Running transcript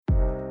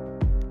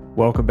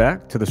Welcome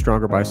back to the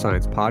Stronger by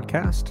Science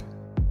podcast.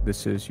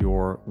 This is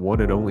your one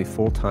and only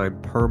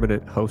full-time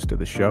permanent host of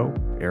the show,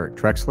 Eric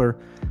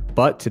Trexler.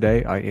 But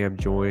today I am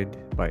joined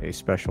by a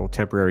special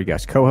temporary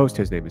guest co-host.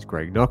 His name is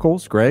Greg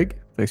Knuckles. Greg,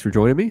 thanks for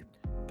joining me.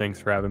 Thanks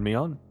for having me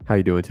on. How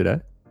you doing today?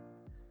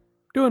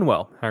 Doing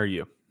well. How are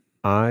you?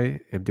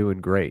 I am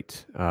doing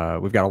great.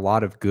 We've got a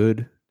lot of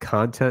good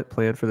content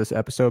planned for this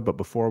episode, but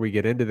before we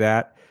get into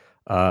that,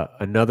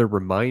 another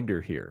reminder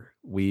here.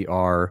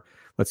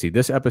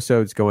 This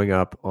episode's going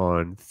up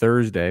on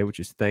Thursday, which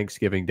is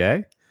Thanksgiving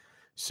Day.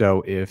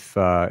 So if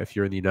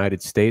you're in the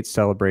United States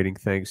celebrating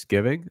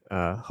Thanksgiving,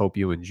 hope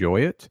you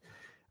enjoy it.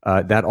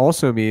 That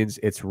also means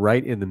it's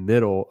right in the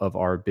middle of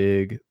our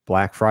big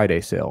Black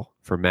Friday sale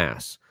for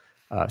MASS.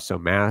 So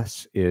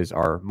MASS is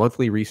our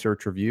monthly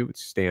research review. It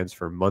stands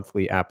for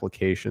Monthly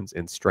Applications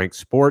in Strength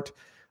Sport.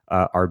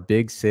 Our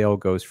big sale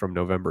goes from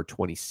November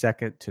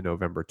 22nd to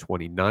November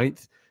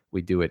 29th.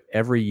 We do it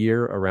every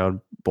year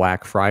around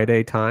Black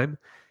Friday time.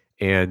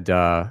 And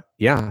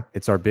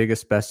it's our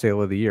biggest, best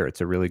sale of the year.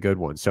 It's a really good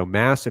one. So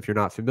MASS, if you're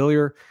not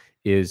familiar,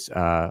 is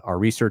our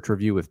research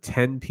review with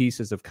 10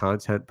 pieces of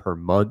content per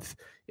month.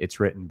 It's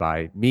written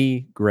by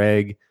me,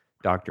 Greg,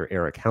 Dr.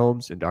 Eric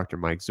Helms, and Dr.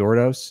 Mike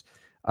Zordos.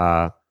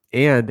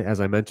 And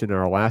as I mentioned in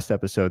our last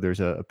episode,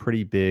 there's a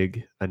pretty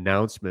big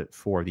announcement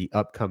for the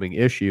upcoming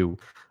issue.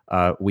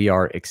 We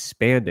are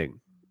expanding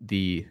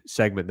the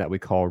segment that we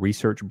call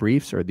Research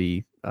Briefs, or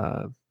the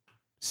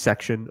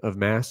section of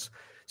MASS.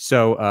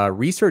 So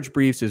Research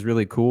Briefs is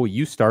really cool.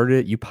 You started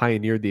it. You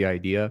pioneered the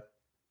idea.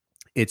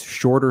 It's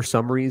shorter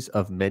summaries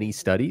of many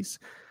studies.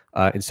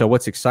 And so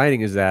what's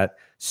exciting is that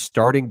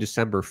starting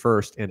December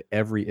 1st and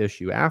every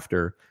issue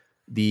after,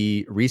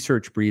 the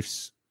Research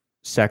Briefs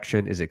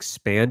section is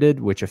expanded,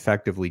 which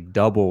effectively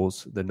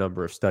doubles the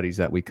number of studies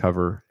that we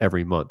cover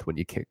every month when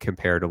you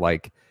compare to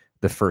like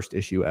the first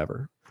issue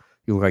ever.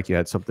 You look like you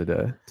had something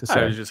to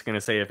say. I was just going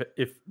to say,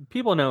 if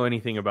people know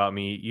anything about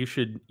me, you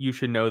should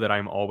know that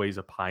I'm always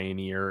a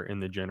pioneer in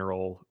the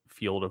general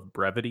field of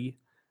brevity.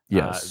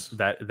 Yes,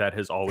 that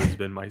has always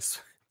been my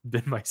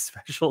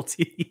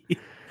specialty.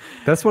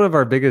 That's one of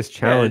our biggest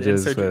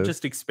challenges. And so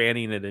just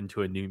expanding it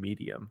into a new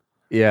medium.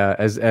 Yeah,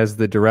 as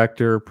the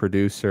director,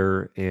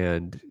 producer,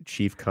 and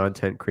chief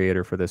content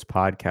creator for this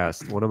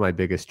podcast, one of my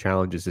biggest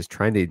challenges is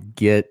trying to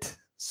get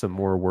some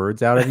more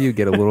words out of you,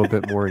 get a little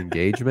bit more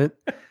engagement.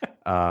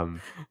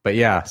 But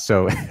yeah,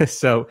 so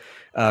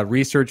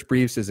Research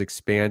Briefs is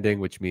expanding,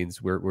 which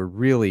means we're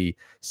really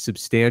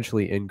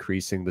substantially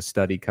increasing the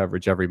study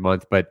coverage every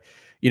month. But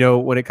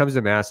when it comes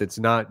to MASS, it's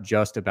not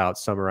just about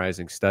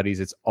summarizing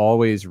studies. It's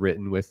always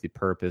written with the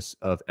purpose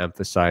of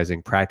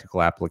emphasizing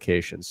practical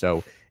application.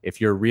 So if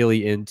you're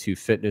really into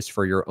fitness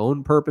for your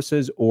own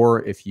purposes,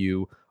 or if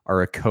you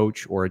are a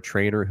coach or a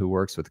trainer who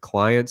works with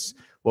clients,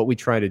 what we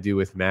try to do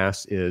with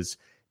MASS is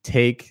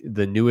take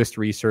the newest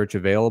research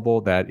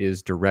available that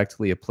is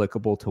directly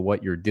applicable to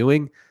what you're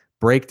doing,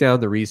 break down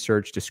the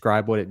research,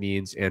 describe what it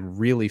means, and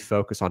really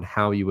focus on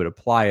how you would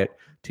apply it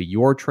to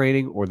your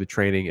training or the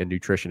training and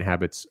nutrition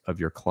habits of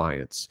your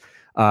clients.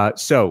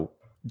 So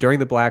during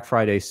the Black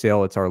Friday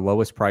sale, it's our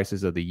lowest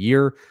prices of the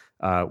year.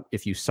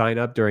 If you sign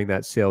up during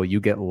that sale, you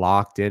get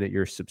locked in at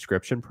your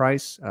subscription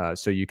price,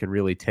 so you can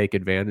really take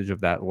advantage of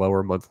that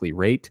lower monthly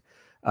rate.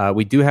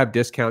 We do have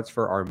discounts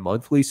for our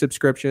monthly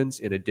subscriptions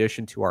in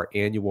addition to our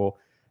annual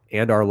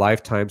and our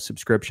lifetime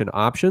subscription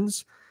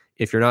options.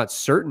 If you're not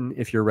certain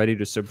if you're ready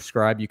to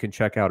subscribe, you can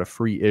check out a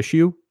free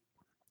issue.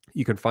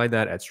 You can find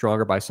that at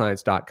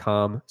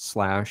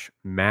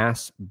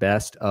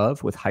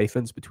strongerbyScience.com/massbestof with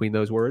hyphens between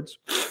those words.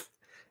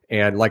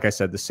 And like I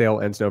said, the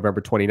sale ends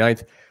November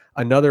 29th.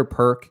 Another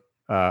perk,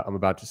 I'm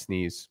about to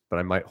sneeze, but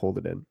I might hold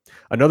it in.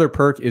 Another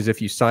perk is if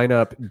you sign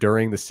up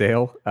during the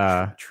sale.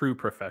 True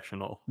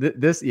professional.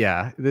 This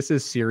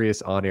is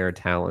serious on-air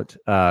talent.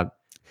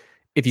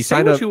 If you Say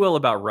sign what up, you will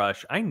about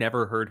Rush, I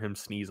never heard him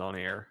sneeze on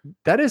air.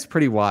 That is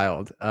pretty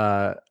wild.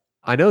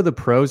 I know the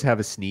pros have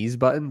a sneeze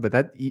button, but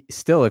that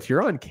still, if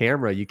you're on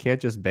camera, you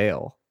can't just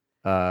bail.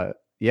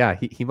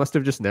 He must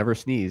have just never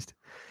sneezed.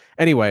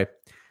 Anyway,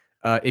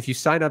 if you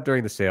sign up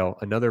during the sale,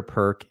 another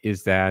perk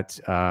is that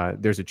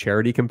there's a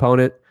charity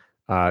component.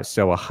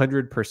 So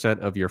 100%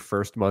 of your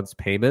first month's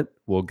payment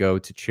will go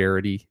to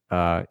charity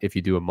if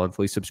you do a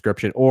monthly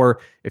subscription,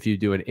 or if you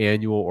do an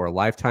annual or a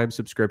lifetime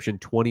subscription,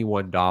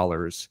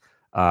 $21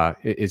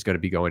 is going to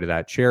be going to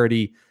that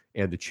charity.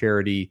 And the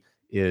charity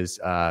is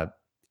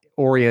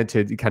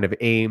oriented, kind of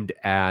aimed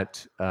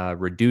at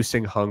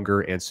reducing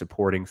hunger and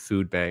supporting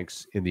food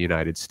banks in the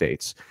United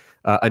States.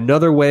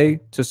 Another way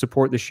to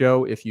support the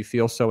show, if you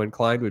feel so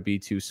inclined, would be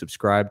to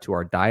subscribe to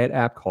our diet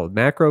app called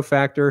Macro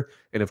Factor.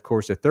 And of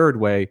course, a third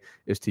way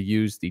is to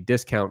use the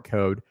discount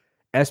code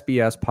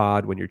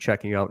SBSPOD when you're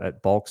checking out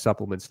at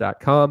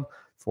bulksupplements.com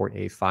for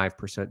a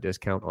 5%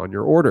 discount on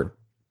your order.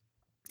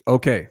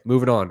 Okay,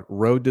 moving on.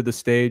 Road to the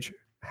stage.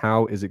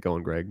 How is it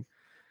going, Greg?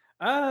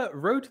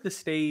 Road to the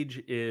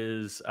stage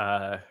is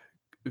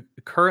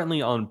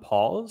currently on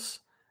pause,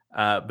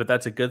 but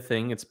that's a good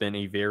thing. It's been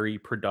a very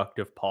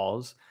productive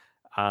pause.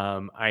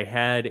 I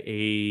had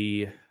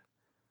a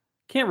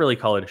can't really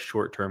call it a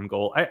short-term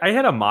goal. I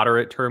had a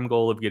moderate term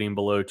goal of getting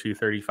below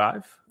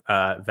 235.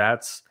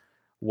 That's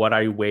what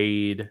I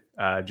weighed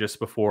just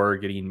before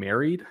getting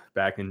married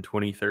back in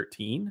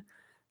 2013.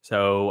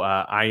 So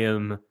I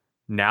am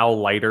now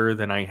lighter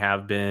than I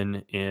have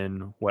been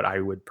in what I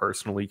would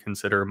personally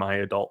consider my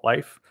adult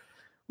life,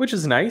 which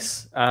is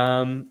nice.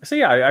 So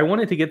yeah, I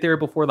wanted to get there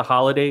before the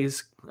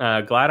holidays.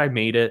 Glad I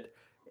made it.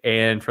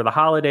 And for the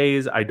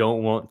holidays, I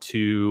don't want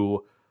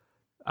to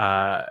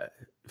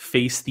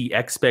face the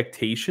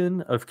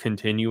expectation of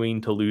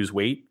continuing to lose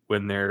weight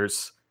when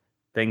there's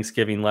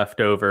Thanksgiving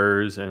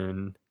leftovers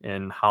and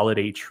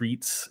holiday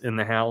treats in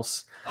the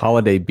house.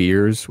 Holiday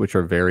beers, which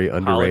are very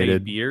underrated. Holiday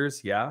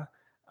beers, yeah.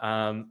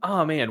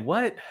 Oh man,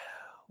 what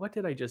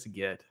did I just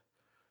get?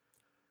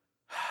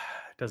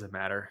 Doesn't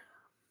matter.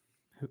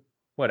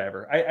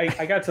 Whatever.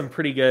 I got some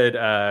pretty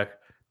good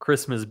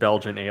Christmas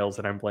Belgian ales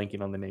that I'm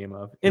blanking on the name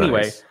of.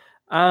 Anyway,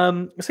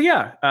 Nice. so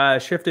yeah,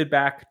 shifted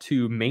back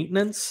to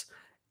maintenance,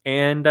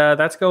 and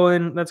that's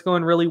going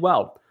really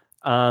well.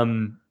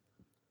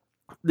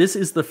 This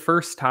is the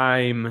first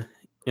time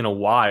in a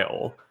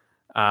while,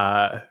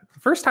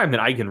 first time that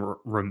I can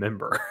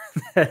remember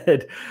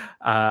that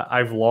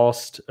I've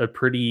lost a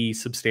pretty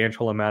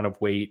substantial amount of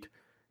weight.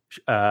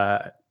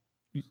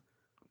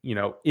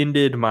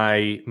 Ended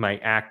my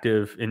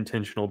active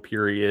intentional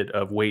period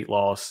of weight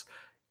loss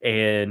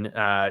and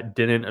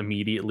didn't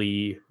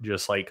immediately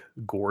just like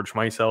gorge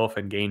myself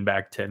and gain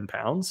back 10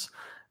 pounds.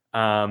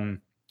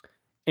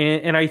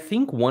 And I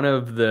think one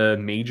of the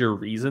major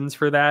reasons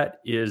for that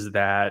is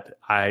that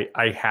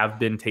I have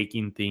been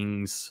taking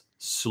things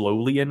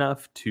slowly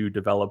enough to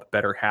develop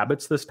better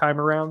habits this time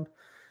around.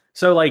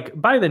 So like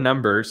by the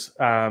numbers,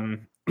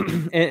 and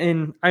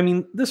I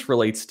mean, this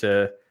relates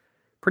to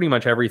pretty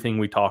much everything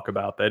we talk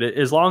about, that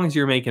as long as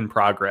you're making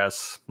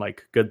progress,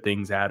 like good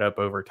things add up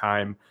over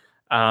time.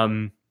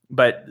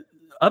 But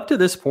up to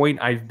this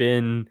point, I've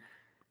been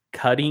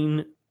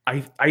cutting,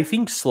 I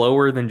think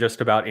slower than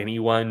just about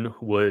anyone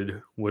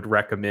would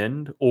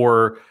recommend,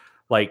 or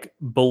like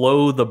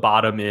below the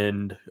bottom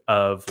end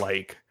of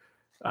like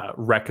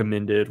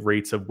recommended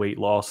rates of weight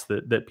loss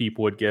that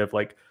people would give.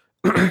 Like,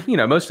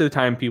 most of the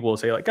time people will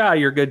say like,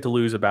 you're good to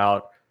lose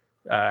about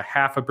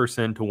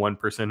 0.5% to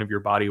 1% of your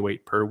body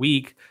weight per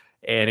week.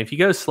 And if you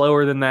go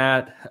slower than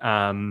that,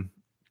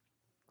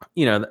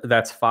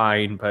 that's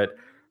fine. But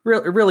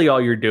really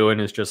all you're doing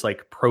is just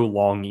like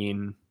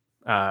prolonging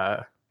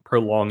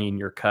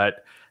your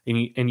cut,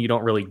 and you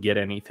don't really get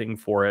anything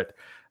for it.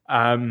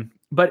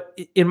 But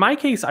in my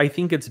case, I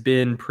think it's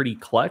been pretty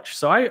clutch.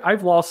 So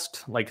I've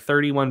lost like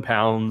 31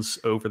 pounds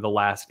over the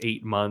last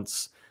 8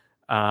 months,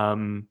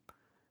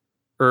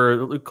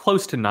 or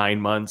close to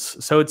 9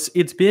 months. So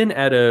it's been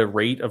at a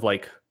rate of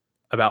like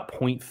about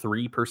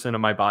 0.3% of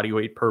my body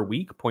weight per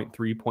week,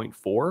 0.3,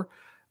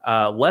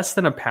 0.4, less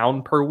than a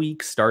pound per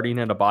week, starting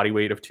at a body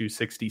weight of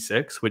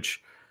 266,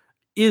 which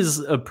is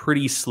a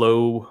pretty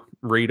slow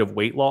rate of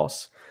weight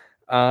loss.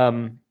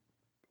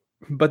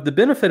 But the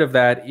benefit of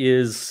that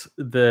is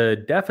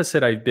the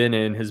deficit I've been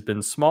in has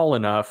been small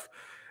enough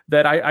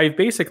that I've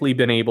basically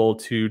been able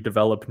to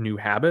develop new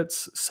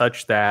habits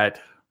such that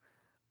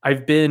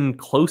I've been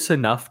close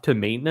enough to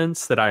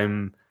maintenance that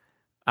I'm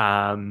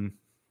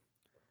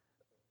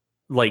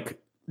like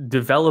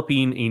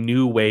developing a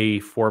new way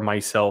for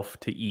myself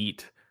to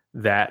eat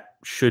that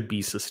should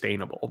be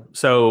sustainable.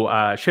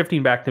 So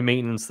shifting back to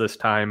maintenance this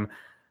time,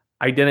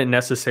 I didn't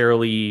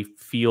necessarily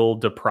feel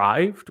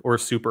deprived or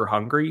super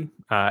hungry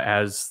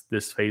as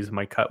this phase of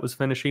my cut was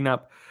finishing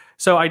up.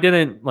 So I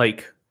didn't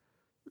like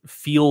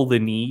feel the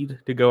need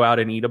to go out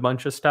and eat a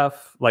bunch of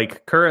stuff.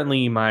 Like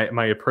currently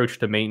my approach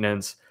to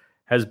maintenance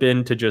has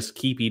been to just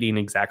keep eating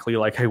exactly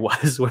like I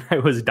was when I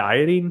was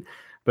dieting,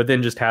 but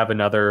then just have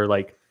another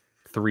like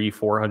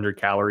 300-400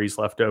 calories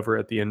left over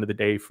at the end of the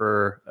day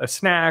for a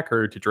snack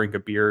or to drink a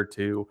beer or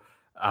two.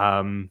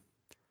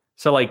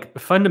 So like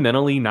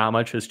fundamentally not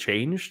much has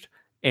changed.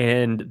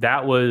 And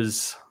that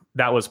was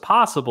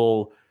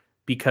possible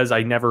because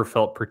I never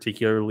felt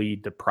particularly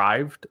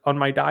deprived on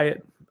my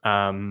diet.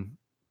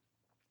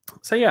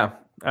 So yeah,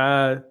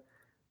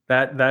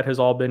 that has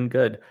all been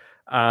good.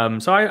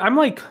 So I'm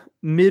like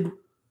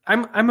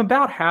I'm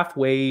about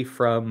halfway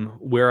from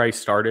where I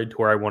started to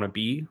where I want to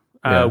be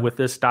with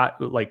this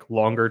like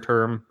longer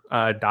term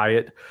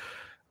diet.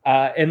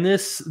 And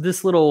this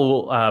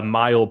little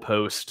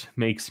milepost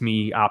makes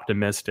me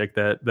optimistic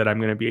that I'm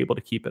going to be able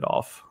to keep it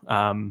off.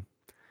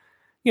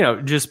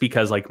 Just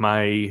because like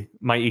my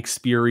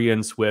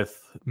experience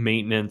with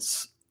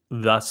maintenance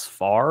thus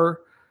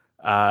far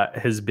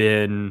has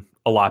been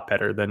a lot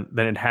better than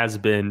it has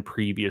been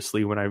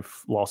previously when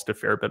I've lost a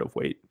fair bit of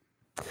weight.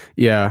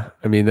 Yeah,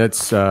 I mean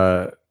that's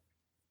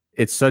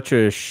it's such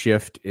a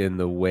shift in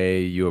the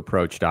way you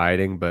approach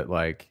dieting, but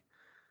like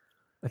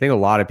I think a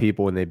lot of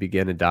people when they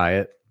begin a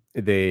diet,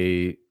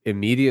 they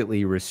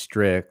immediately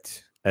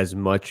restrict as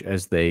much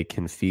as they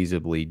can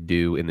feasibly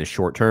do in the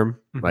short term.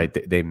 Mm-hmm. Right?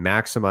 They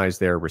maximize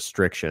their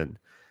restriction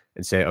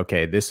and say,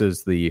 okay, this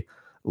is the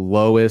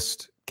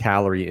lowest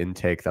calorie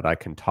intake that I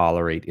can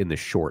tolerate in the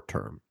short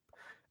term.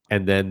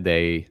 and then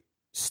they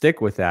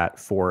stick with that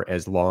for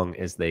as long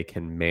as they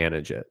can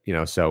manage it.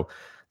 So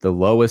the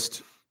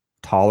lowest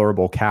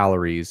tolerable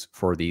calories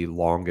for the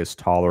longest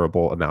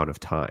tolerable amount of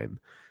time.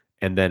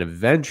 And then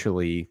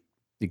eventually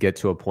you get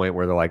to a point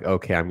where they're like,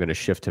 okay, I'm going to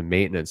shift to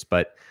maintenance.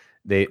 But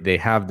they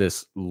have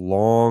this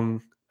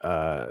long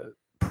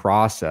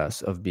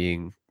process of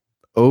being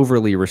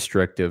overly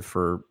restrictive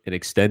for an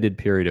extended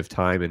period of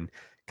time and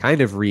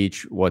kind of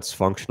reach what's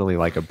functionally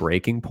like a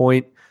breaking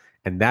point.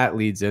 And that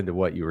leads into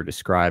what you were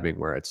describing,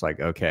 where it's like,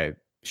 okay,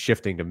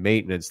 shifting to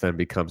maintenance then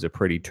becomes a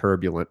pretty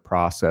turbulent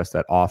process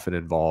that often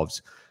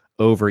involves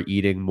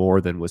overeating more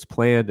than was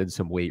planned and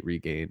some weight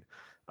regain.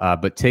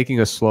 But taking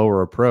a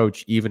slower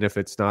approach, even if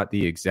it's not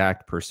the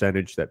exact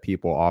percentage that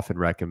people often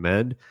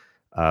recommend,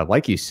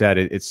 like you said,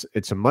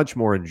 it's a much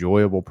more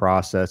enjoyable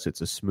process. It's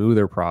a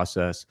smoother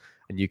process,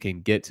 and you can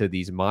get to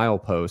these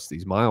mileposts,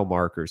 these mile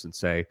markers, and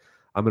say,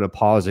 I'm going to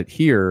pause it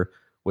here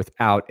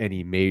without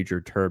any major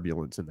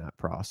turbulence in that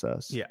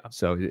process. Yeah.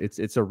 So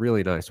it's a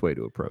really nice way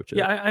to approach it.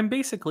 Yeah, I'm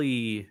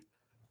basically,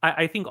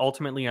 I think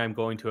ultimately I'm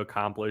going to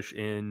accomplish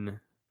in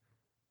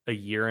a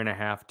year and a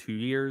half, 2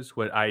 years,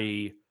 what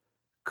I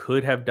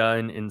could have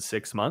done in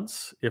 6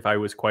 months if I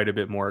was quite a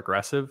bit more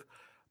aggressive.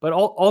 But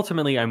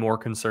ultimately, I'm more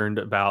concerned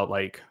about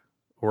like,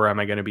 where am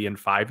I going to be in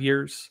 5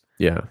 years?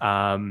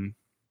 Yeah.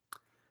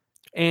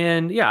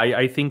 And yeah,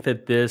 I think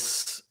that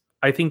this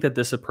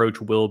approach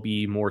will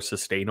be more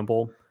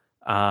sustainable.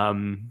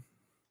 And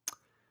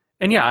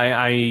yeah,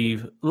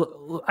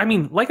 I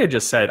mean, like I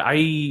just said,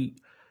 I've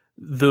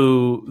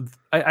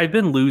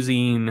been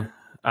losing,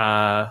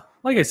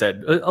 like I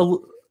said,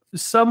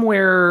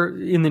 somewhere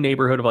in the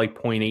neighborhood of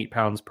like 0.8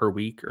 pounds per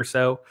week or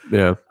so.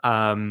 Yeah.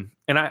 And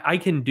I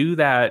can do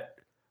that.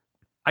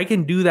 I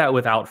can do that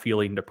without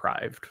feeling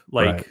deprived.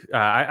 Like,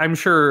 right. I'm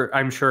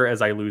sure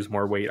as I lose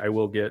more weight, I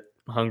will get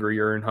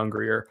hungrier and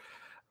hungrier.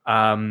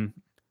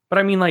 But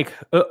I mean, like,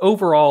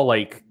 overall,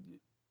 like,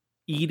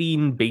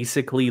 eating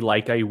basically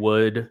like I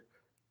would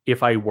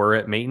if I were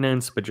at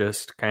maintenance, but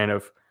just kind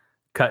of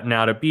cutting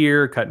out a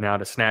beer, cutting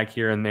out a snack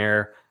here and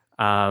there.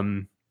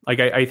 Like,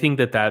 I think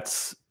that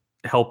that's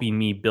helping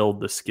me build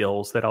the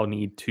skills that I'll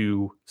need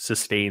to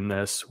sustain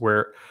this.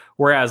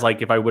 Whereas,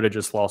 like, if I would have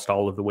just lost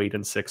all of the weight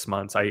in 6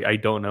 months, I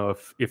don't know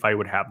if I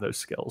would have those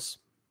skills.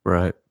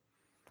 Right.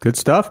 Good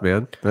stuff,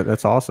 man.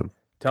 That's awesome.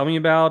 Tell me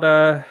about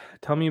the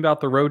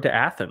road to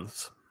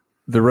Athens.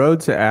 The road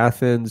to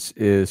Athens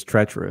is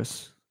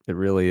treacherous. It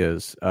really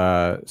is.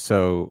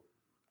 So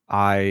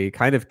I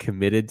kind of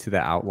committed to the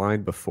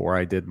outline before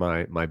I did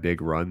my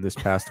big run this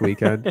past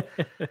weekend.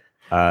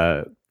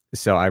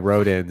 So I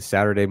wrote in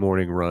Saturday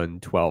morning run,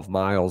 12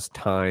 miles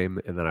time,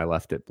 and then I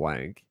left it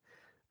blank.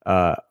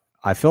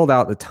 I filled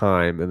out the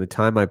time, and the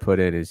time I put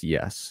in is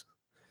yes,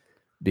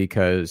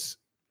 because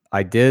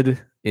I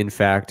did, in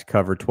fact,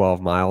 cover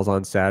 12 miles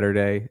on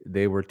Saturday.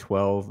 They were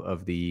 12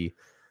 of the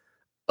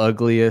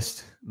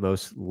ugliest,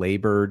 most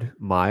labored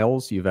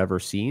miles you've ever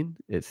seen.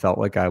 It felt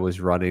like I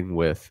was running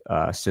with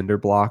cinder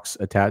blocks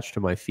attached to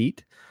my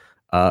feet,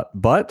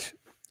 but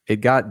it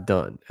got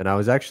done, and I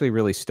was actually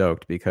really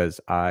stoked because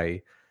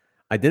I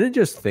didn't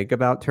just think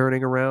about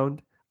turning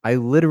around. I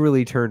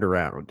literally turned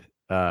around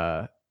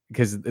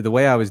because the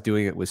way I was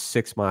doing it was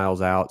 6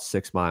 miles out,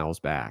 6 miles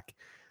back.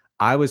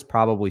 I was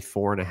probably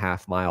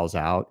 4.5 miles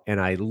out, and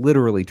I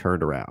literally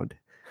turned around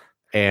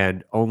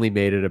and only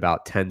made it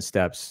about 10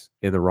 steps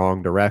in the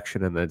wrong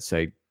direction, and then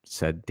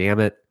said, damn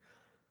it,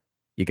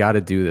 you got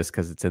to do this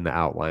because it's in the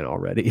outline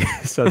already.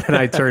 So then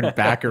I turned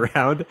back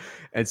around.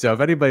 And so if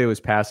anybody was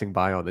passing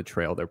by on the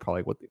trail, they're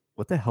probably,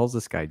 what the hell's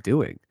this guy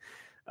doing?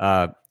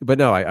 But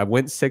no, I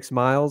went 6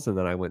 miles, and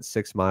then I went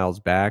 6 miles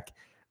back.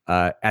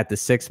 At the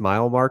 6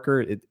 mile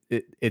marker,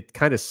 it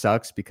kind of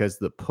sucks because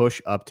the push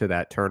up to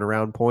that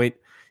turnaround point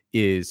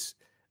is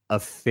a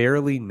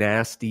fairly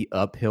nasty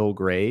uphill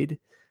grade.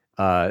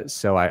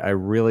 So I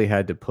really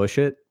had to push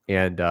it.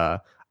 And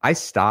I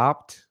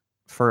stopped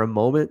for a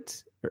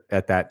moment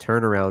at that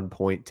turnaround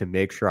point to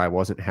make sure I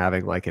wasn't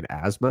having like an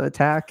asthma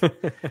attack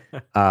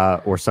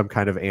or some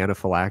kind of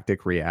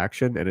anaphylactic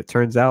reaction. And it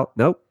turns out,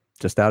 nope,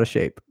 just out of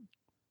shape.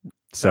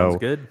 So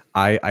good.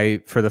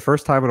 I for the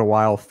first time in a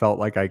while felt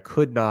like I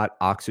could not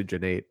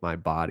oxygenate my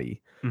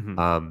body,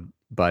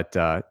 but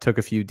took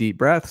a few deep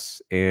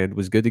breaths and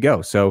was good to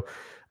go. So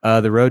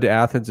the road to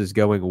Athens is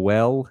going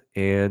well,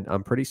 and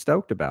I'm pretty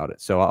stoked about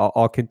it. So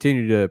I'll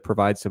continue to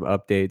provide some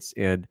updates,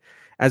 and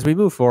as we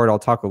move forward, I'll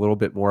talk a little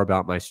bit more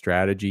about my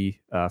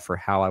strategy for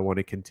how I want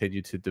to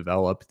continue to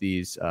develop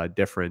these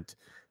different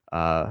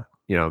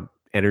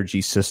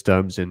energy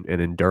systems and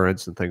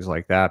endurance and things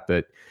like that.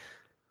 But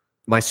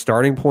my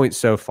starting point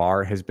so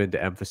far has been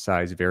to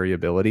emphasize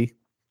variability.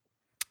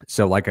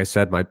 So like I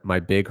said, my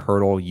big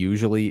hurdle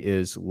usually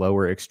is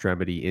lower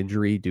extremity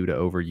injury due to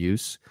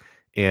overuse.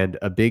 And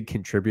a big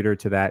contributor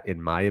to that,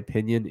 in my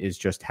opinion, is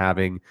just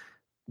having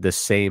the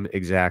same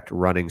exact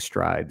running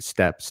stride,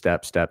 step,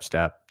 step, step,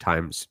 step,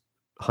 times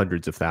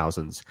hundreds of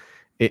thousands.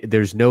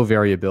 There's no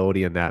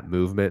variability in that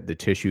movement. The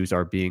tissues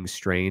are being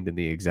strained in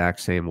the exact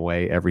same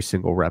way every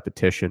single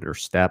repetition or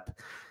step.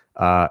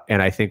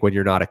 And I think when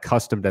you're not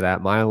accustomed to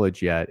that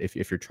mileage yet,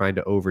 if you're trying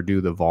to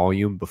overdo the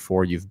volume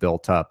before you've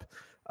built up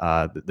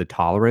the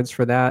tolerance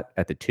for that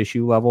at the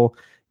tissue level,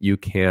 you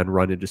can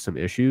run into some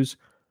issues.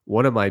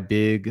 One of my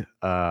big,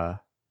 one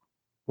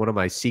of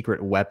my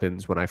secret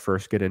weapons when I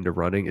first get into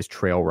running is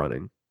trail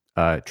running.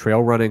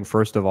 Trail running,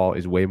 first of all,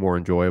 is way more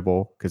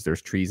enjoyable because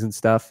there's trees and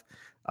stuff.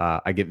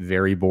 I get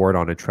very bored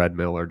on a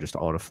treadmill or just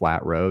on a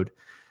flat road.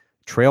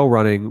 Trail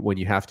running, when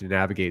you have to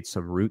navigate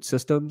some root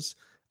systems,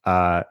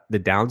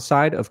 the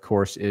downside, of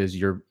course, is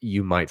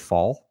you might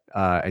fall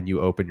and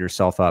you open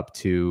yourself up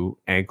to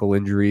ankle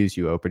injuries.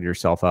 You open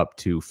yourself up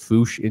to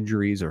foosh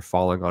injuries or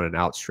falling on an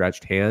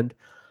outstretched hand.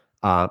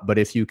 But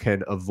if you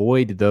can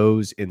avoid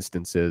those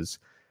instances,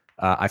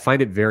 I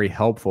find it very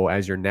helpful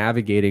as you're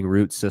navigating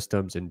root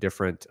systems in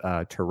different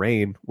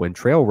terrain when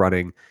trail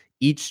running.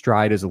 Each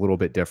stride is a little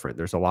bit different.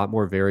 There's a lot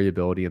more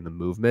variability in the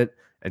movement.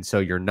 And so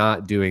you're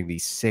not doing the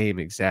same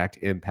exact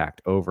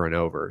impact over and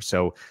over.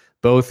 So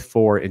both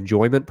for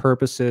enjoyment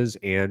purposes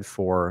and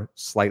for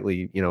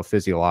slightly,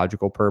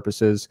 physiological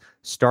purposes,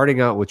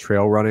 starting out with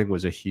trail running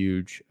was a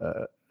huge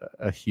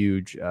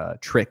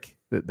trick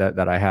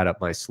that I had up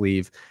my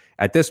sleeve.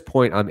 At this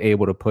point, I'm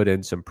able to put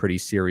in some pretty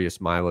serious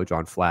mileage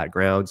on flat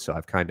ground. So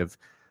I've kind of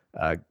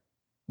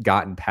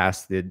gotten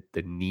past the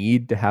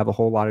need to have a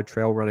whole lot of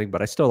trail running,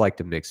 but I still like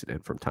to mix it in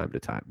from time to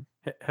time.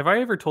 Have I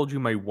ever told you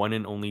my one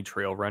and only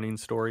trail running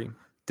story?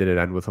 Did it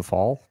end with a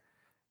fall?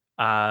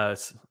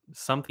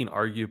 Something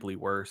arguably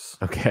worse.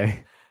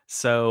 Okay.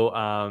 So,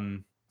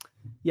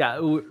 yeah,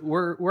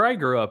 where I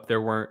grew up,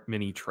 there weren't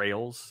many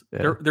trails.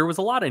 Yeah. There was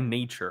a lot of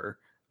nature,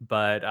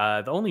 but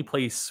the only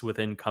place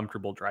within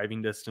comfortable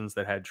driving distance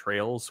that had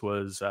trails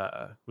was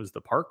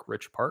the park,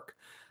 Rich Park,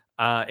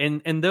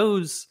 and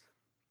those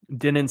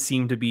didn't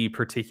seem to be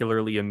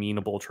particularly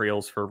amenable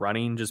trails for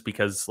running, just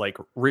because like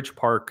Rich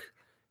Park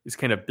is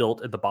kind of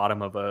built at the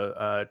bottom of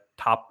a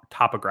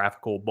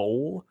topographical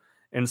bowl.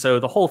 And so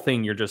the whole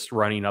thing, you're just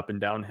running up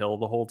and downhill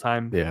the whole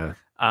time. Yeah.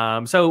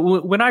 So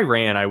when I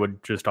ran, I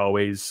would just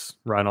always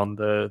run on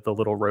the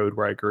little road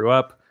where I grew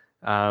up.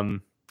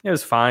 It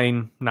was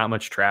fine, not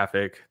much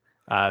traffic.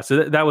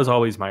 So that was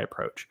always my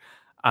approach.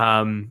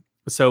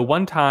 So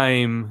one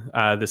time,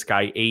 this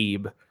guy,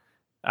 Abe,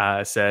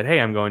 said, "Hey,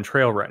 I'm going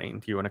trail running.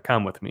 Do you want to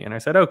come with me?" And I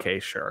said, "Okay,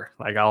 sure.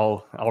 Like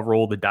I'll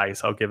roll the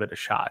dice. I'll give it a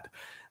shot."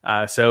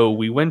 So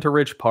we went to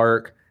Rich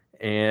Park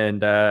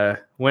and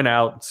went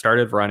out,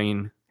 started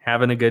running,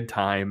 having a good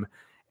time.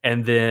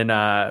 And then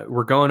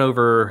we're going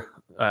over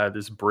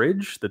this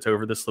bridge that's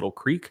over this little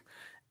creek.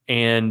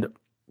 And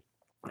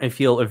I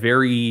feel a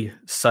very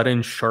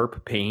sudden,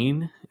 sharp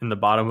pain in the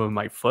bottom of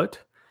my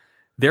foot.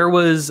 There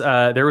was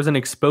an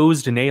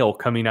exposed nail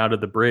coming out of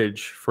the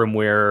bridge from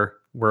where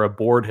a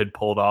board had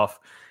pulled off.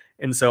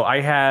 And so I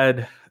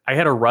had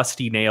a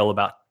rusty nail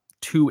about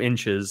 2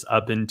 inches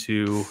up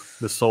into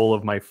the sole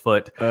of my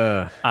foot.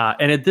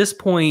 And at this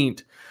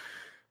point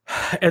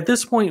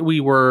we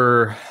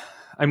were,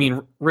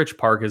 Rich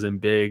Park isn't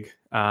big.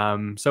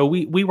 So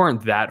we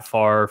weren't that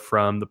far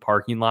from the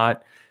parking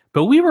lot,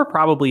 but we were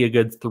probably a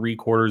good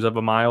 3/4 of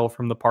a mile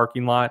from the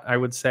parking lot, I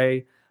would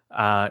say.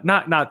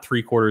 Not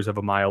 3/4 of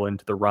a mile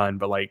into the run,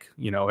 but like,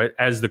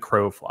 as the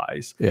crow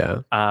flies.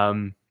 Yeah.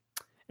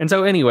 And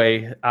so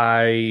anyway,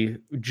 I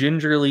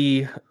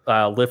gingerly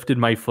lifted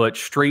my foot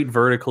straight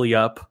vertically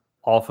up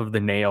off of the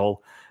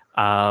nail.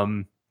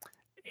 And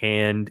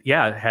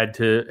yeah, had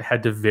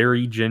to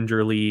very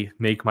gingerly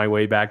make my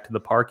way back to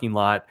the parking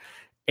lot.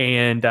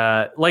 And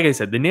like I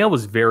said, the nail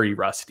was very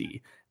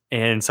rusty.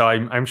 And so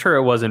I'm sure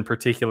it wasn't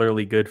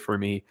particularly good for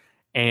me.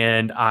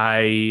 And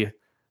I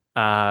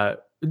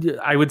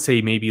would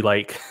say maybe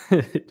like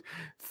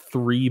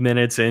 3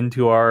 minutes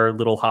into our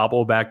little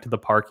hobble back to the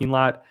parking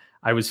lot,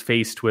 I was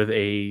faced with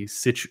a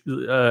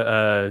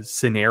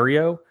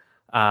scenario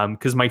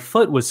because my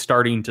foot was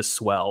starting to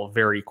swell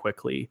very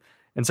quickly.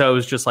 And so it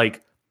was just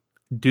like,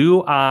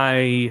 do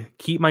I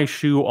keep my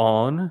shoe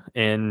on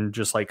and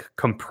just like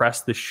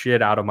compress the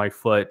shit out of my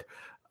foot?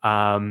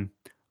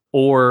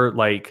 Or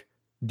like,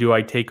 do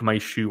I take my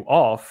shoe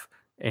off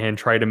and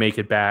try to make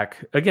it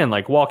back? Again,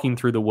 like walking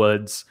through the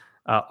woods,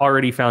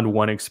 already found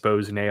one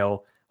exposed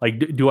nail. Like,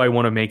 do I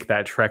want to make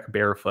that trek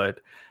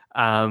barefoot?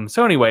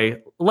 So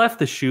anyway, left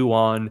the shoe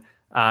on,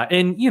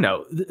 and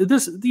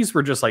these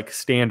were just like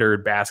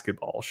standard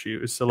basketball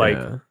shoes. So like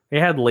they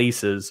had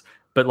laces,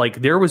 but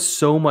like there was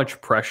so much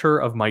pressure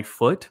of my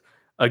foot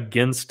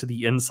against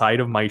the inside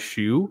of my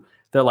shoe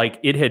that like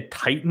it had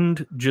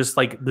tightened just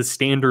like the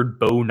standard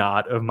bow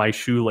knot of my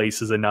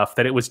shoelaces enough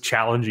that it was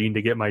challenging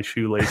to get my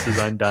shoelaces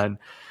undone.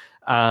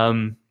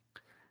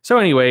 So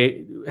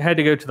anyway, had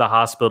to go to the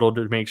hospital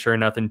to make sure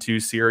nothing too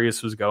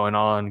serious was going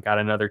on. Got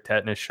another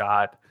tetanus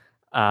shot.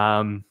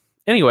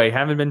 Anyway,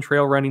 haven't been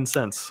trail running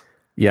since.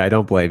 Yeah, I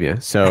don't blame you.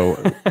 So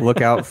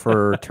look out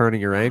for turning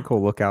your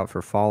ankle, look out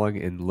for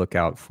falling, and look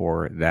out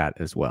for that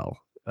as well.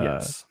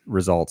 Yes.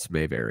 Results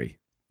may vary.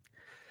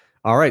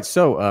 All right,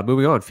 so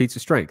moving on, feats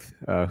of strength.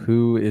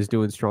 Who is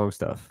doing strong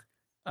stuff?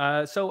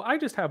 So I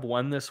just have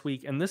one this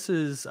week, and this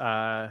is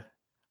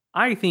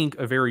I think,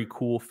 a very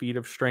cool feat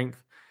of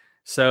strength.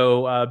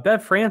 So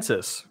Bev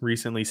Francis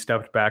recently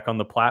stepped back on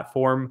the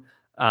platform.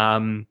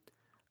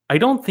 I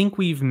don't think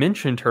we've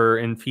mentioned her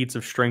in feats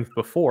of strength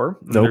before.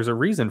 And there's a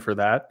reason for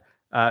that.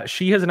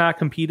 She has not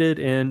competed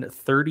in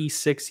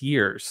 36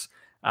 years,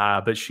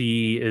 but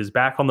she is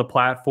back on the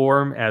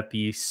platform at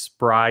the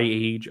spry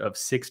age of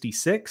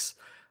 66,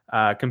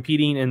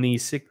 competing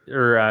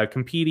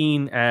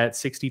competing at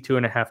 62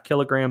 and a half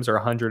kilograms or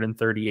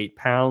 138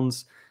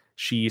 pounds.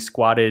 She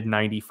squatted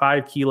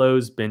 95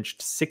 kilos,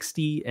 benched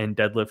 60, and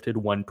deadlifted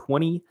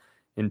 120.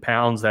 In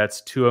pounds,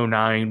 that's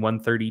 209,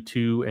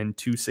 132, and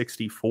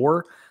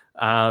 264.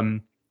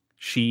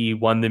 She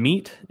won the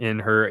meet in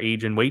her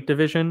age and weight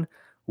division,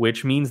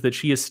 which means that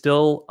she is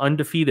still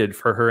undefeated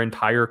for her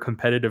entire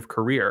competitive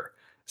career.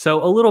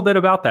 So a little bit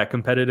about that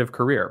competitive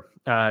career.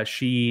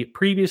 She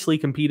previously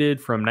competed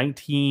from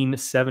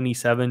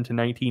 1977 to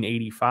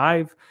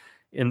 1985,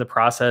 in the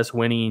process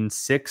winning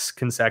 6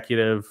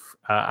 consecutive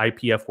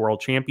IPF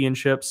World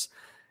Championships.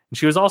 And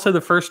she was also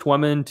the first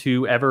woman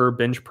to ever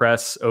bench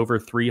press over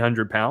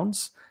 300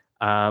 pounds,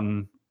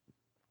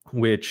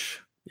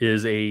 which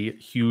is a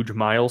huge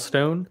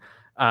milestone.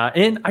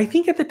 And I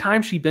think at the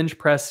time she bench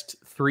pressed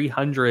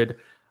 300,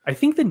 I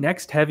think the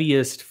next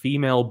heaviest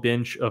female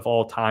bench of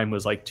all time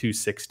was like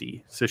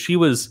 260. So she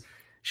was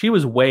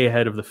way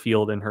ahead of the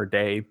field in her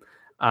day.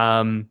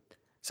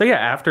 So yeah,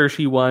 after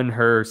she won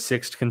her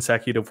 6th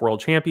consecutive world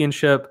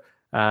championship,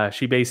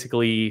 she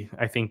basically,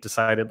 I think,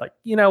 decided like,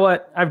 you know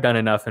what, I've done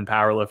enough in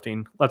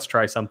powerlifting. Let's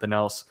try something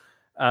else.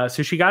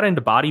 So she got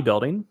into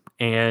bodybuilding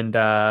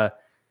and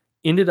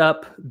ended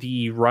up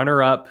the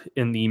runner-up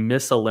in the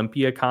Miss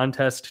Olympia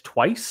contest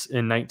twice,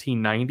 in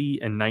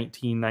 1990 and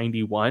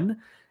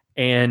 1991.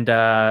 And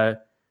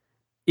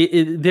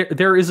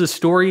there is a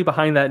story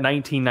behind that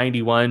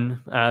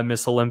 1991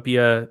 Miss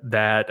Olympia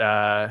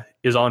that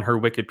is on her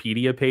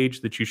Wikipedia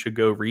page that you should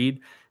go read.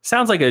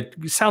 Sounds like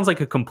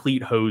a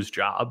complete hose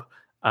job.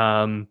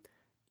 In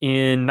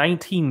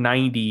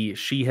 1990,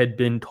 she had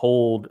been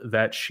told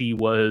that she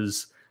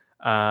was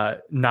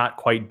not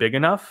quite big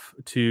enough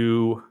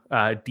to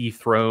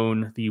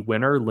dethrone the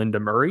winner, Linda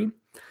Murray.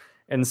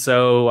 And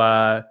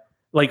so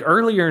like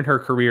earlier in her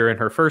career, in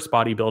her first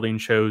bodybuilding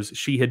shows,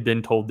 she had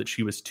been told that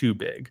she was too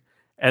big.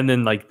 And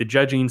then like the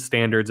judging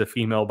standards of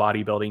female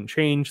bodybuilding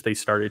changed. They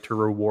started to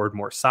reward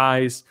more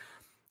size.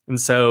 And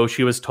so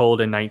she was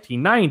told in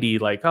 1990,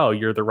 like, oh,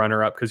 you're the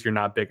runner-up because you're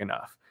not big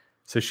enough.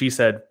 So she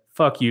said,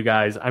 fuck you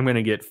guys. I'm going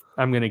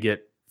to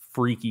get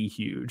freaky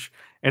huge.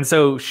 And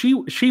so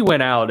she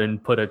went out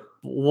and put a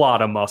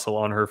lot of muscle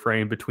on her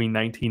frame between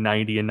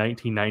 1990 and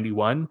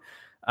 1991. In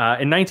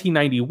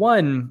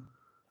 1991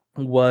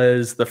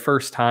 was the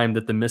first time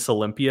that the Miss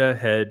Olympia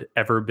had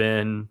ever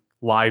been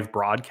live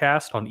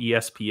broadcast on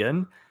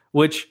ESPN,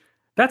 which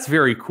that's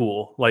very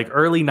cool. Like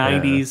early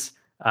 90s,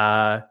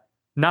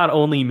 not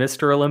only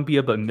Mr.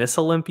 Olympia, but Miss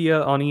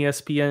Olympia on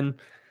ESPN.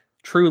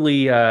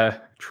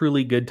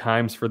 Truly good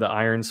times for the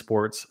iron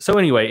sports. So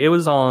anyway, it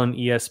was on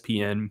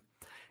ESPN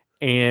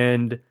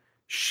and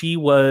she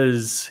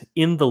was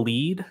in the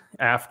lead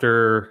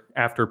after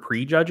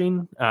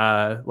prejudging,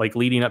 like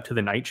leading up to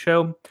the night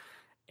show.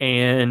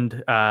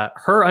 And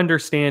her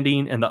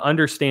understanding and the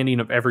understanding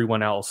of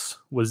everyone else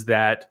was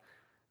that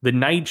the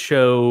night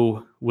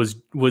show was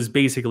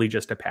basically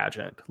just a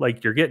pageant.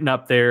 Like you're getting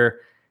up there,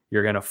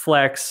 you're going to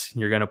flex,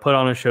 you're going to put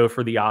on a show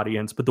for the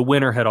audience, but the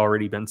winner had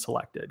already been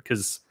selected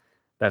because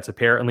that's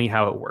apparently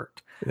how it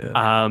worked.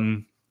 Yeah.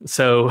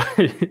 So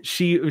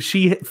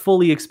she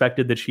fully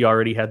expected that she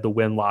already had the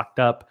win locked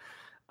up.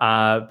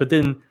 But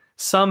then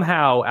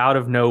somehow out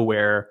of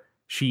nowhere,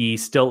 she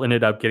still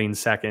ended up getting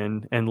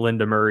second and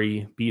Linda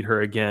Murray beat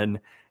her again.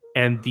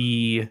 And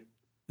the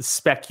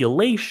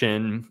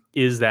speculation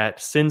is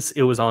that since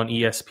it was on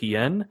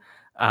ESPN,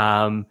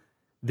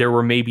 there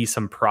were maybe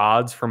some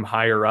prods from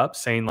higher up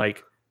saying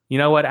like, you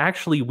know what,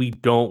 actually, we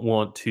don't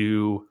want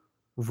to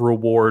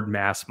reward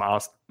mass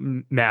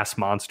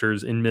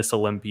monsters in Miss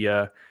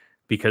Olympia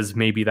because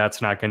maybe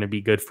that's not going to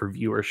be good for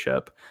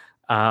viewership.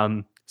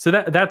 So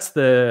that's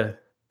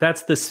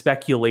the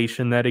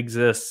speculation that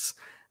exists.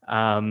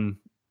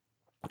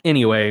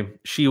 Anyway,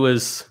 she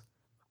was,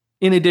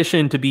 in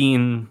addition to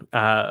being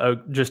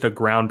just a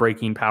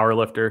groundbreaking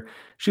powerlifter,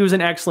 she was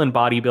an excellent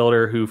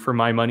bodybuilder who, for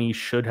my money,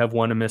 should have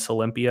won a Miss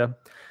Olympia.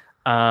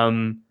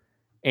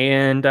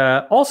 And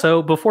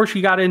also, before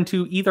she got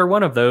into either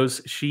one of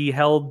those, she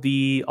held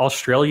the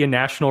Australian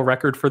national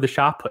record for the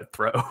shot put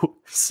throw.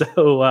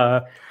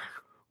 So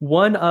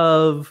one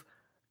of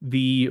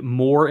the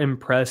more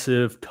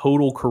impressive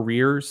total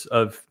careers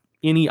of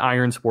any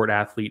iron sport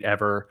athlete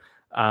ever.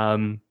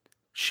 I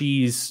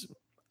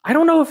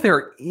don't know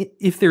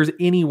if there's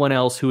anyone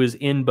else who is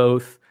in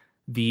both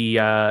the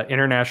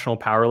International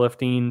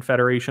Powerlifting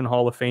Federation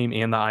Hall of Fame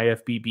and the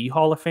IFBB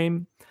Hall of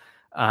Fame.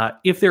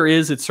 If there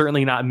is, it's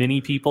certainly not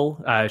many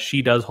people.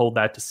 She does hold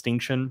that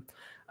distinction.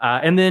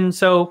 And then,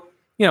 so,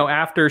 you know,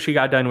 after she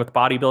got done with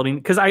bodybuilding,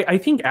 because I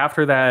think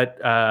after that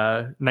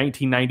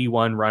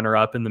 1991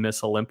 runner-up in the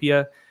Miss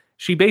Olympia,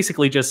 she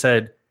basically just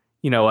said,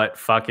 you know what,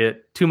 fuck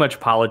it. Too much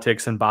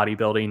politics and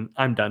bodybuilding.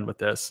 I'm done with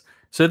this.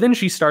 So then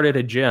she started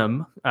a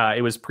gym.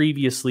 It was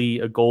previously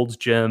a Gold's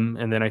Gym.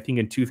 And then I think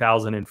in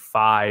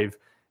 2005,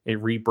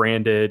 it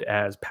rebranded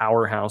as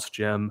Powerhouse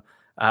Gym.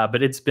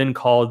 But it's been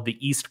called the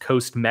East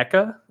Coast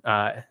Mecca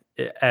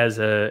as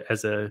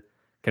a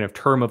kind of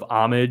term of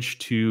homage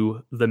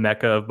to the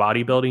Mecca of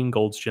bodybuilding,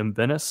 Gold's Gym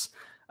Venice.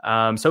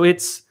 So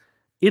it's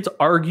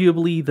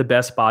arguably the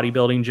best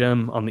bodybuilding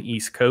gym on the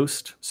East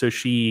Coast. So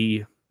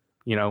she,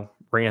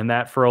 ran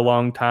that for a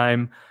long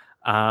time.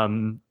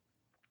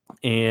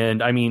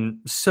 And I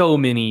mean, so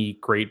many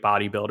great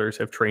bodybuilders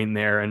have trained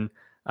there. And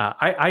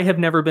I have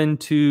never been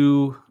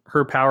to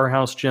her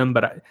Powerhouse Gym,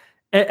 but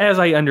as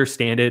I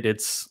understand it,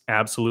 it's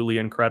absolutely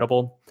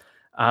incredible.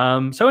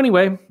 So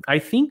anyway, I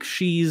think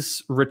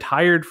she's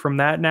retired from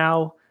that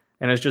now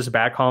and is just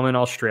back home in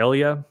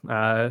Australia,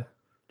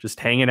 just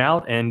hanging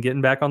out and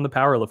getting back on the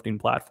powerlifting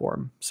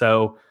platform.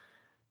 So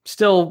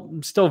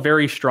still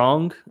very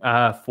strong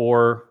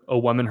for a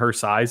woman her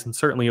size and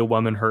certainly a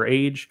woman her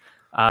age.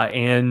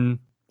 And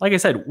like I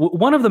said,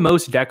 one of the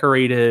most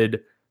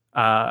decorated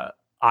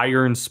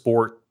iron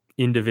sport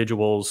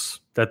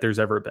individuals that there's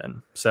ever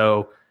been.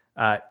 So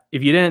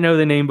if you didn't know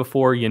the name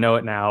before, you know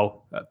it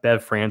now.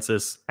 Bev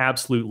Francis,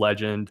 absolute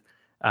legend,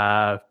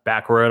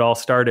 back where it all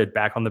started,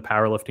 back on the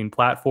powerlifting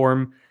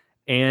platform.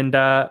 And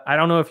I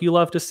don't know if you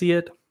love to see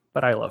it,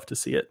 but I love to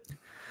see it.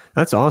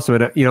 That's awesome.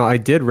 And, I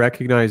did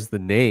recognize the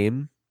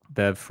name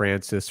Bev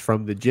Francis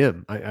from the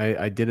gym.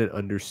 I didn't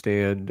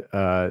understand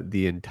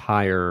the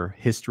entire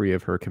history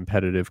of her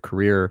competitive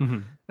career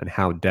and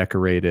how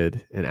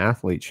decorated an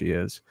athlete she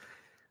is.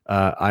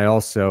 I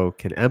also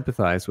can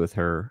empathize with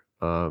her.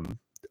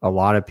 A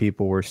lot of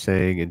people were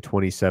saying in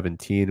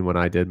 2017, when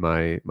I did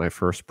my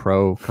first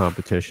pro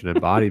competition in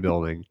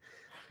bodybuilding,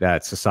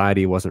 that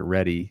society wasn't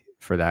ready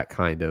for that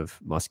kind of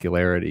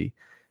muscularity.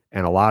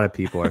 And a lot of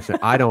people are saying,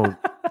 I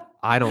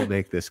don't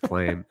make this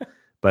claim,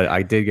 but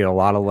I did get a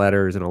lot of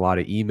letters and a lot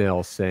of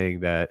emails saying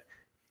that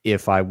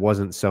if I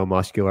wasn't so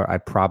muscular, I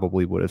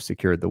probably would have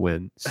secured the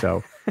win.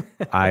 So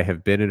I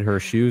have been in her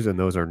shoes, and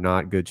those are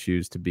not good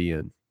shoes to be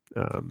in.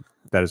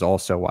 That is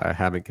also why I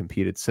haven't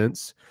competed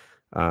since.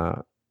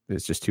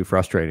 It's just too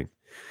frustrating.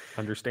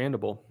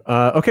 Understandable.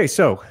 Okay,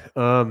 so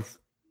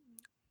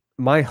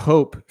my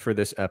hope for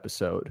this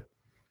episode,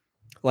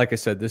 like I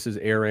said, this is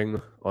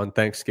airing on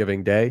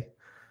Thanksgiving Day.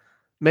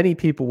 Many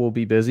people will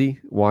be busy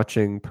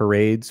watching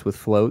parades with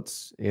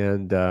floats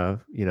and,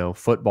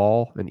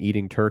 football and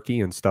eating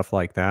turkey and stuff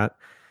like that.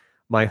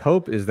 My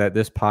hope is that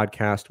this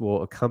podcast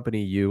will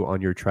accompany you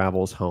on your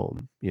travels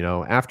home.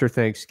 After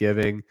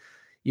Thanksgiving,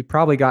 you've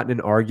probably gotten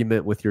an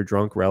argument with your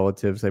drunk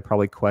relatives. They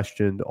probably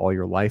questioned all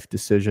your life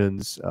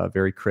decisions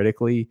very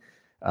critically.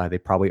 They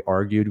probably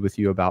argued with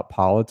you about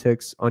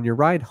politics. On your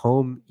ride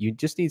home, you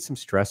just need some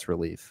stress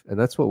relief, and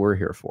that's what we're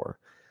here for.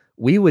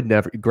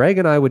 Greg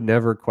and I would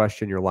never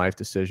question your life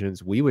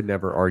decisions. We would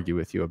never argue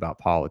with you about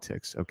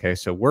politics. Okay.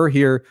 So we're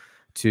here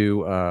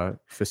to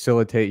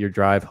facilitate your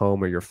drive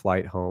home or your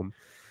flight home.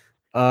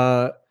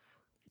 To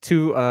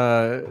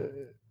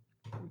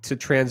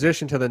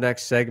transition to the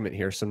next segment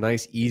here, some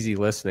nice, easy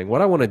listening.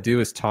 What I want to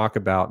do is talk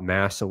about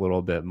mass a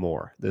little bit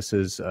more. This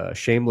is a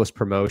shameless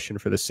promotion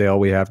for the sale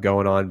we have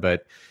going on,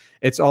 but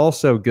it's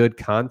also good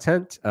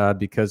content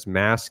because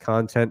mass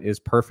content is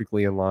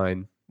perfectly in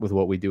line with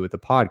what we do with the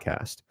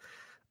podcast.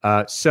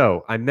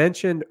 So I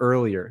mentioned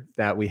earlier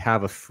that we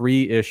have a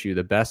free issue,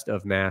 the Best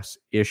of Mass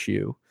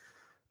issue,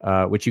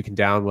 which you can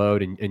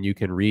download and you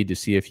can read to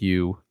see if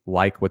you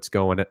like what's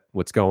going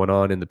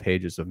on in the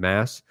pages of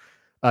Mass.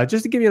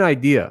 Just to give you an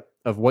idea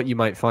of what you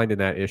might find in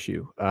that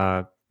issue,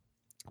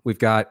 we've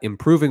got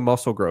Improving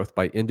Muscle Growth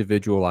by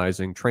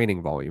Individualizing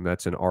Training Volume.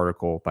 That's an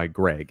article by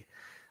Greg.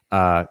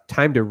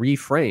 Time to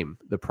Reframe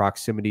the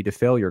Proximity to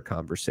Failure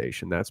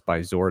Conversation. That's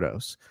by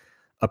Zordos.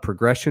 A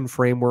Progression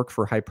Framework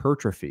for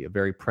Hypertrophy, a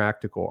very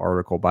practical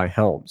article by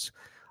Helms.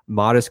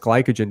 Modest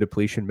glycogen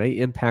depletion may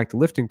impact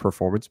lifting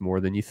performance more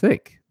than you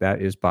think.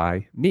 That is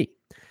by me.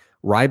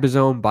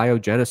 Ribosome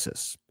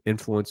biogenesis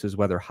influences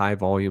whether high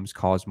volumes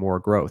cause more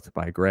growth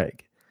by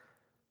Greg.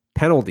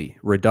 Penalty,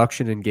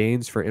 reduction in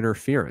gains for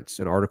interference,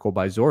 an article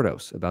by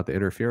Zordos about the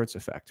interference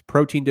effect.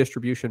 Protein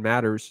distribution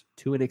matters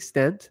to an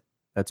extent.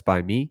 That's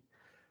by me.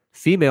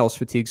 Females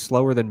fatigue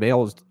slower than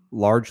males,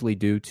 largely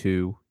due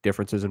to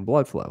differences in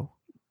blood flow.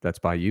 That's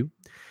by you.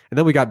 And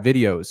then we got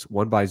videos,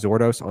 one by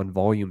Zordos on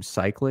volume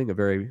cycling, a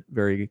very,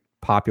 very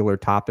popular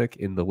topic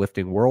in the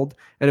lifting world,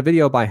 and a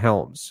video by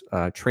Helms,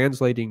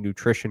 translating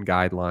nutrition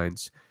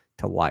guidelines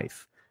to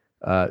life.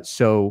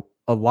 So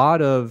a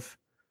lot of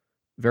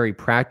very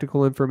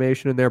practical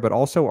information in there, but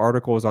also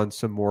articles on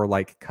some more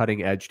like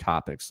cutting edge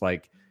topics,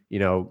 like,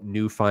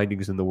 new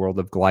findings in the world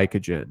of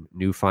glycogen,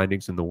 new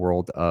findings in the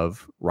world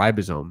of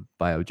ribosome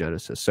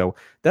biogenesis. So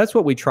that's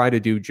what we try to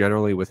do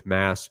generally with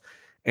Mass.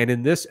 And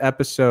in this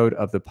episode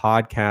of the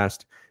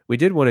podcast, we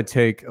did want to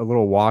take a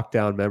little walk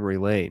down memory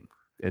lane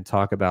and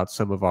talk about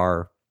some of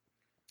our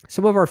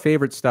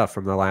favorite stuff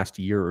from the last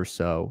year or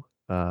so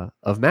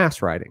of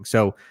Mass riding.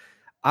 So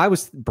I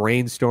was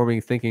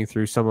brainstorming, thinking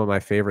through some of my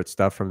favorite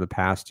stuff from the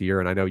past year,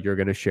 and I know you're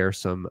going to share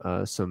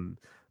some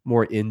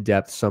more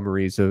in-depth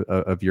summaries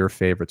of your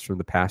favorites from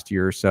the past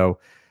year or so.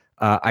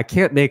 I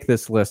can't make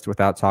this list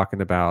without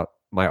talking about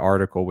my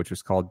article, which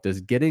was called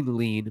 "Does Getting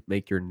Lean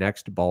Make Your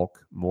Next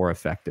Bulk More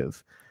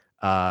Effective?"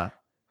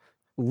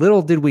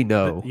 Little did we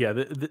know.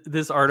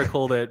 This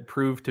article that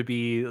proved to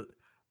be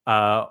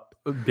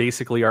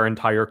basically our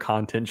entire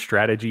content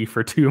strategy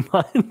for 2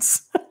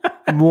 months.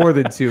 More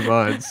than 2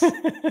 months.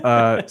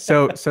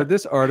 So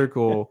this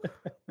article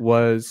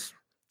was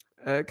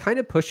kind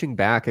of pushing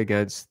back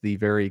against the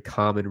very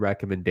common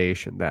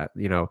recommendation that,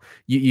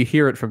 you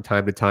hear it from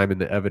time to time in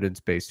the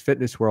evidence-based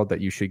fitness world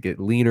that you should get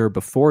leaner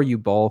before you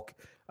bulk,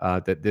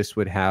 that this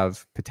would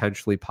have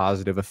potentially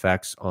positive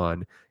effects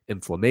on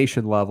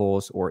inflammation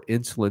levels or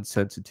insulin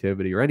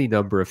sensitivity or any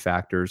number of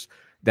factors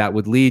that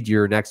would lead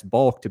your next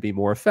bulk to be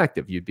more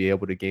effective. You'd be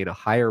able to gain a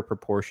higher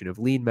proportion of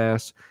lean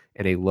mass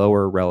and a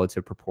lower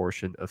relative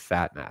proportion of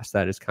fat mass.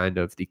 That is kind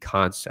of the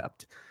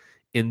concept.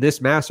 In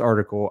this mass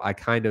article, I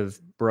kind of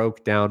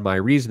broke down my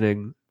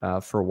reasoning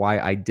for why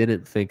I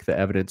didn't think the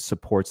evidence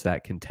supports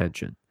that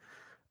contention.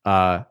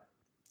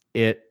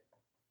 It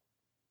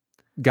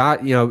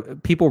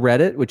got, people read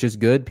it, which is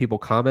good. People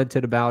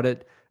commented about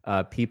it.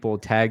 People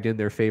tagged in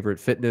their favorite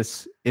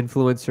fitness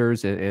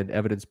influencers and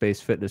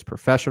evidence-based fitness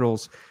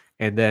professionals.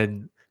 And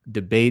then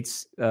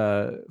debates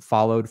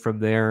followed from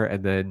there.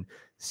 And then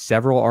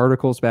several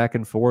articles back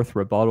and forth,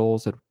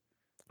 rebuttals to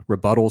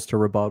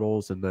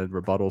rebuttals, and then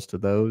rebuttals to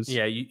those.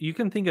 Yeah, you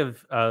can think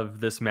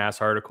of this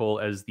mass article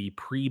as the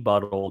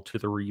pre-buttal to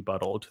the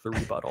rebuttal to the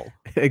rebuttal.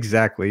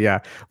 Exactly, yeah.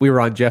 We were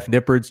on Jeff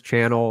Nippard's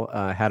channel,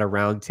 had a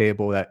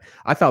roundtable that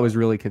I thought was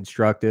really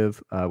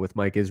constructive with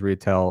Mike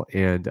Israetel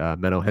and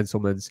Menno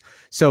Henselmans.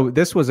 So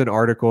this was an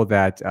article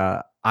that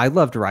I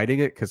loved writing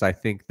it because I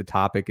think the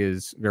topic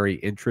is very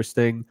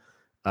interesting.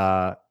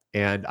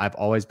 And I've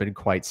always been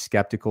quite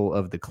skeptical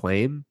of the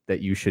claim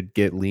that you should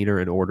get leaner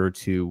in order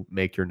to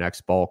make your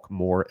next bulk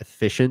more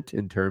efficient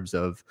in terms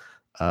of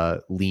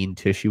lean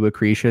tissue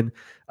accretion.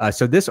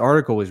 So this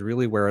article is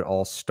really where it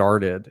all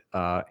started.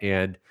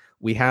 And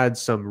we had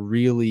some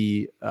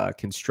really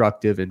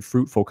constructive and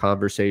fruitful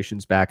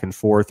conversations back and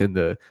forth in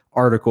the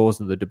articles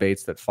and the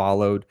debates that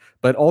followed.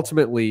 But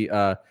ultimately,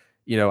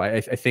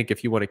 I think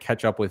if you want to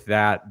catch up with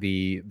that,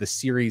 the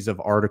series of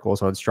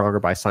articles on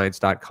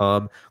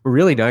strongerbyscience.com were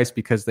really nice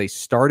because they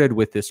started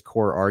with this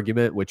core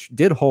argument, which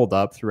did hold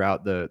up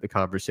throughout the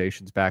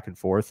conversations back and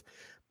forth.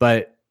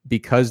 But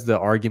because the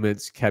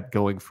arguments kept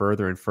going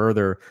further and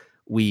further,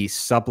 we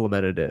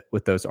supplemented it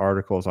with those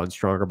articles on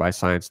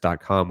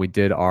strongerbyscience.com. We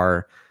did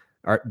our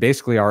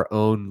basically our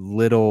own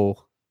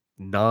little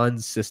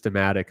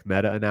non-systematic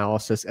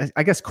meta-analysis,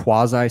 I guess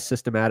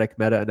quasi-systematic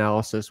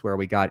meta-analysis, where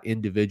we got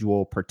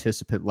individual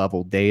participant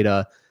level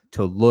data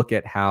to look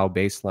at how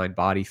baseline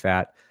body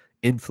fat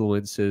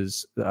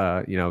influences,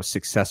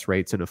 success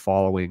rates in a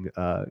following,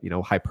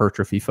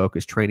 hypertrophy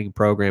focused training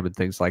program and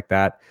things like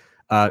that.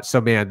 So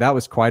man, that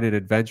was quite an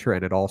adventure,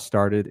 and it all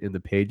started in the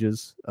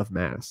pages of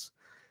Mass.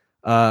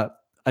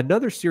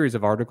 Another series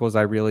of articles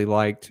I really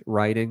liked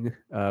writing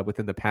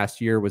within the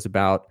past year was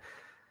about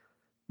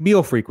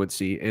meal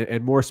frequency,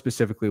 and more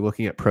specifically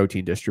looking at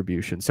protein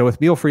distribution. So with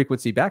meal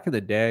frequency, back in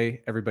the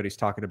day, everybody's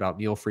talking about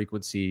meal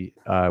frequency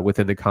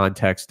within the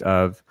context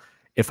of,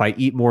 if I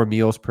eat more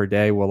meals per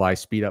day, will I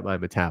speed up my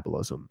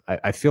metabolism?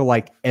 I feel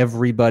like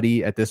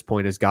everybody at this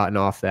point has gotten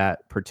off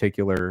that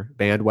particular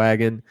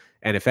bandwagon,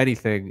 and if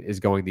anything,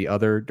 is going the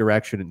other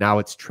direction. And now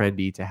it's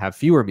trendy to have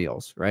fewer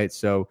meals, right?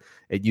 So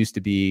it used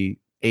to be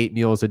 8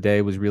 meals a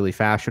day was really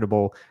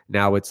fashionable.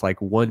 Now it's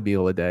like 1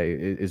 meal a day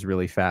is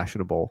really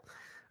fashionable.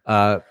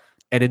 And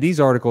in these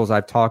articles,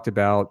 I've talked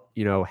about,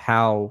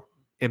 how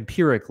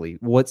empirically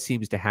what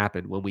seems to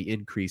happen when we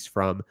increase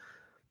from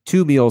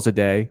 2 meals a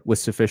day with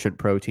sufficient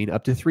protein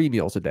up to 3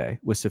 meals a day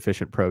with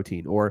sufficient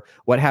protein, or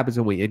what happens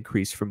when we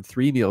increase from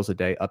 3 meals a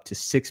day up to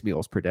 6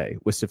 meals per day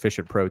with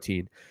sufficient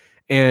protein.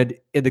 And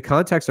in the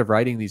context of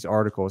writing these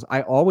articles,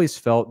 I always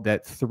felt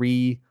that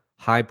 3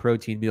 high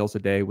protein meals a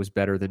day was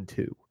better than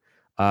 2.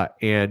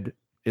 And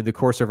in the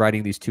course of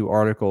writing these 2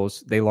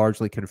 articles, they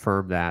largely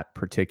confirm that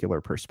particular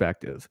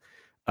perspective.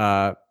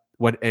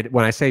 When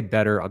I say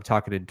better, I'm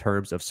talking in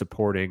terms of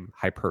supporting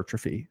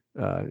hypertrophy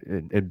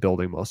and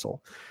building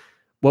muscle.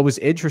 What was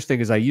interesting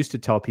is I used to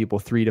tell people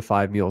 3 to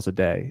 5 meals a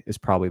day is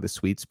probably the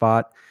sweet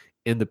spot.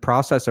 In the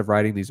process of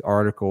writing these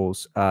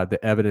articles, the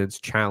evidence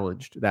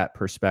challenged that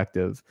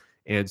perspective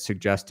and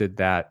suggested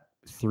that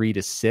 3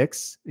 to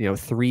 6,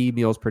 3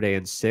 meals per day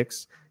and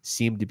 6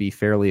 seemed to be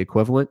fairly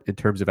equivalent in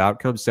terms of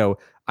outcomes. So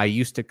I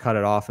used to cut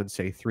it off and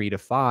say 3 to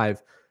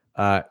 5.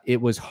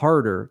 It was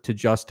harder to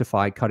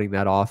justify cutting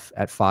that off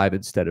at 5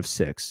 instead of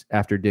 6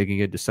 after digging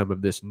into some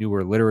of this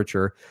newer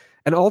literature.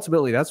 And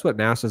ultimately, that's what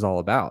Mass is all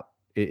about.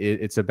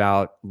 It's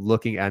about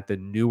looking at the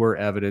newer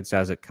evidence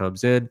as it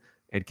comes in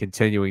and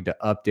continuing to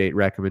update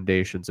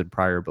recommendations and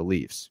prior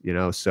beliefs.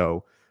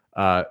 So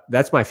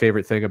that's my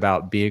favorite thing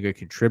about being a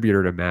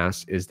contributor to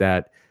Mass, is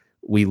that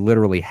we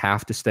literally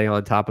have to stay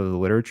on top of the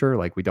literature.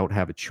 Like, we don't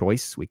have a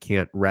choice. We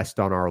can't rest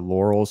on our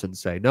laurels and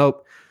say,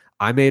 nope,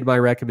 I made my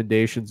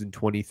recommendations in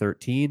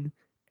 2013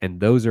 and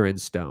those are in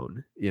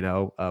stone,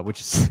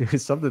 which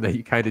is something that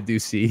you kind of do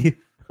see.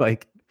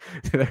 Like,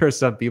 there are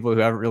some people who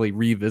haven't really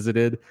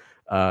revisited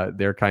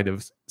their kind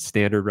of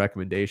standard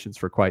recommendations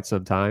for quite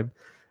some time.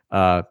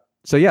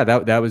 So yeah,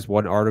 that was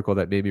one article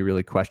that made me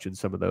really question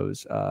some of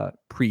those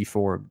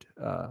preformed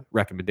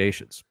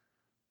recommendations.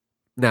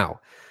 Now,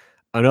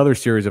 another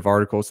series of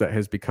articles that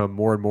has become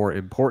more and more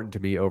important to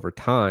me over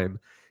time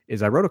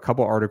is I wrote a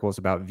couple articles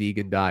about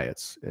vegan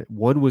diets.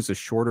 One was a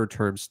shorter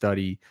term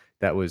study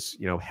that was,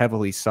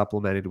 heavily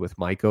supplemented with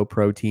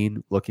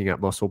mycoprotein, looking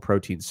at muscle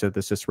protein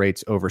synthesis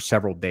rates over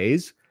several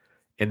days.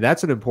 And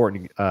that's an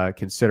important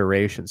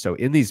consideration. So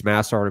in these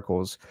mass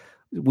articles,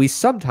 we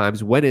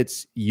sometimes, when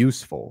it's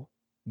useful,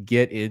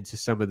 get into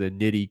some of the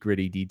nitty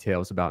gritty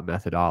details about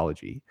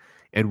methodology.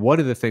 And one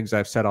of the things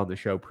I've said on the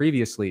show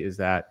previously is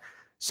that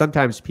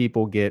sometimes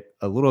people get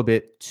a little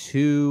bit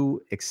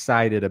too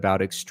excited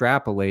about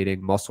extrapolating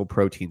muscle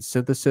protein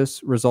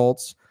synthesis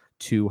results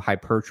to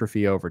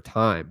hypertrophy over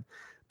time.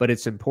 But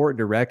it's important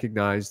to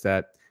recognize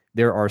that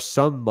there are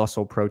some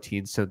muscle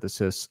protein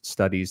synthesis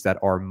studies that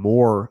are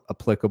more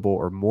applicable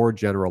or more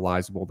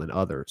generalizable than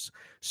others.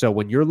 So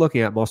when you're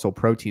looking at muscle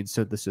protein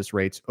synthesis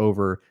rates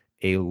over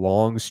a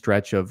long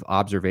stretch of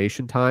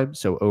observation time,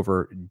 so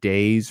over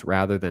days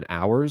rather than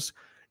hours,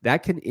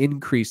 that can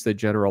increase the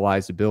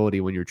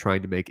generalizability when you're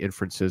trying to make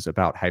inferences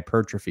about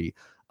hypertrophy.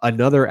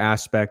 Another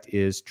aspect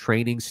is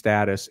training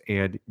status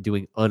and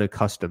doing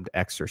unaccustomed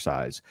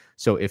exercise.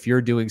 So if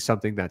you're doing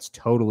something that's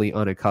totally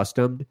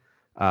unaccustomed,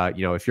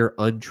 if you're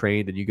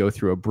untrained and you go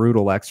through a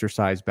brutal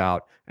exercise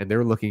bout and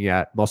they're looking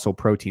at muscle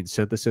protein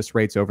synthesis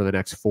rates over the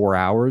next 4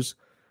 hours,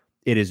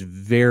 it is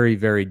very,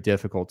 very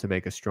difficult to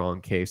make a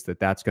strong case that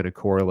that's going to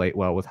correlate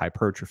well with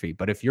hypertrophy.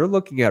 But if you're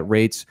looking at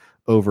rates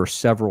over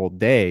several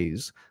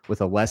days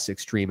with a less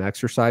extreme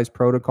exercise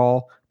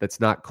protocol that's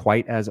not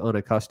quite as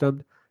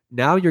unaccustomed,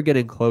 now you're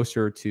getting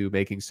closer to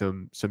making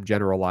some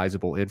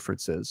generalizable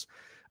inferences.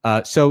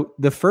 So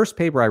the first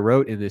paper I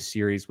wrote in this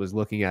series was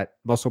looking at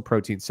muscle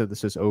protein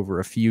synthesis over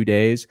a few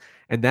days.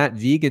 And that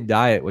vegan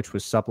diet, which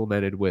was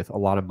supplemented with a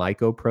lot of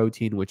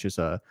mycoprotein, which is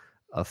a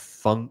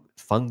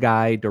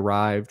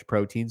fungi-derived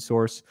protein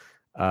source.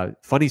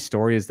 Funny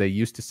story is they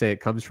used to say it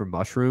comes from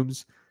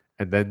mushrooms,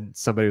 and then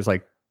somebody was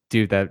like,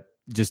 dude, that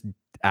just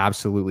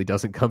absolutely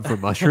doesn't come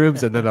from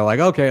mushrooms. And then they're like,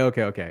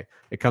 okay.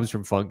 It comes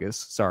from fungus.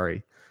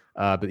 Sorry.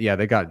 But yeah,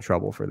 they got in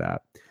trouble for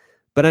that.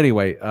 But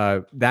anyway,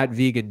 that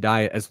vegan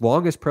diet, as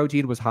long as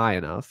protein was high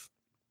enough,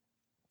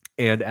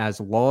 and as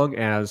long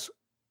as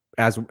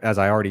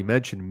I already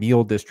mentioned,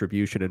 meal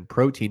distribution and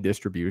protein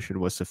distribution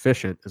was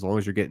sufficient, as long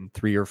as you're getting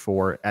 3 or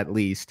 4 at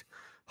least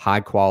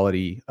high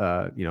quality,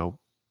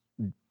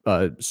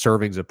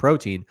 servings of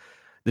protein,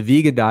 the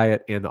vegan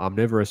diet and the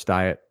omnivorous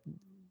diet,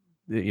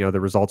 the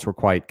results were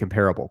quite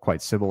comparable,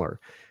 quite similar.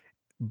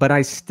 But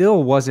I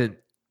still wasn't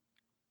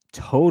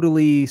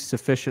totally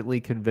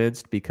sufficiently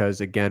convinced because,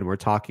 again, we're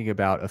talking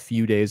about a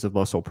few days of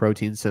muscle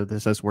protein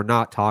synthesis. We're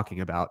not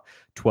talking about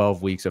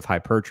 12 weeks of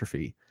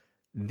hypertrophy.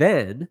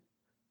 Then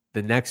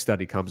the next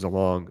study comes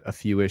along a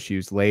few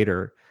issues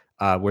later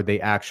where they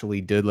actually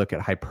did look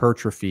at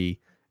hypertrophy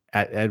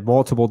at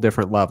multiple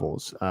different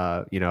levels.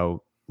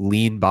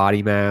 Lean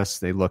body mass.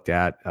 They looked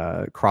at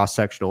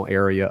cross-sectional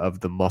area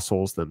of the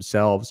muscles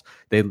themselves.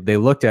 They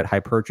looked at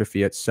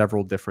hypertrophy at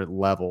several different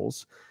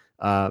levels.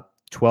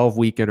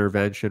 12-week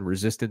intervention,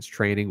 resistance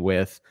training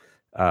with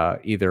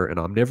either an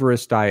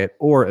omnivorous diet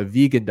or a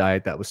vegan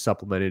diet that was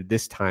supplemented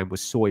this time with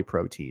soy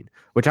protein,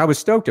 which I was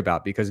stoked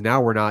about because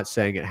now we're not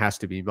saying it has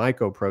to be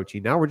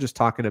mycoprotein. Now we're just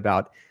talking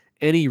about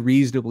any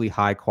reasonably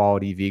high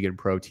quality vegan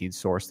protein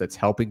source that's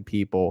helping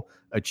people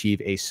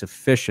achieve a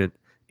sufficient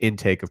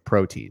intake of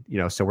protein.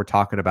 So we're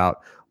talking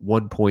about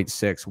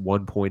 1.6,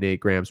 1.8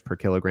 grams per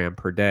kilogram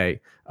per day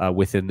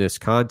within this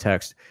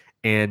context.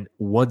 And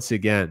once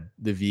again,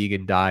 the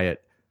vegan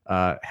diet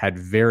had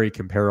very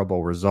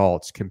comparable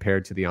results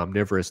compared to the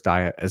omnivorous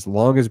diet, as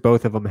long as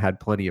both of them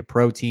had plenty of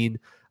protein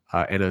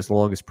and as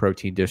long as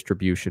protein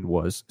distribution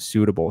was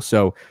suitable.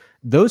 So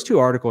those two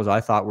articles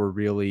I thought were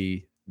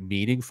really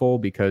meaningful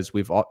because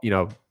we've all,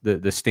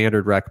 the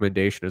standard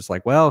recommendation is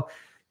like, well,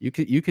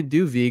 you can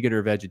do vegan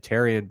or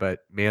vegetarian, but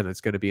man,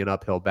 that's going to be an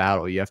uphill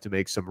battle. You have to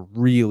make some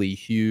really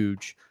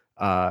huge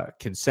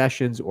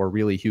concessions or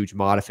really huge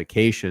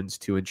modifications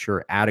to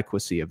ensure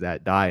adequacy of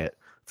that diet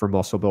for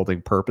muscle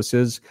building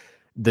purposes.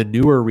 The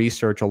newer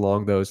research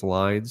along those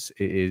lines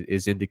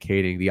is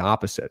indicating the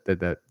opposite,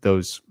 that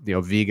those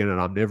vegan and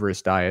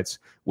omnivorous diets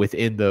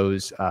within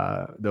those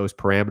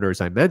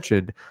parameters I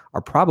mentioned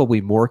are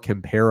probably more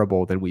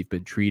comparable than we've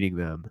been treating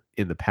them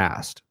in the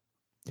past.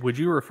 Would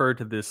you refer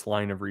to this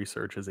line of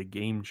research as a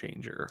game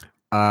changer?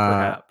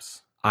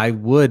 Perhaps. I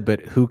would,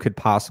 but who could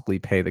possibly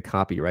pay the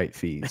copyright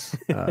fees?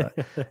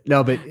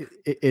 No, but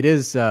it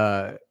is.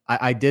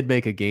 I did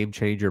make a game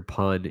changer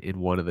pun in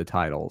one of the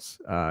titles.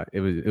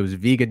 It was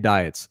vegan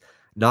diets.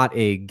 not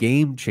a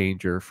game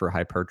changer for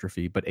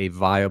hypertrophy, but a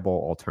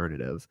viable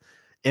alternative.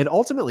 And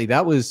ultimately,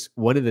 that was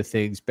one of the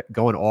things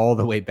going all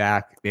the way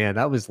back. Man,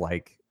 that was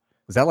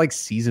that like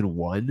season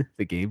 1,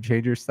 the game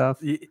changer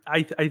stuff?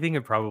 I think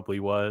it probably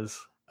was.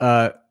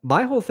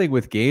 My whole thing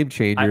with game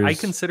changers, I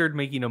considered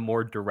making a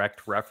more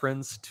direct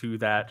reference to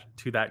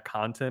that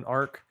content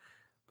arc,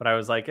 but I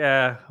was like,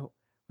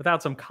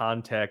 without some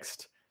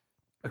context,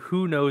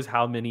 who knows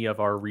how many of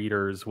our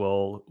readers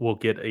will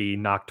get a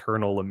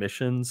nocturnal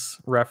emissions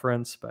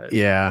reference? But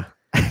yeah,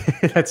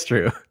 that's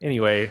true.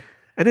 Anyway,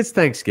 and it's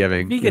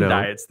Thanksgiving. Vegan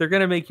diets, they're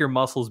gonna make your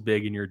muscles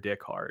big and your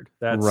dick hard.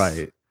 That's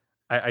right.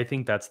 I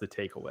think that's the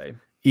takeaway.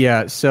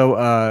 Yeah.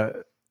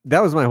 So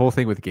that was my whole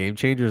thing with game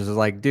changers. Is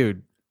like,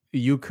 dude,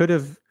 you could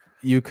have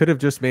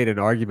just made an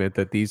argument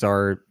that these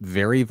are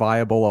very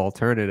viable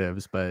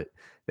alternatives, but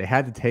they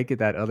had to take it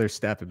that other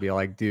step and be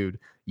like, dude,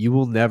 you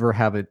will never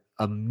have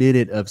a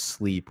minute of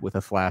sleep with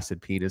a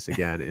flaccid penis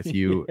again if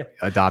you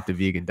adopt a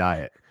vegan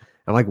diet.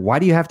 I'm like, why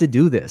do you have to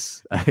do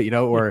this?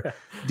 Or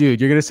dude,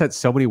 you're going to set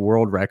so many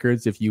world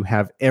records if you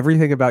have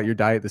everything about your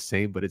diet the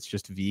same, but it's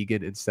just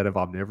vegan instead of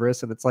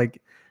omnivorous. And it's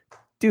like,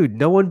 dude,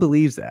 no one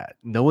believes that.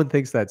 No one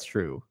thinks that's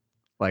true.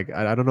 Like,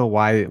 I don't know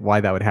why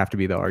that would have to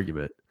be the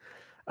argument.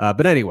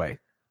 But anyway,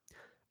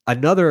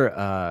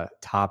 another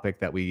topic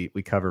that we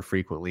cover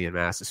frequently in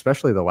mass,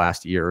 especially the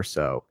last year or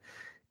so,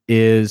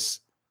 is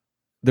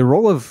the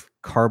role of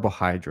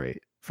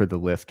carbohydrate for the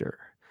lifter.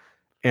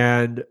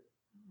 And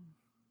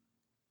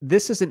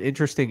this is an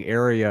interesting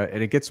area,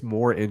 and it gets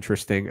more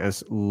interesting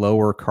as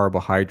lower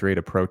carbohydrate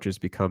approaches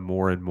become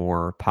more and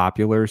more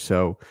popular.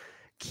 So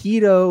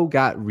keto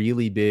got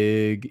really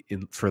big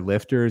for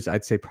lifters,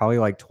 I'd say probably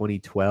like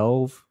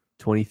 2012,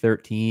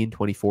 2013,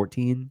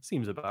 2014.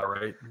 Seems about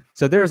right.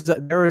 So there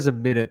was a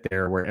minute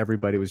there where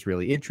everybody was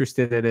really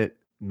interested in it.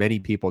 Many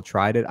people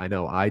tried it. I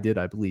know I did.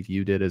 I believe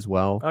you did as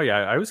well. Oh, yeah.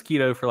 I was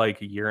keto for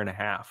like a year and a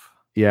half.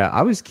 Yeah,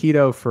 I was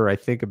keto for, I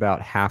think,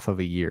 about half of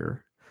a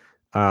year,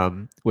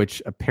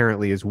 which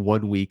apparently is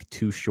 1 week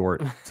too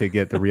short to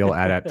get the real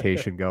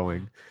adaptation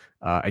going.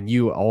 And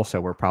you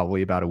also were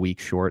probably about a week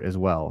short as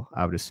well,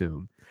 I would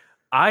assume.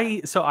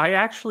 I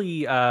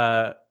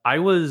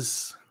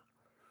was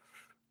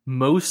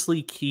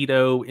mostly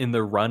keto in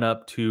the run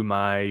up to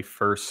my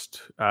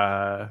first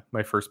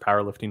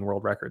powerlifting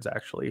world records,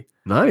 actually.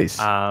 Nice.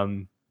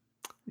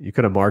 You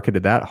could have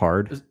marketed that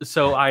hard.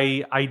 So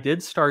I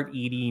did start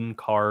eating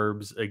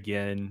carbs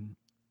again,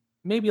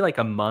 maybe like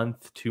a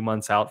month, 2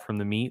 months out from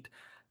the meet.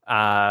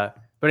 But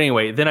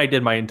anyway, then I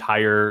did my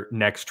entire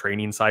next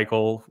training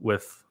cycle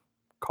with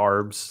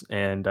carbs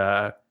and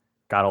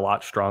got a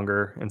lot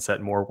stronger and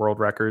set more world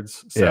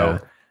records. So yeah.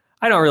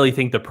 I don't really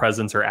think the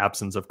presence or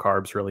absence of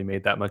carbs really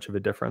made that much of a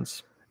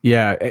difference.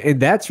 Yeah,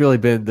 and that's really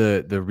been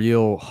the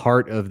real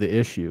heart of the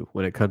issue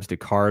when it comes to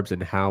carbs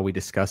and how we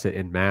discuss it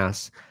in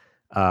mass.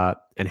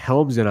 And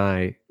Helms and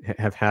I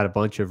have had a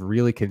bunch of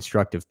really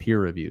constructive peer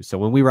reviews. So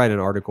when we write an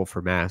article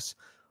for mass,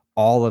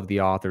 all of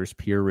the authors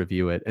peer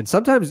review it. And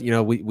sometimes,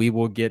 we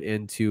will get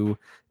into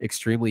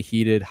extremely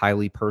heated,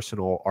 highly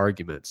personal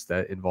arguments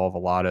that involve a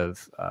lot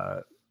of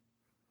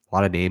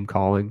name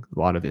calling, a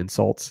lot of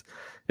insults.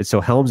 And so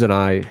Helms and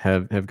I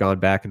have gone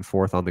back and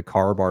forth on the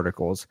carb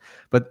articles.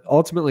 But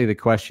ultimately, the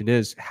question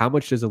is, how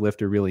much does a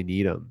lifter really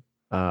need them?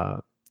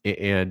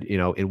 And,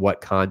 in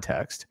what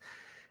context?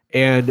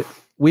 And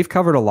we've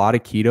covered a lot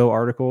of keto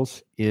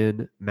articles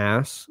in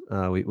mass.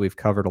 We've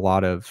covered a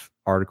lot of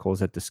articles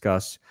that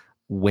discuss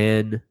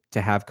when to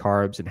have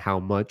carbs and how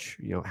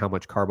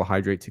much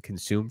carbohydrate to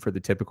consume for the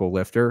typical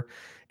lifter.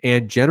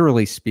 And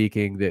generally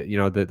speaking,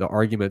 the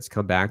arguments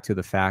come back to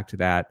the fact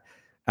that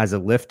as a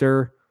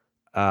lifter,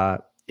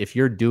 if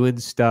you're doing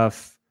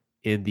stuff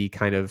in the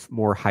kind of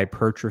more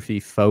hypertrophy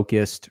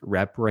focused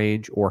rep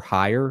range or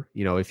higher,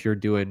 if you're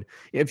doing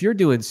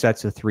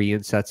sets of 3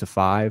 and sets of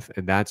 5,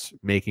 and that's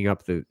making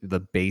up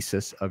the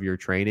basis of your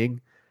training,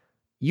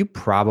 you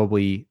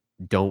probably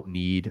don't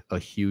need a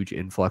huge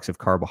influx of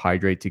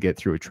carbohydrate to get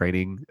through a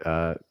training,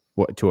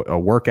 to a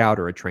workout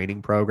or a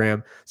training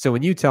program. So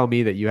when you tell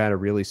me that you had a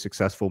really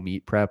successful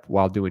meet prep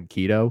while doing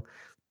keto,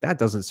 that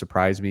doesn't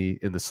surprise me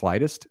in the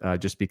slightest,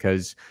 just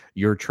because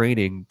your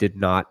training did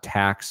not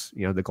tax,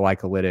 the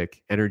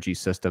glycolytic energy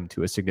system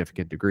to a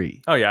significant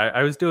degree. Oh yeah,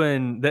 I was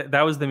doing that.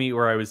 That was the meet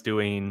where I was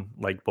doing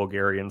like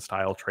Bulgarian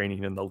style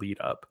training in the lead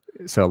up.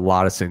 So a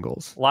lot of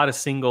singles.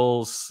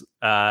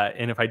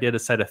 And if I did a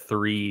set of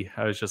 3,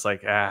 I was just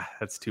like,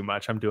 that's too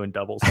much. I'm doing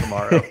doubles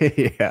tomorrow.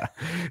 Yeah.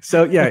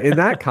 So yeah, in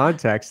that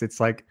context, it's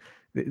like,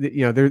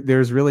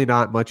 there's really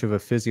not much of a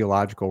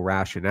physiological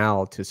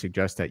rationale to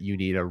suggest that you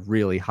need a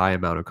really high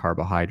amount of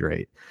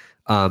carbohydrate.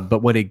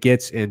 But when it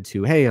gets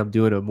into, hey, I'm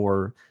doing a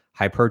more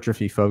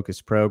hypertrophy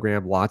focused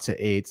program, lots of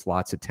 8s,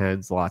 lots of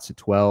 10s, lots of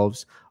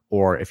 12s,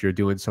 or if you're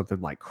doing something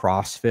like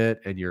CrossFit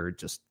and you're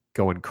just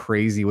going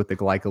crazy with the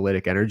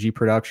glycolytic energy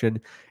production,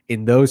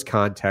 in those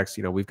contexts,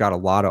 we've got a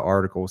lot of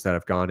articles that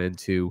have gone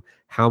into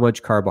how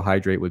much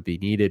carbohydrate would be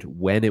needed,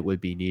 when it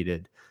would be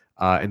needed.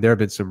 And there have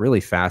been some really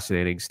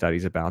fascinating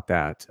studies about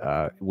that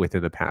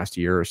within the past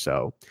year or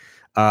so.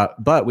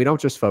 But we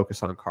don't just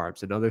focus on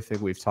carbs. Another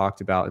thing we've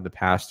talked about in the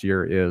past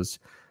year is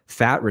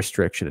fat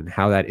restriction and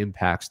how that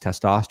impacts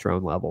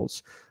testosterone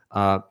levels.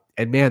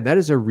 And man, that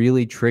is a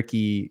really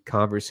tricky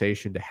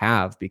conversation to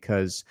have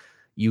because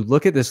you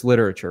look at this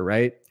literature,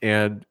 right?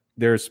 And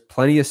there's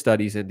plenty of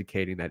studies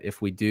indicating that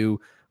if we do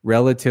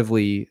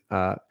relatively,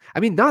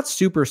 not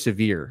super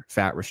severe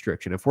fat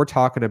restriction, if we're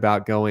talking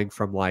about going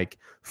from like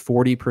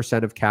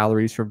 40% of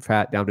calories from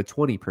fat down to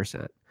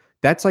 20%,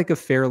 that's like a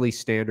fairly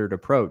standard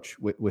approach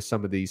with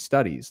some of these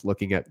studies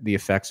looking at the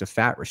effects of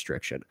fat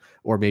restriction,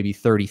 or maybe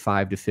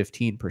 35 to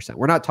 15%.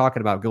 We're not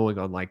talking about going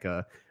on like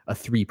a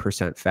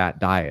 3% fat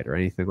diet or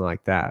anything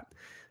like that.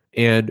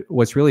 And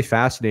what's really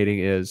fascinating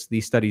is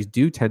these studies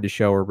do tend to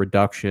show a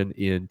reduction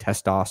in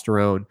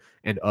testosterone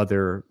and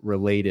other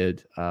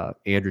related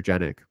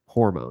androgenic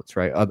hormones,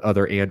 right?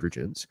 Other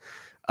androgens.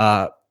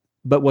 But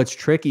what's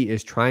tricky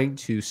is trying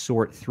to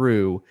sort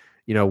through,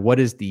 what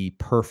is the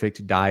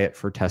perfect diet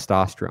for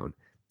testosterone,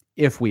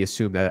 if we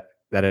assume that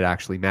it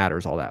actually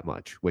matters all that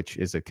much, which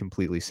is a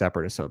completely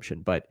separate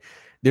assumption. But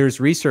there's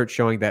research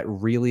showing that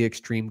really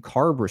extreme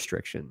carb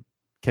restriction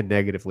can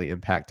negatively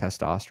impact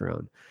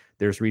testosterone.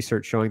 There's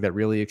research showing that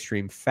really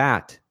extreme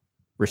fat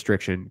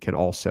restriction can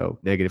also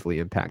negatively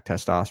impact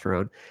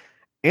testosterone.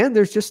 And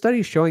there's just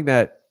studies showing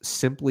that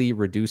simply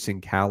reducing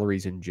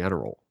calories in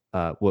general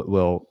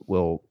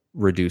will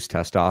reduce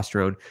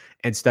testosterone,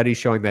 and studies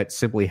showing that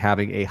simply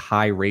having a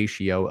high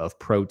ratio of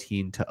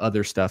protein to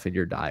other stuff in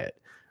your diet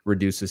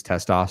reduces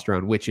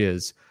testosterone, which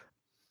is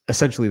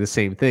essentially the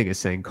same thing as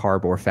saying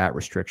carb or fat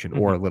restriction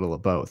or a little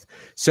of both.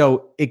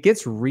 So it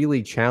gets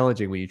really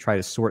challenging when you try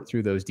to sort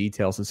through those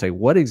details and say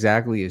what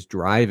exactly is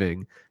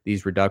driving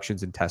these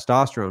reductions in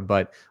testosterone.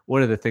 But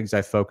one of the things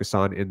I focus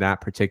on in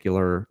that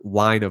particular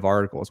line of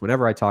articles,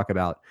 whenever I talk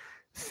about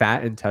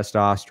fat and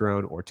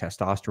testosterone or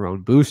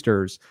testosterone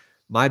boosters,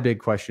 my big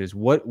question is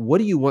what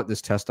do you want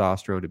this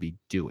testosterone to be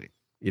doing?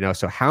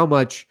 So how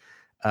much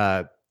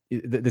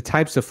the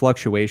types of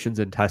fluctuations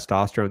in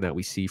testosterone that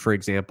we see, for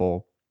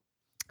example,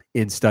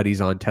 in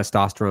studies on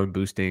testosterone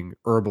boosting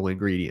herbal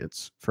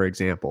ingredients, for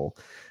example,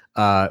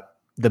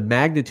 the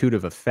magnitude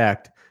of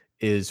effect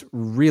is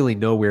really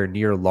nowhere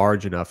near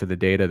large enough in the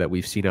data that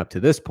we've seen up to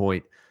this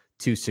point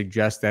to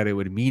suggest that it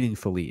would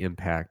meaningfully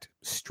impact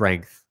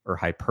strength or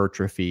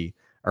hypertrophy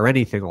or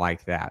anything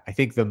like that. I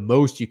think the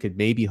most you could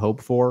maybe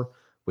hope for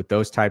with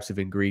those types of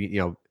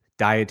ingredients,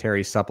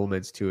 dietary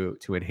supplements to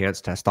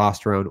enhance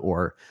testosterone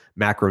or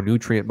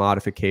macronutrient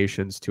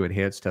modifications to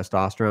enhance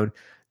testosterone,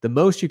 the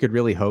most you could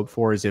really hope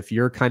for is if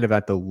you're kind of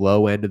at the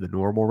low end of the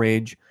normal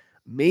range,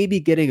 maybe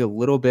getting a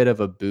little bit of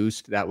a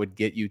boost that would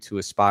get you to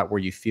a spot where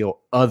you feel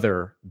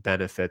other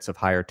benefits of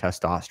higher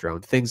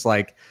testosterone. Things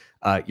like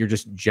your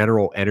just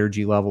general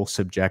energy level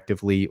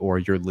subjectively, or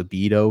your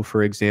libido,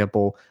 for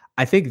example.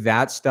 I think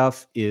that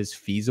stuff is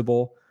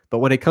feasible. But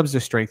when it comes to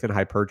strength and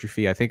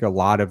hypertrophy, I think a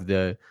lot of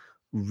the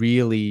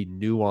really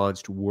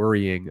nuanced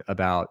worrying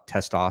about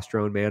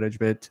testosterone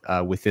management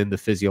within the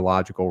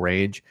physiological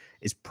range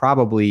is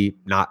probably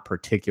not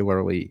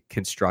particularly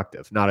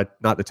constructive. Not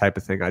the type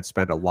of thing I'd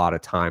spend a lot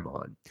of time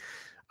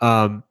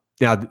on.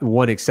 Now,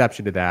 one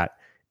exception to that,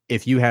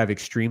 if you have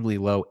extremely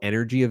low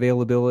energy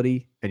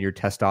availability and your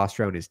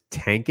testosterone is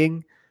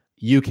tanking,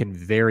 you can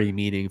very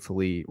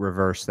meaningfully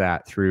reverse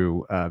that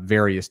through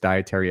various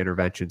dietary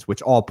interventions,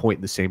 which all point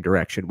in the same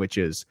direction, which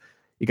is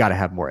you got to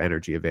have more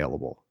energy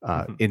available.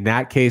 In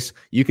that case,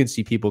 you can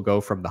see people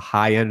go from the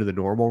high end of the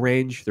normal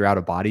range throughout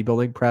a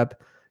bodybuilding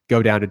prep,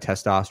 go down to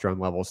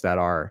testosterone levels that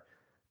are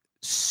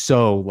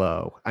so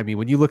low. I mean,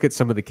 when you look at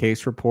some of the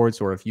case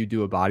reports, or if you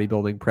do a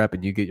bodybuilding prep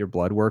and you get your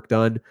blood work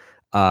done,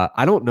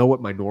 I don't know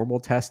what my normal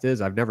test is.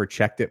 I've never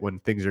checked it when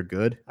things are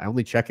good. I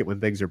only check it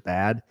when things are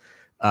bad.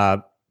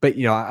 But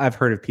I've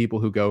heard of people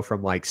who go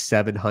from like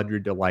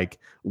 700 to like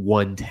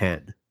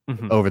 110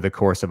 over the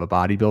course of a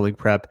bodybuilding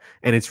prep,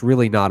 and it's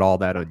really not all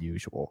that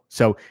unusual.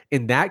 So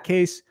in that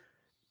case,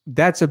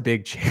 that's a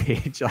big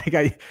change. Like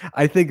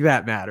I think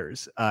that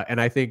matters,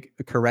 and I think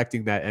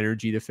correcting that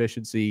energy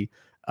deficiency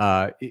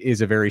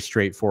is a very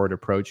straightforward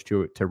approach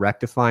to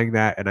rectifying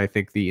that, and I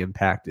think the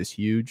impact is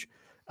huge.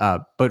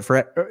 But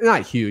for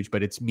not huge,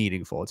 but it's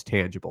meaningful, it's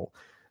tangible.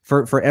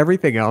 For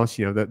everything else,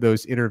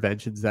 those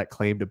interventions that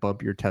claim to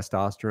bump your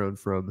testosterone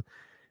from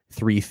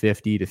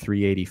 350 to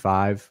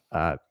 385,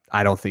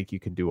 I don't think you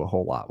can do a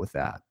whole lot with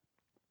that.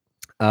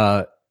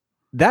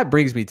 That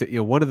brings me to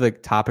one of the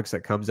topics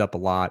that comes up a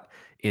lot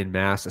in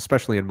mass,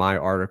 especially in my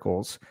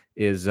articles,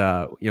 is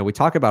we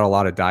talk about a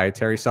lot of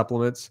dietary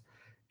supplements,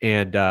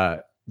 and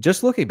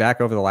just looking back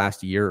over the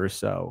last year or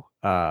so,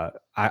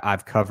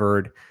 I've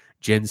covered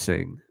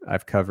ginseng,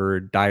 I've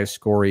covered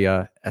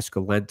Diascorea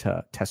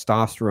esculenta,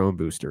 testosterone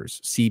boosters,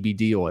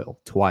 CBD oil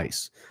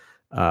twice,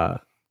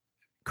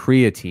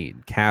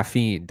 creatine,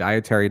 caffeine,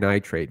 dietary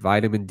nitrate,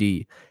 vitamin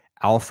D,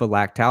 alpha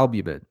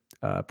lactalbumin,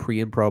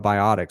 pre and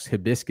probiotics,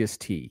 hibiscus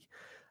tea,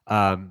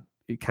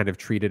 kind of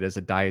treated as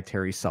a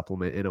dietary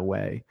supplement in a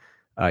way,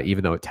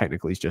 even though it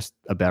technically is just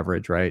a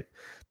beverage, right?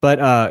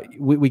 But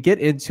we get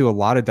into a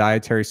lot of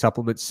dietary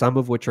supplements, some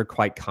of which are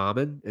quite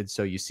common. And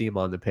so you see them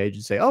on the page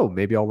and say, oh,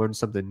 maybe I'll learn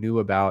something new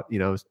about,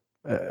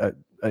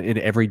 an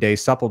everyday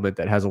supplement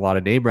that has a lot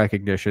of name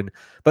recognition.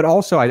 But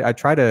also I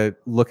try to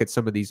look at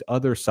some of these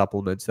other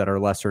supplements that are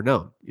lesser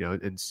known,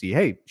 and see,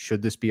 hey,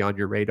 should this be on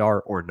your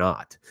radar or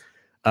not?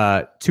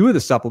 Two of the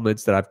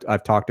supplements that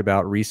I've talked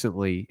about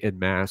recently in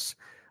mass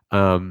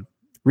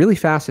really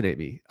fascinate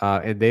me.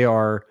 And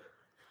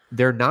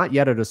they're not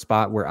yet at a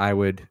spot where I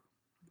would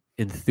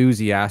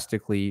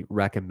enthusiastically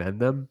recommend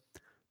them,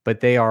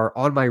 but they are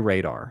on my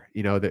radar.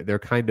 They're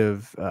kind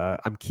of,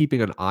 I'm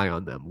keeping an eye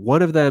on them.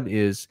 One of them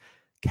is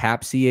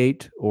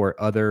capsiate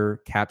or other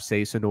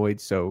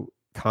capsaicinoids. So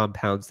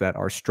compounds that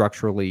are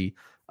structurally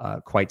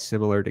quite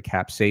similar to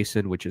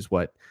capsaicin, which is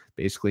what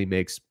basically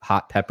makes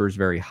hot peppers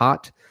very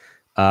hot.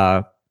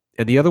 And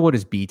the other one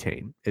is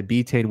betaine. And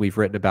betaine, we've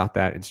written about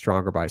that in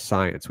Stronger by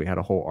Science. We had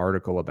a whole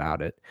article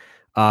about it.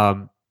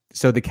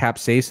 So the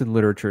capsaicin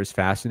literature is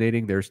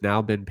fascinating. There's now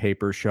been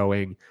papers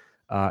showing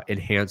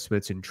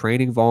enhancements in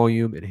training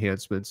volume,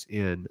 enhancements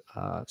in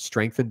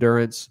strength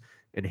endurance,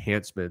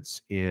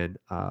 enhancements in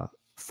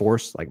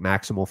force, like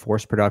maximal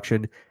force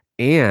production,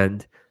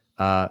 and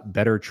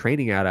better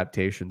training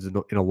adaptations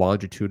in a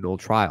longitudinal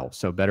trial.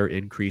 So better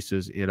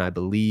increases in, I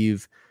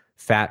believe,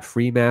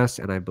 fat-free mass,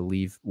 and I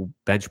believe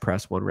bench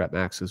press 1 rep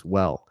max as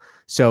well.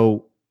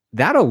 So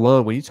that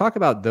alone, when you talk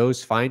about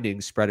those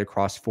findings spread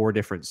across 4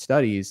 different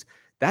studies,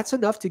 that's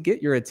enough to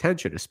get your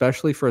attention,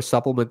 especially for a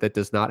supplement that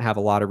does not have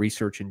a lot of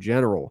research in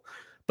general.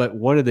 But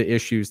one of the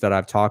issues that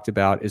I've talked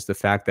about is the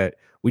fact that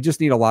we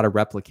just need a lot of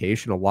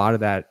replication. A lot of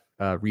that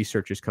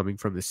research is coming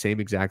from the same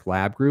exact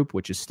lab group,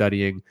 which is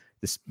studying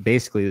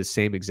basically the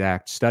same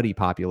exact study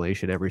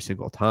population every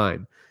single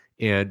time.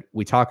 And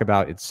we talk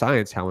about in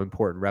science how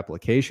important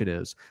replication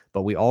is,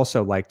 but we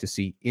also like to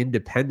see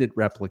independent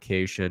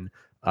replication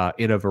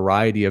in a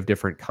variety of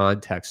different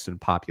contexts and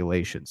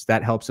populations.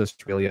 That helps us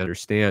really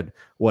understand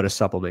what a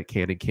supplement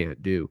can and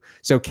can't do.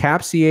 So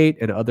capsiate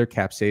and other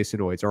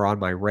capsaicinoids are on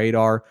my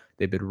radar.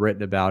 They've been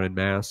written about in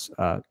mass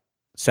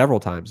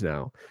several times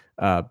now,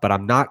 but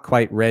I'm not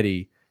quite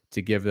ready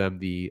to give them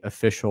the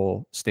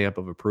official stamp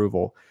of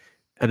approval.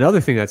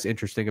 Another thing that's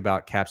interesting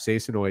about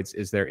capsaicinoids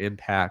is their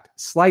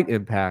slight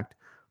impact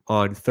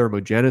on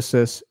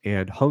thermogenesis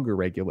and hunger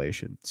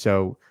regulation.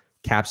 So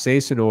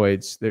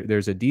capsaicinoids,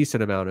 there's a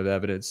decent amount of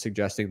evidence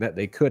suggesting that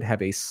they could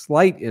have a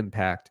slight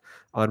impact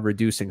on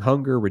reducing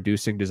hunger,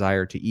 reducing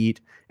desire to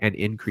eat, and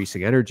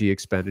increasing energy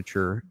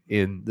expenditure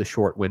in the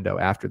short window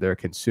after they're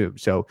consumed.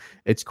 So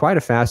it's quite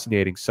a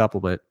fascinating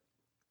supplement.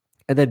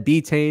 And then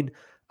betaine,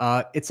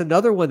 it's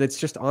another one that's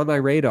just on my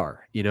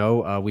radar.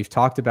 We've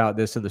talked about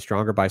this in the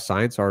Stronger by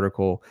Science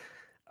article.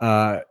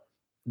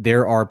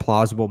 There are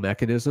plausible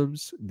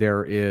mechanisms.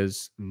 There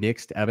is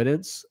mixed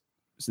evidence.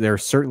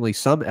 There's certainly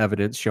some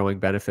evidence showing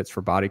benefits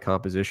for body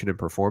composition and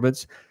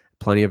performance,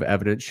 plenty of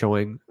evidence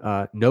showing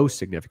no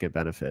significant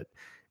benefit.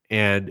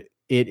 And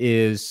it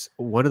is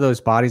one of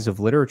those bodies of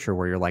literature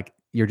where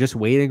you're just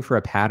waiting for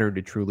a pattern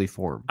to truly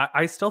form.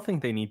 I still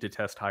think they need to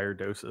test higher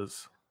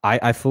doses.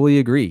 I fully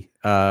agree.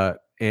 And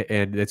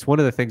it's one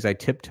of the things I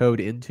tiptoed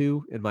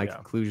into in my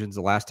conclusions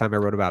the last time I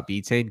wrote about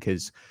betaine,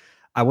 because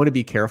I want to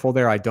be careful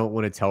there. I don't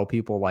want to tell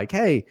people like,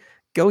 hey,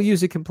 go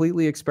use a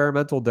completely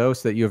experimental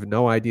dose that you have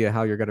no idea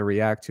how you're going to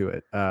react to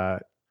it.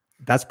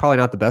 That's probably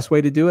not the best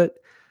way to do it.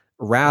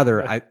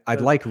 Rather,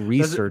 I'd like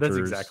researchers. That's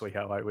exactly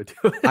how I would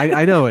do it.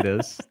 I know it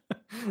is.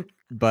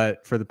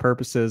 But for the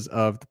purposes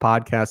of the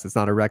podcast, it's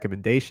not a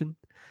recommendation.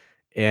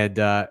 And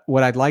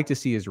what I'd like to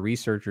see is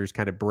researchers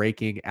kind of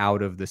breaking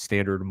out of the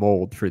standard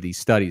mold for these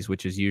studies,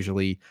 which is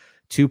usually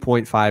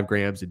 2.5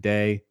 grams a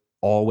day,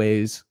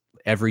 always,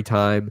 every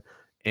time.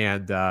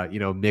 And,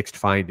 mixed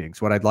findings.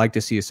 What I'd like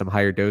to see is some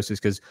higher doses,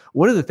 because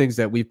one of the things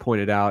that we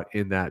pointed out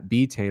in that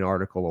betaine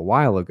article a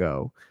while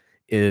ago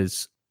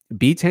is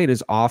betaine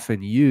is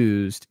often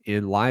used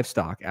in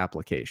livestock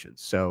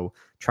applications. So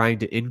trying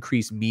to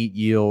increase meat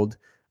yield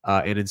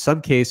and in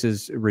some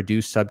cases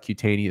reduce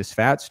subcutaneous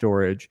fat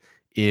storage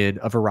in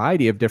a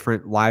variety of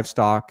different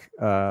livestock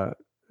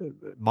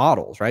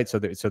models, right? So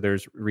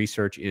there's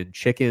research in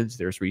chickens,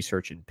 there's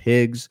research in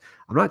pigs.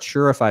 I'm not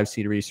sure if I've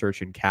seen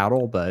research in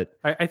cattle, but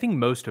I think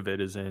most of it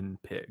is in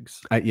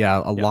pigs. A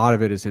lot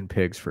of it is in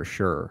pigs for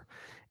sure.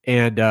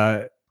 And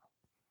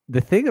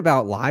the thing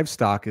about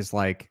livestock is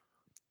like,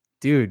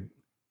 dude,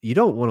 you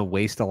don't want to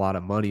waste a lot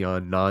of money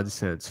on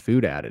nonsense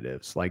food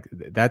additives. Like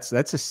that's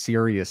a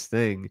serious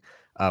thing.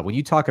 When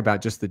you talk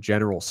about just the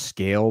general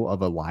scale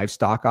of a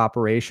livestock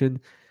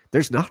operation,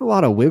 there's not a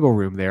lot of wiggle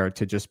room there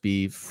to just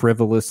be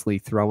frivolously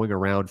throwing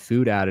around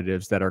food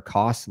additives that are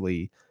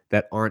costly,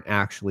 that aren't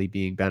actually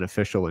being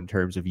beneficial in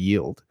terms of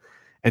yield.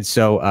 And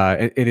so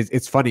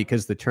it's funny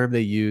because the term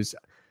they use,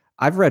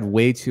 I've read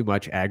way too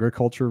much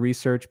agriculture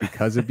research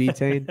because of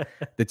betaine.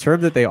 The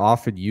term that they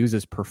often use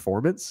is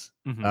performance,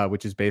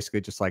 which is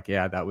basically just like,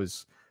 that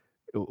was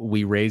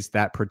we raised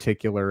that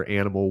particular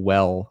animal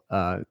well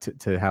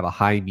to have a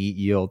high meat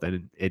yield,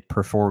 and it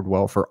performed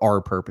well for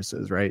our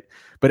purposes, right?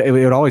 But it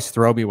would always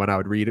throw me when I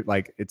would read it,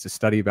 like it's a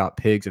study about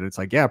pigs, and it's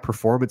like, yeah,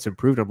 performance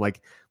improved. I'm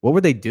like, what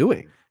were they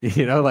doing?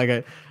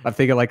 Like I'm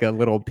thinking like a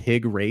little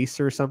pig race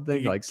or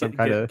something, like some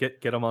kind of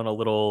get them on a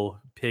little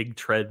pig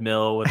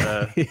treadmill with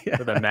a yeah.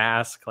 with a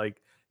mask.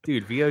 Like,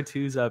 dude,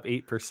 VO2's up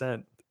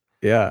 8%.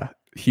 Yeah,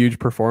 huge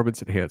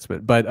performance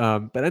enhancement. But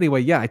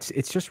anyway, yeah,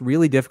 it's just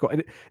really difficult,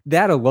 and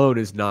that alone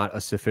is not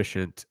a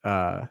sufficient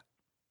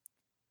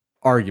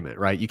argument,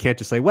 right? You can't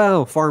just say,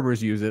 well,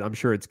 farmers use it, I'm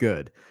sure it's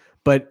good.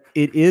 But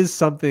it is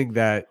something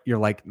that you're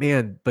like,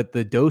 man, but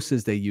the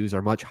doses they use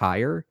are much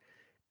higher,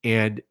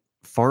 and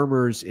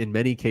farmers in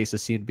many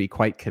cases seem to be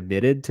quite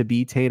committed to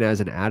betaine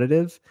as an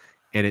additive,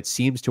 and it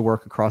seems to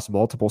work across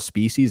multiple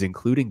species,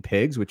 including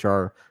pigs, which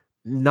are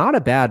not a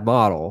bad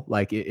model.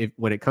 Like if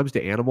when it comes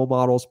to animal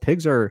models,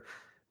 pigs are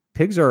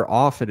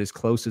often as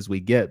close as we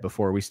get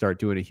before we start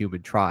doing a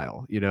human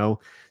trial,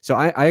 So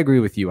I agree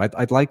with you.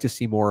 I'd like to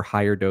see more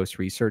higher dose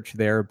research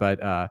there, but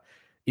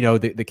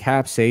the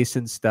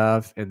capsaicin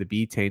stuff and the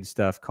betaine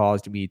stuff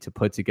caused me to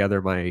put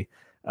together my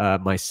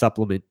my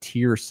supplement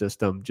tier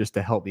system just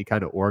to help me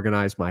kind of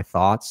organize my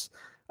thoughts.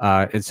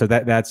 And so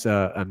that's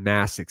a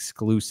mass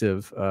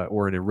exclusive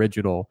or an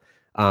original.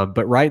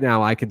 But right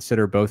now I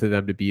consider both of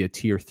them to be a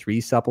tier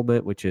 3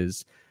 supplement, which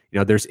is,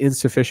 there's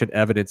insufficient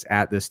evidence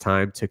at this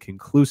time to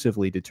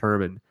conclusively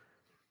determine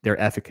their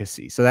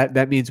efficacy. So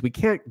that means we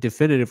can't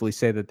definitively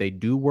say that they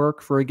do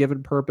work for a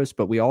given purpose,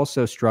 but we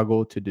also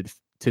struggle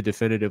to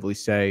definitively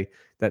say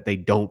that they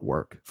don't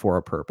work for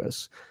a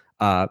purpose.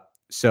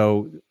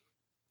 So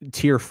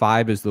tier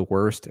 5 is the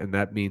worst, and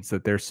that means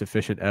that there's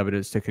sufficient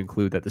evidence to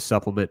conclude that the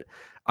supplement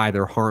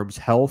either harms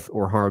health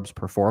or harms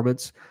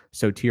performance.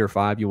 So tier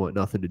 5 you want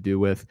nothing to do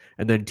with.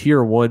 And then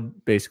tier 1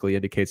 basically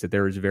indicates that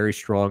there is very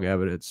strong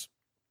evidence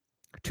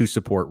to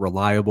support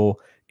reliable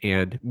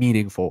and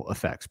meaningful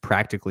effects,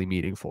 practically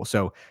meaningful.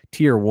 So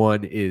tier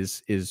 1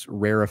 is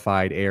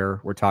rarefied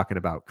air. We're talking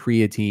about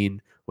creatine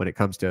when it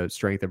comes to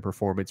strength and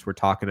performance. We're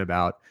talking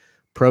about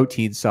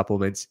protein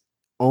supplements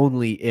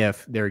only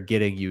if they're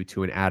getting you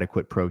to an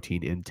adequate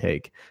protein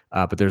intake.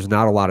 But there's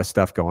not a lot of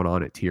stuff going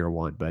on at tier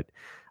 1. But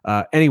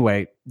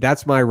anyway,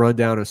 that's my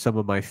rundown of some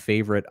of my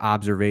favorite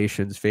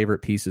observations, favorite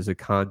pieces of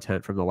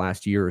content from the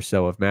last year or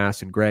so of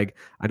mass. And Greg,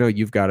 I know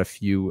you've got a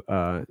few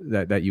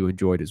that you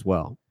enjoyed as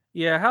well.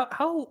 Yeah,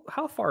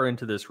 how far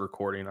into this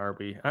recording are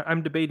we?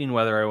 I'm debating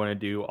whether I want to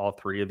do all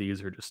 3 of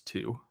these or just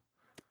 2.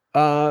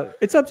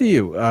 It's up to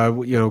you.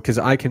 Because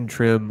I can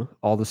trim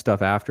all the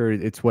stuff after.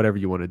 It's whatever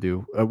you want to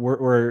do.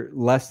 We're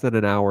less than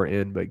an hour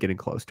in, but getting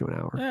close to an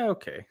hour.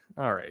 Okay,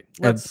 all right.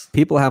 And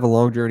people have a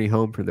long journey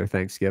home for their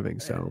Thanksgiving,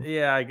 so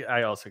yeah,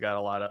 I also got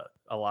a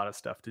lot of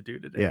stuff to do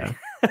today. Yeah.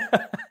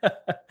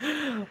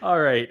 All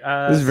right.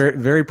 This is very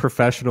very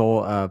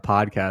professional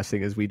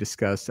podcasting, as we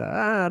discussed.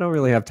 I don't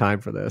really have time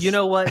for this. You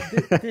know what?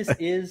 This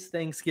is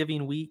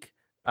Thanksgiving week.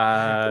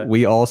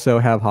 We also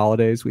have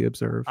holidays we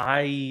observe.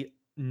 I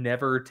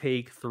never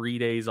take 3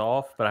 days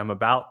off, but I'm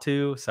about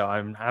to, so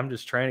I'm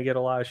just trying to get a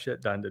lot of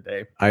shit done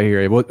today. I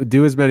hear you. Well,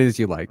 do as many as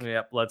you like.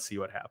 Yep, let's see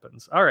what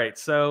happens. All right,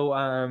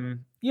 so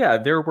yeah,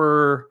 there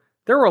were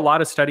a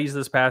lot of studies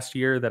this past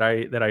year that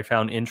I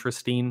found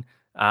interesting,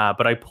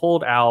 but I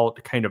pulled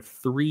out kind of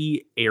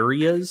 3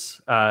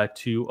 areas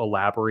to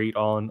elaborate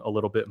on a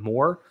little bit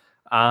more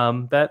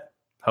that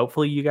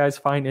hopefully you guys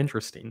find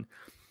interesting.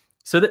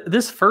 So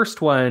this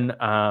first one,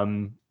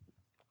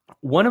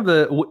 one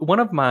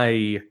of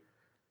my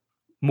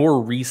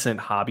more recent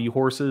hobby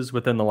horses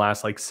within the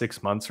last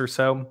 6 months or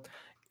so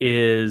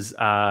is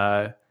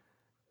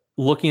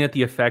looking at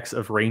the effects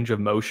of range of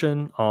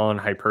motion on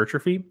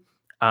hypertrophy.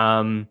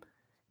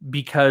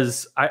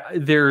 Because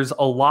there's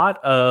a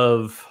lot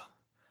of,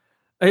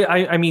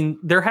 I mean,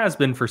 there has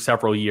been for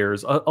several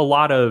years, a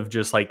lot of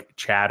just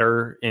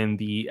chatter in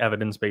the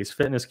evidence-based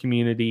fitness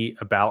community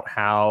about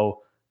how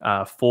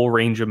full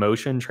range of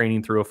motion,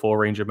 training through a full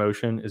range of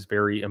motion is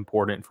very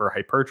important for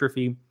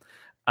hypertrophy.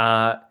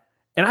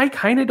 And I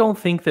kind of don't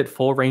think that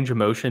full range of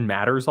motion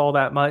matters all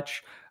that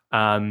much.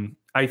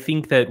 I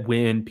think that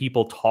when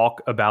people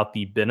talk about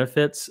the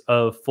benefits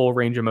of full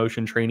range of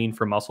motion training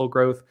for muscle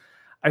growth,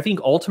 I think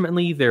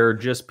ultimately they're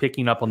just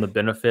picking up on the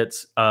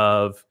benefits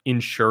of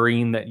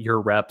ensuring that your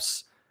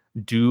reps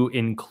do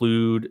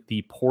include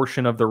the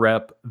portion of the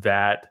rep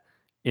that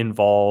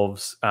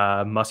involves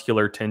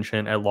muscular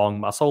tension at long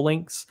muscle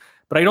lengths.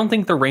 But I don't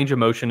think the range of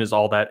motion is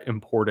all that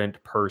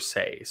important per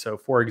se. So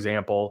for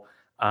example,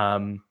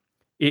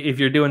 if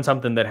you're doing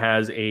something that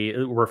has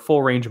where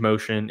full range of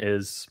motion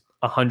is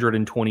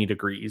 120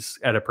 degrees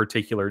at a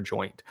particular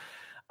joint,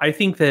 I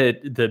think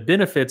that the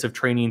benefits of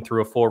training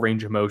through a full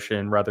range of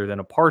motion rather than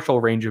a partial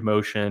range of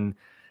motion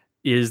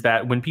is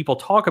that when people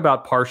talk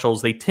about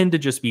partials, they tend to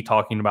just be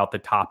talking about the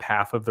top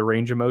half of the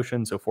range of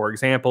motion. So for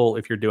example,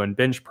 if you're doing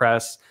bench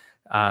press,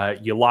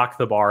 you lock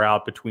the bar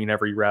out between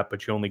every rep,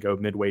 but you only go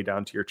midway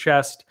down to your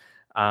chest.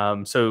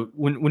 So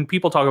when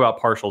people talk about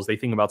partials, they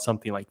think about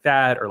something like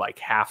that, or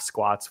half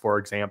squats, for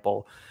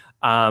example.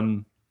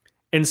 And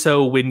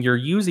so when you're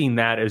using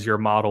that as your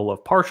model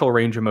of partial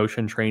range of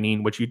motion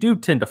training, what you do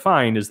tend to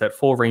find is that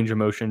full range of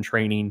motion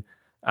training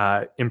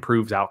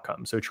improves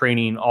outcomes. So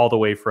training all the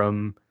way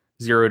from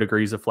 0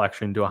 degrees of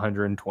flexion to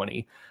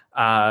 120.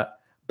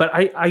 But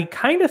I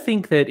kind of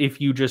think that if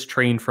you just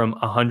train from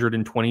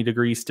 120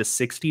 degrees to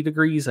 60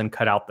 degrees and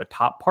cut out the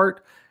top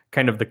part,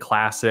 kind of the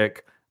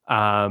classic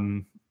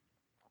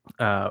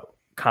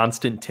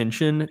constant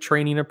tension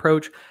training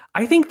approach,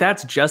 I think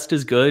that's just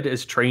as good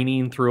as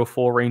training through a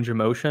full range of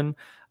motion.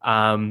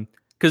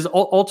 Because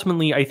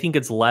ultimately, I think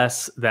it's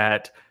less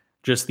that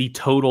just the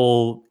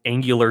total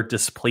angular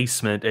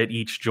displacement at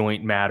each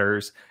joint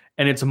matters.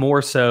 And it's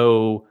more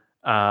so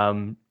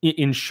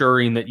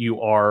ensuring that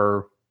you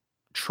are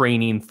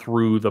training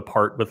through the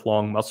part with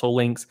long muscle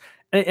lengths.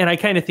 And I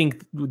kind of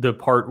think the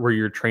part where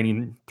you're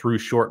training through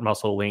short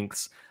muscle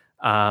lengths,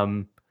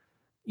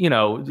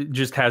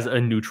 just has a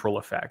neutral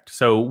effect.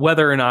 So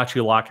whether or not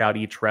you lock out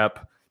each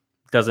rep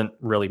doesn't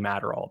really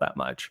matter all that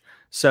much.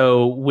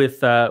 So with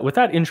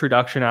that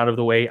introduction out of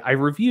the way, I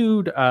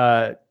reviewed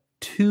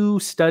 2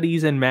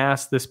 studies en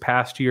masse this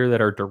past year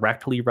that are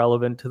directly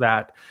relevant to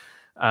that.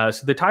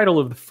 So the title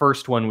of the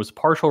first one was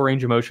Partial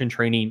Range of Motion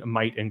Training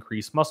Might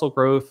Increase Muscle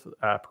Growth,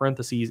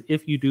 parentheses,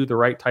 if you do the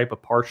right type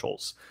of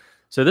partials.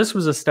 So this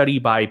was a study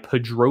by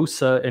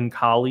Pedrosa and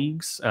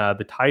colleagues.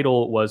 The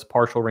title was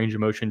Partial Range of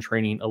Motion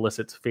Training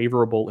Elicits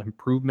Favorable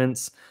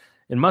Improvements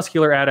in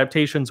Muscular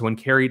Adaptations when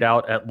Carried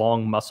Out at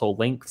Long Muscle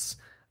Lengths.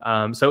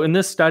 So in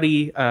this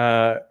study,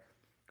 5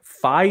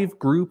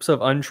 groups of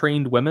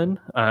untrained women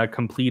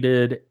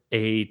completed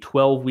a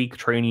 12-week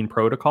training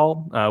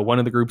protocol. One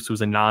of the groups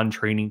was a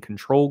non-training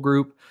control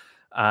group.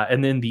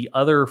 And then the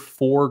other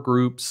 4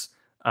 groups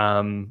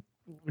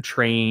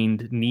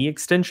trained knee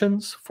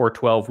extensions for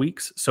 12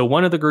 weeks. So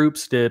one of the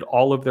groups did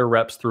all of their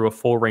reps through a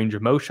full range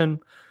of motion.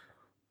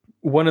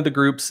 One of the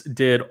groups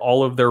did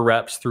all of their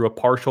reps through a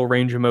partial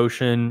range of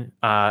motion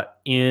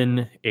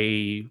in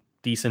a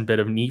decent bit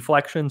of knee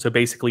flexion. So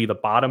basically the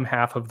bottom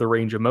half of the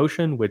range of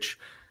motion, which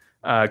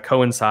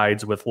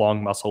coincides with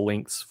long muscle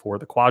lengths for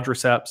the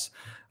quadriceps.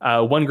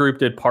 One group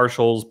did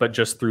partials, but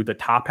just through the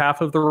top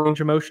half of the range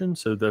of motion.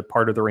 So the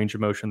part of the range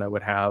of motion that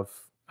would have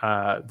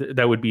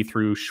that would be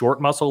through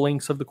short muscle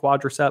lengths of the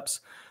quadriceps.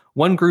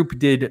 One group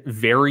did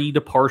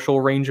varied partial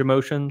range of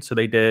motion. So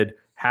they did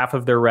half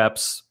of their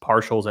reps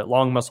partials at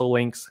long muscle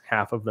lengths,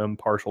 half of them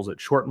partials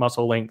at short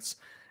muscle lengths.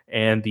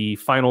 And the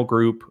final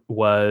group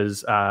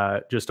was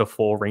just a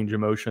full range of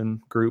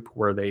motion group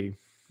where they,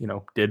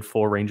 did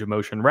full range of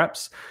motion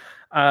reps.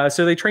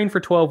 So they trained for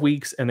 12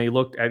 weeks and they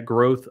looked at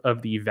growth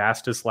of the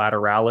vastus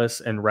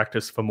lateralis and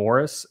rectus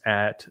femoris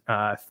at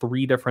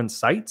 3 different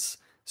sites.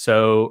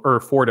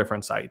 Or 4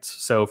 different sites.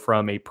 So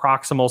from a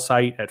proximal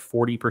site at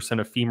 40%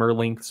 of femur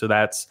length. So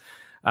that's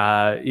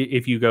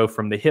if you go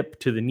from the hip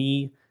to the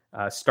knee,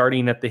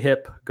 starting at the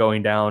hip,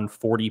 going down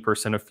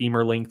 40% of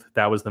femur length,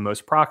 that was the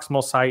most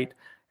proximal site.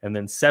 And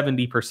then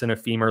 70%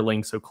 of femur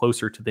length, so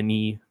closer to the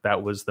knee,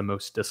 that was the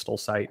most distal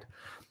site.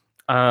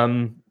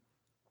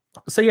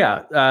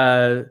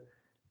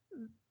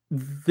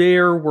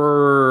 There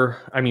were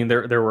a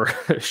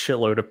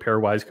shitload of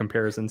pairwise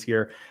comparisons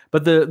here,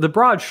 but the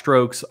broad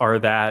strokes are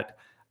that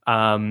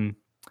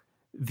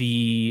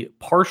the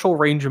partial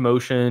range of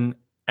motion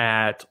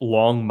at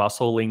long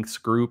muscle lengths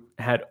group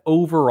had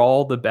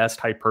overall the best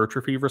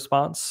hypertrophy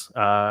response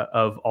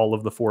of all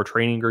of the 4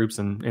 training groups,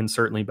 and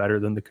certainly better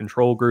than the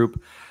control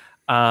group.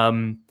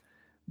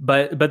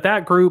 But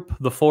that group,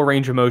 the full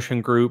range of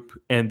motion group,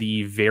 and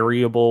the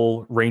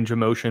variable range of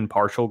motion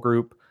partial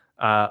group,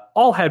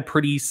 all had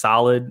pretty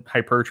solid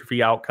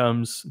hypertrophy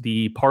outcomes.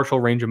 The partial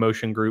range of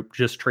motion group,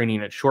 just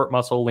training at short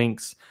muscle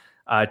lengths,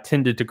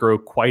 tended to grow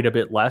quite a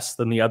bit less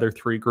than the other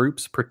 3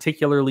 groups,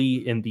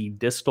 particularly in the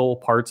distal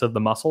parts of the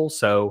muscle.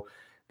 So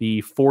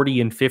the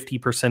 40 and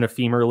 50% of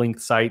femur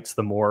length sites,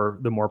 the more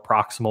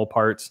proximal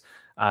parts,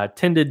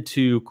 tended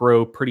to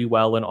grow pretty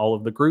well in all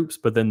of the groups,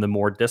 but then the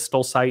more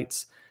distal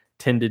sites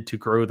tended to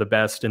grow the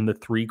best in the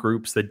 3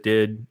 groups that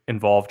did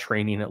involve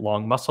training at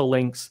long muscle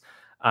lengths.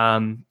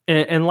 And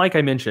like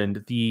I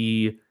mentioned,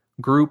 the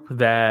group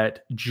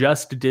that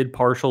just did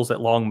partials at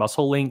long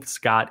muscle lengths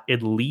got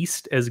at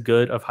least as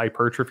good of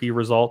hypertrophy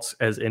results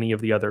as any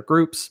of the other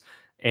groups,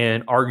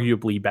 and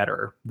arguably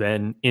better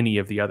than any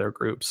of the other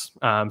groups.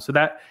 So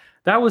that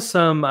was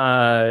some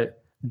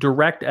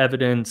direct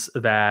evidence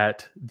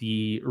that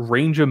the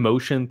range of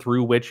motion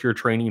through which you're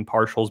training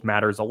partials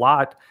matters a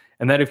lot.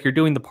 And that if you're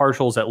doing the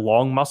partials at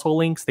long muscle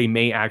lengths, they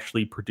may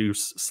actually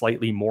produce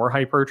slightly more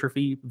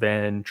hypertrophy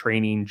than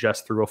training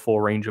just through a full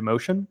range of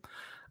motion.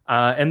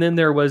 And then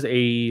there was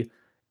a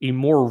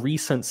more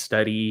recent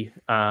study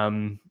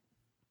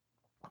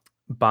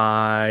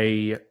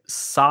by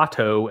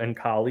Sato and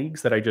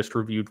colleagues that I just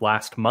reviewed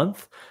last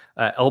month.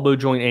 Elbow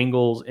joint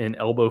angles in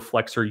elbow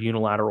flexor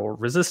unilateral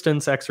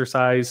resistance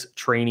exercise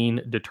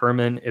training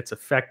determine its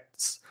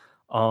effects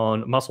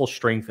on muscle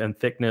strength and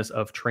thickness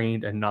of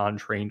trained and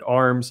non-trained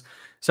arms.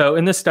 So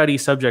in this study,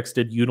 subjects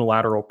did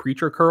unilateral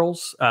preacher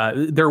curls.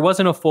 There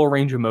wasn't a full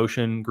range of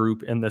motion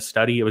group in this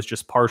study. It was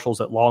just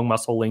partials at long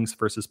muscle lengths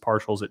versus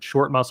partials at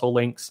short muscle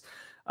lengths.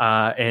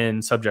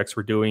 And subjects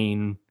were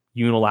doing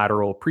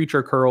unilateral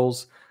preacher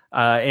curls.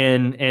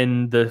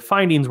 And the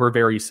findings were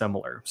very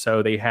similar.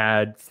 So they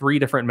had 3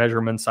 different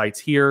measurement sites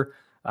here,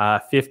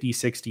 50,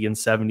 60, and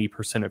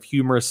 70% of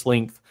humerus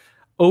length.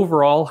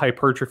 Overall,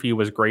 hypertrophy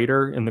was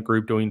greater in the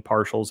group doing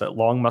partials at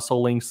long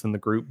muscle lengths than the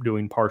group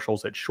doing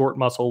partials at short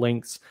muscle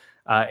lengths.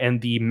 And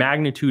the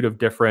magnitude of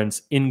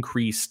difference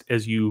increased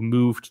as you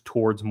moved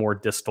towards more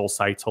distal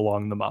sites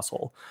along the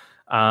muscle.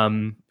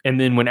 And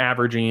then when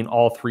averaging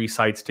all 3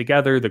 sites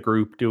together, the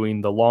group doing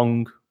the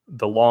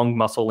long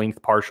muscle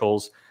length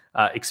partials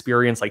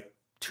experienced like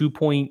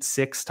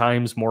 2.6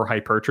 times more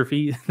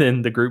hypertrophy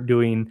than the group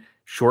doing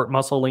short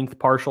muscle length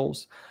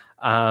partials.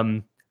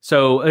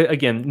 So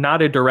again,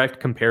 not a direct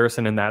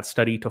comparison in that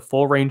study to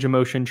full range of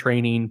motion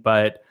training,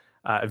 but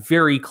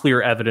very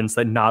clear evidence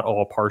that not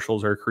all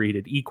partials are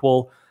created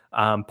equal.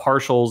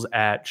 Partials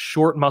at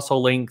short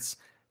muscle lengths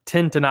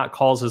tend to not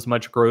cause as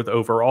much growth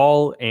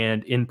overall.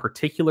 And in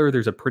particular,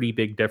 there's a pretty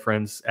big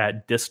difference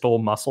at distal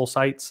muscle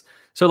sites.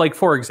 So like,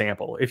 for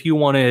example, if you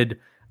wanted,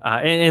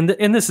 and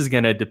this is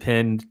going to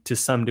depend to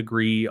some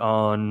degree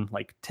on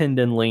like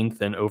tendon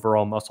length and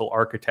overall muscle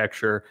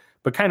architecture,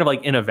 but kind of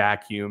like in a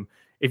vacuum,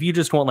 if you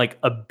just want like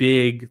a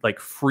big, like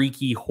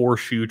freaky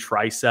horseshoe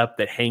tricep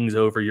that hangs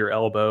over your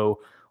elbow,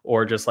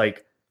 or just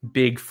like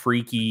big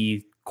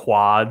freaky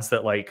quads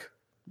that like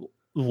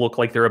look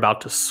like they're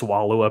about to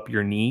swallow up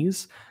your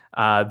knees,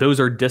 those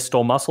are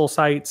distal muscle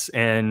sites,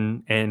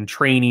 and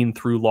training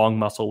through long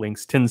muscle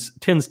lengths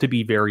tends to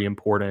be very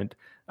important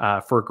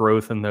for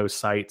growth in those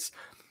sites.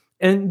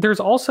 And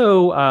there's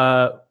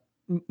also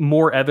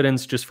more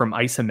evidence just from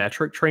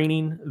isometric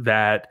training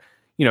that,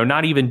 you know,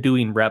 not even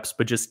doing reps,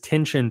 but just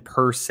tension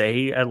per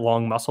se at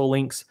long muscle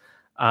lengths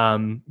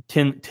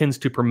tends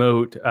to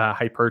promote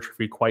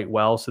hypertrophy quite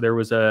well. So there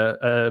was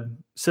a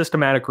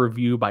systematic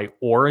review by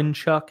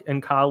Orenchuk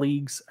and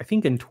colleagues, I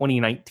think in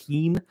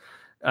 2019,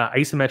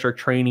 isometric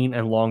training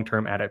and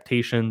long-term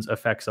adaptations,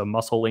 effects of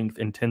muscle length,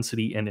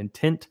 intensity, and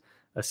intent,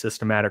 a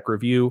systematic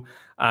review.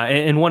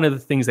 And one of the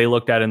things they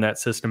looked at in that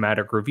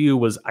systematic review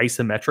was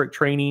isometric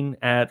training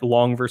at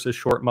long versus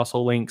short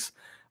muscle lengths,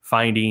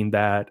 finding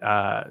that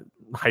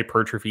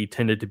hypertrophy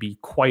tended to be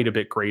quite a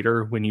bit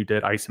greater when you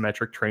did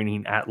isometric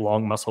training at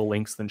long muscle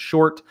lengths than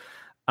short.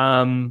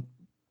 And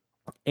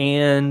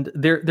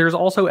there's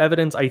also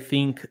evidence, I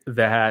think,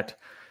 that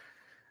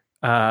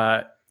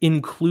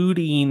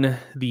including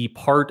the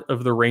part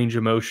of the range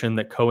of motion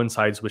that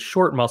coincides with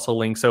short muscle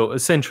length, so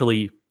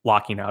essentially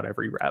locking out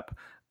every rep,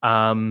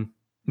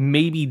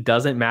 maybe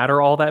doesn't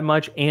matter all that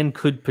much and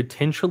could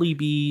potentially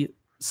be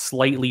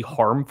slightly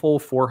harmful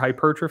for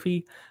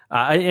hypertrophy.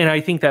 And I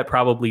think that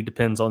probably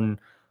depends on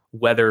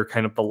whether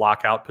kind of the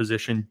lockout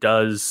position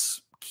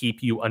does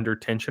keep you under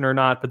tension or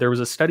not. But there was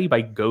a study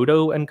by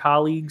Godot and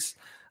colleagues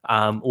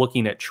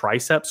looking at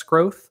triceps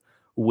growth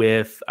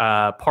with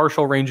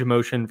partial range of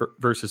motion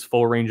versus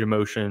full range of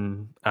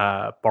motion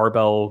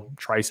barbell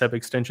tricep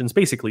extensions,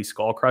 basically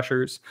skull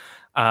crushers.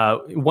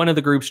 One of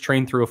the groups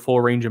trained through a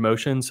full range of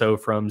motion, so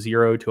from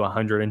 0 to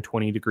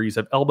 120 degrees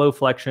of elbow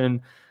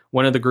flexion.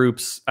 One of the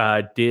groups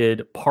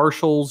did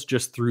partials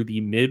just through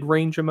the mid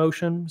range of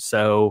motion.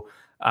 So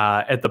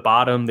at the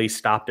bottom, they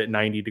stopped at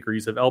 90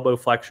 degrees of elbow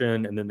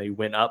flexion, and then they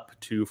went up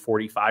to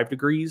 45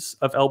 degrees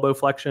of elbow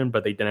flexion,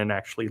 but they didn't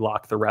actually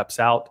lock the reps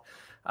out.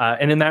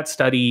 And in that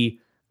study,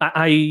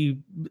 they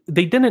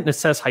didn't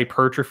assess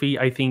hypertrophy,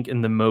 I think,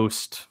 in the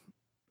most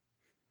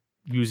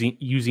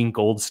using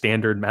gold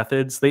standard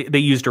methods. They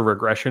used a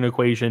regression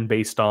equation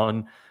based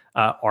on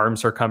arm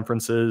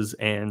circumferences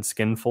and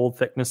skin fold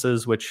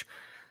thicknesses, which,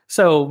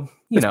 so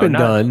it's been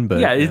done, but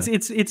yeah,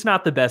 it's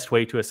not the best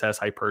way to assess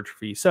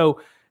hypertrophy.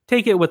 So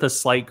take it with a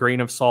slight grain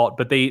of salt,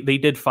 but they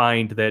did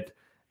find that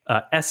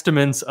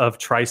estimates of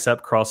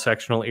tricep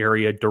cross-sectional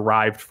area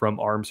derived from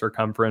arm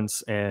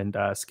circumference and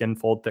skin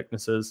fold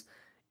thicknesses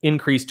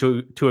increased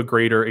to a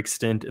greater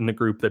extent in the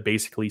group that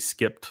basically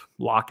skipped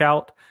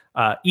lockout,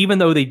 even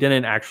though they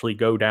didn't actually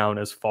go down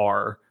as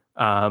far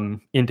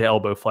into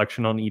elbow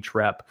flexion on each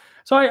rep.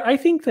 So I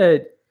think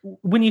that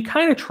when you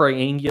kind of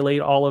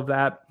triangulate all of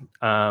that,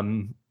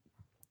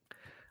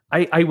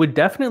 I would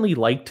definitely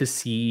like to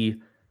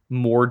see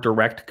more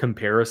direct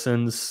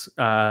comparisons,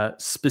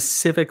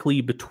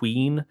 specifically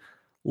between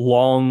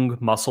long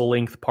muscle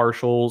length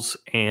partials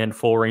and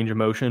full range of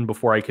motion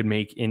before I could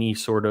make any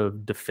sort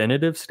of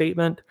definitive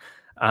statement.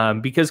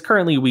 Because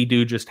currently we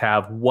do just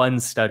have one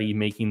study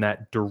making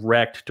that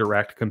direct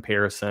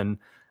comparison.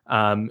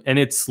 And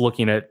it's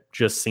looking at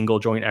just single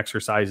joint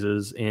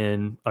exercises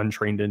in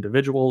untrained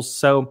individuals.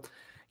 So,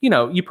 you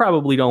know, you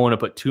probably don't want to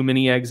put too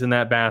many eggs in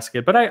that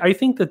basket, but I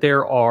think that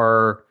there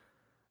are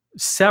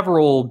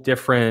several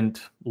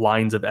different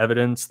lines of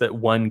evidence that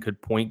one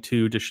could point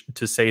to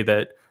say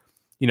that,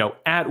 you know,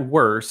 at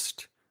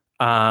worst,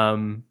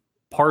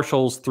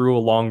 partials through a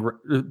long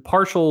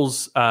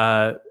partials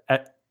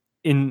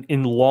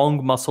in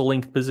long muscle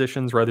length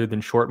positions rather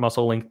than short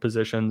muscle length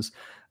positions.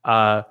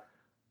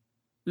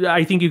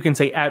 I think you can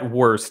say at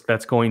worst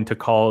that's going to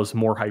cause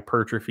more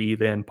hypertrophy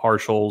than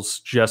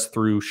partials just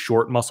through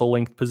short muscle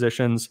length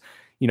positions.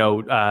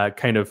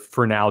 Kind of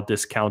for now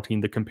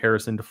discounting the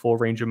comparison to full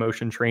range of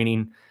motion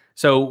training.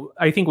 So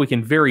I think we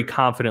can very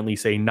confidently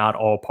say not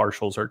all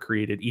partials are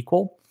created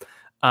equal.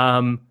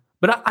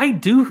 But I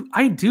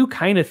do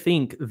kind of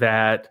think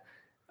that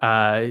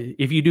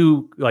if you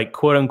do like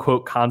quote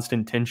unquote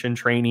constant tension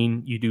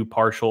training, you do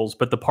partials,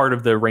 but the part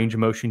of the range of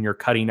motion you're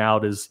cutting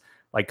out is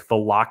like the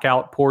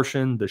lockout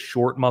portion, the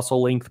short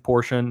muscle length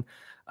portion.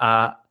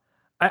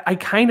 I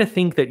kind of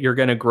think that you're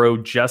going to grow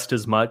just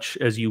as much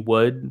as you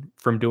would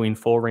from doing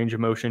full range of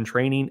motion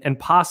training, and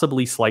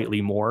possibly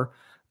slightly more.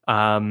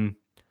 And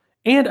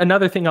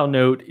another thing I'll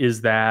note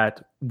is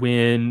that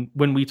when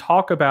we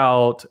talk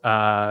about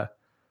the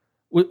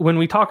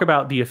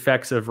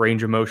effects of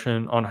range of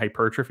motion on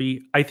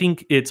hypertrophy, I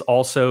think it's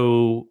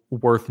also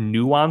worth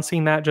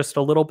nuancing that just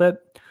a little bit.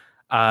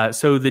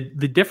 So the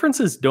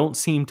differences don't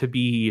seem to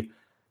be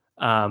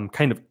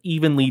kind of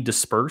evenly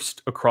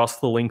dispersed across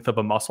the length of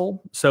a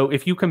muscle. So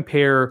if you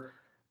compare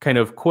kind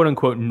of quote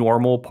unquote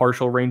normal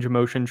partial range of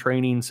motion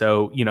training,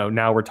 so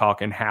now we're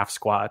talking half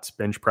squats,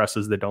 bench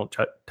presses that don't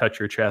touch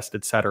your chest,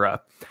 etc.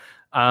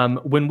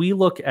 When we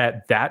look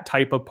at that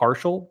type of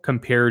partial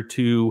compared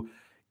to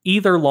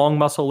either long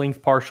muscle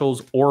length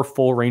partials or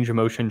full range of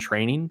motion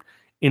training,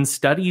 in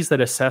studies that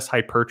assess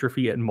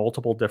hypertrophy at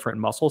multiple different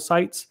muscle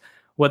sites,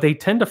 what they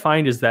tend to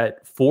find is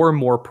that for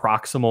more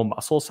proximal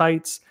muscle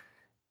sites,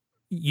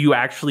 you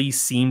actually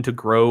seem to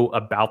grow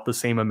about the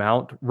same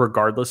amount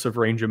regardless of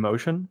range of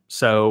motion.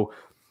 So,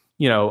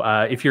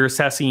 if you're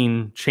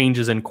assessing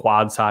changes in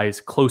quad size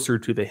closer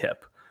to the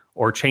hip,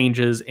 or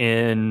changes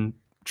in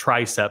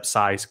tricep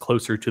size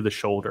closer to the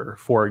shoulder,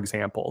 for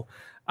example,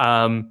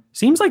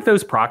 seems like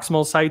those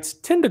proximal sites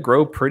tend to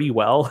grow pretty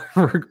well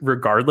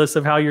regardless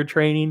of how you're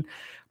training,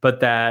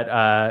 but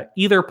that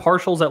either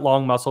partials at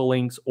long muscle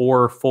lengths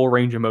or full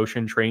range of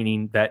motion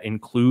training that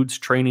includes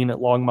training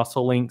at long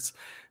muscle lengths,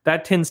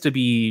 that tends to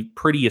be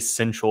pretty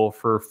essential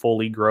for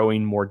fully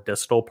growing more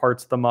distal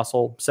parts of the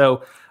muscle.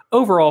 So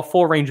overall,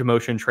 full range of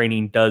motion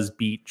training does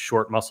beat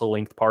short muscle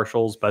length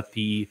partials, but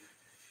the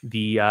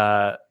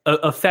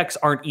effects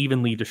aren't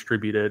evenly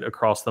distributed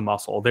across the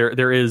muscle.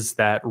 There is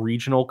that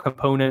regional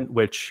component,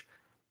 which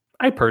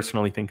I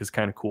personally think is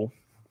kind of cool.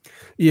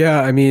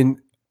 Yeah, I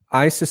mean,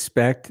 I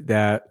suspect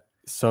that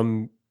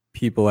some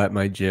people at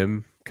my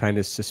gym kind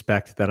of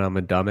suspect that I'm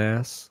a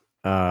dumbass.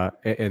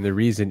 And the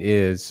reason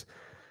is,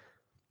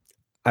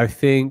 I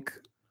think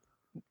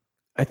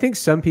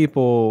some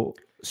people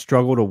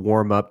struggle to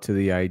warm up to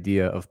the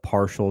idea of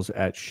partials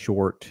at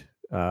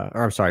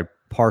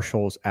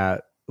partials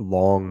at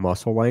long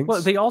muscle lengths.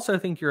 Well, they also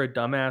think you're a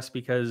dumbass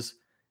because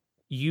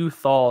you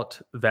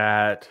thought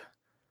that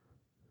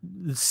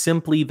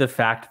simply the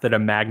fact that a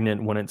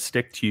magnet wouldn't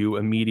stick to you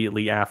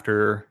immediately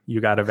after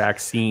you got a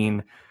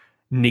vaccine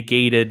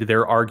negated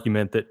their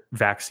argument that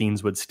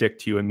vaccines would stick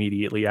to you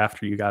immediately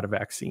after you got a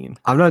vaccine.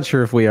 I'm not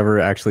sure if we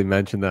ever actually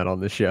mentioned that on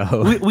the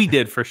show. We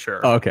did for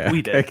sure. Okay.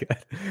 We did. Okay.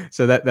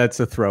 So that's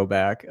a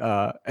throwback.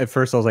 At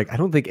first I was like, I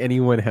don't think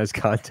anyone has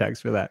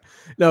context for that.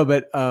 No,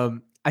 but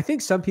I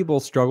think some people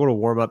struggle to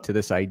warm up to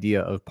this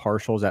idea of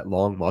partials at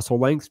long muscle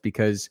lengths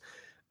because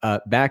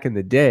back in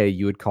the day,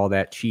 you would call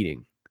that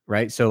cheating,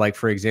 right? So like,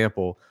 for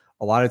example,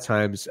 a lot of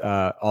times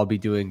I'll be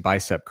doing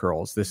bicep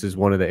curls. This is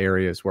one of the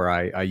areas where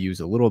I use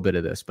a little bit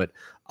of this, but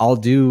I'll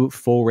do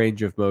full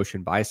range of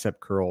motion bicep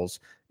curls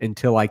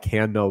until I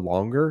can no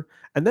longer.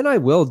 And then I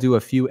will do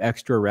a few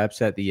extra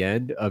reps at the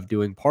end of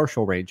doing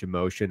partial range of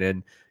motion.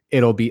 And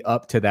it'll be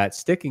up to that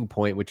sticking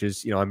point, which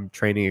is, I'm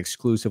training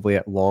exclusively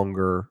at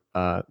longer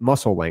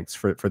muscle lengths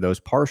for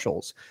those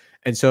partials.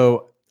 And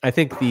so I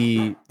think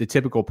the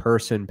typical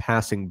person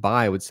passing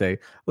by would say,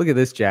 look at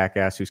this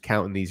jackass who's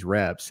counting these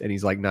reps and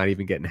he's like not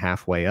even getting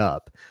halfway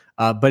up.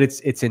 But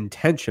it's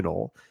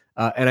intentional.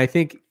 And I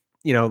think,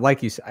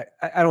 like you said,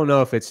 I don't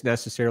know if it's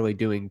necessarily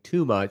doing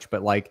too much,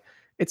 but like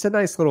it's a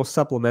nice little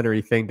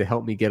supplementary thing to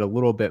help me get a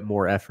little bit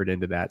more effort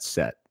into that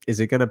set. Is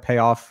it going to pay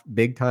off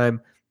big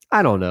time?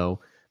 I don't know.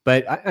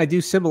 But I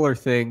do similar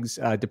things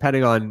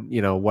depending on,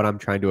 what I'm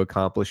trying to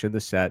accomplish in the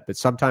set. But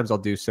sometimes I'll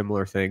do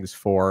similar things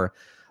for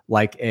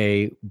like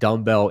a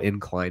dumbbell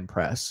incline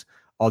press.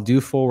 I'll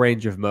do full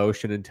range of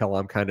motion until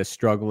I'm kind of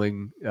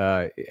struggling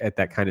at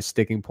that kind of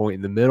sticking point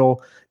in the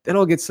middle. Then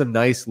I'll get some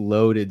nice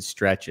loaded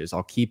stretches.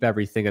 I'll keep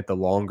everything at the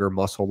longer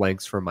muscle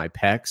lengths for my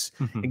pecs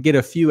and get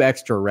a few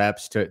extra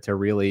reps to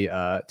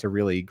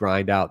really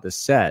grind out the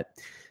set.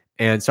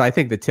 And so I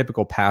think the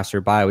typical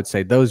passerby would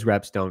say those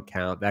reps don't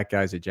count. That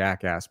guy's a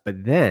jackass.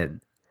 But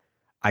then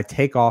I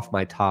take off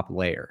my top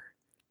layer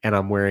and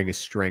I'm wearing a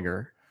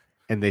stringer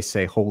and they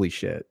say, holy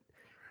shit,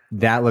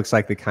 that looks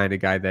like the kind of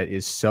guy that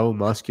is so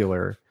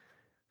muscular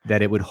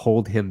that it would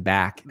hold him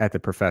back at the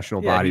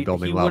professional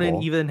bodybuilding he level.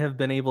 wouldn't even have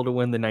been able to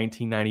win the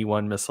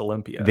 1991 Miss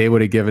Olympia. They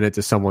would have given it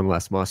to someone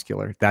less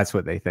muscular. That's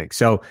what they think.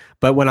 So,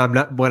 but when I'm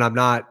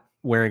not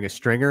wearing a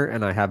stringer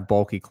and I have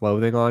bulky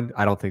clothing on,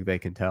 I don't think they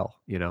can tell,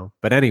 you know.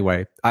 But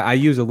anyway, I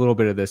use a little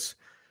bit of this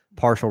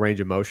partial range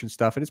of motion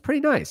stuff, and it's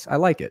pretty nice. I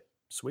like it.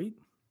 Sweet.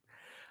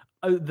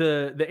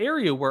 The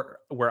area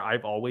where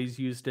I've always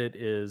used it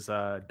is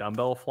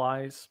dumbbell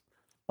flies.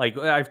 Like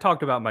I've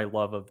talked about my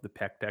love of the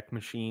pec deck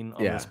machine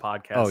on this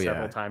podcast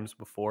several times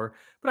before,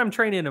 but I'm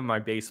training in my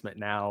basement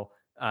now.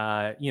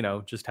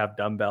 Just have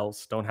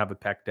dumbbells, don't have a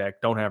pec deck,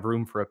 don't have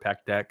room for a pec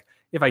deck.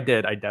 If I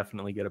did, I'd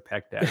definitely get a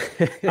pec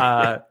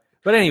deck.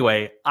 But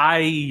anyway,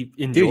 I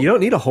enjoy. Dude, you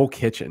don't need a whole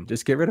kitchen.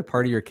 Just get rid of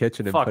part of your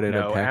kitchen and put in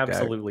a pec deck.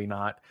 Absolutely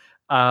not.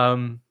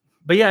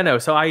 But yeah, no.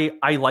 So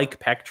I like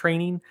pec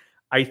training.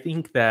 I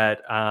think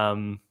that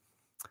I'm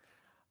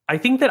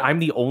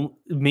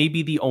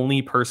maybe the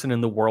only person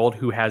in the world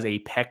who has a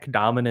pec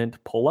dominant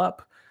pull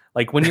up.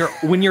 Like when your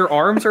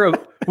arms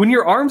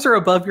are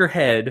above your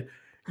head,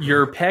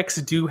 your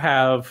pecs do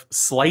have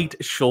slight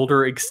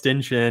shoulder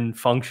extension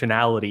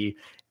functionality.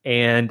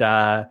 And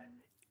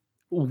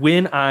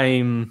when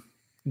I'm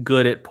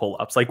good at pull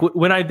ups, like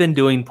when I've been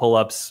doing pull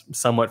ups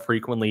somewhat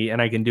frequently,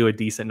 and I can do a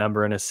decent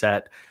number in a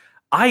set,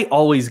 I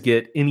always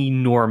get an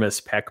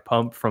enormous pec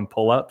pump from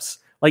pull ups.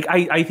 Like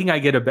I think I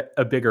get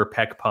a bigger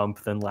pec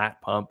pump than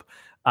lat pump.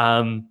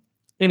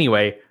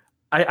 Anyway,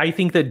 I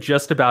think that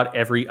just about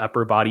every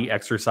upper body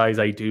exercise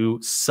I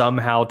do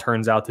somehow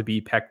turns out to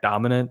be pec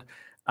dominant.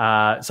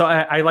 So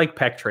I like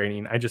pec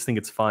training. I just think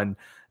it's fun.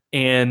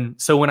 And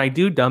so when I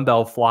do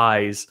dumbbell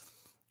flies,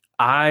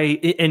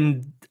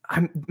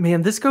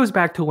 this goes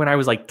back to when I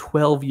was like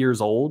 12 years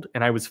old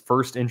and I was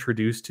first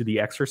introduced to the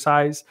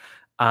exercise.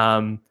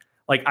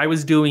 Like I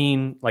was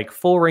doing like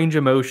full range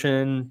of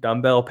motion,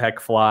 dumbbell pec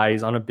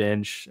flies on a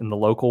bench in the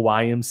local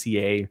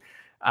YMCA.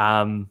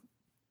 And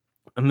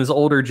this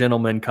older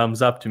gentleman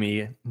comes up to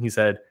me and he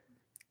said,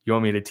 "You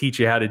want me to teach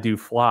you how to do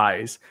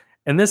flies?"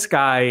 And this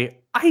guy,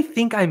 I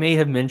think I may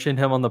have mentioned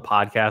him on the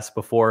podcast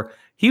before.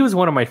 He was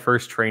one of my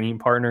first training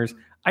partners.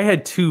 I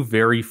had two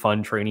very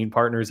fun training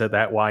partners at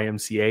that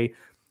YMCA.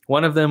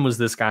 One of them was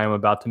this guy I'm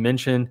about to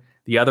mention.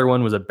 The other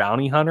one was a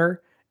bounty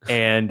hunter.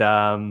 And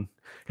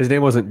his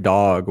name wasn't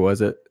Dog,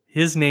 was it?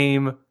 His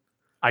name,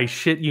 I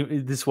shit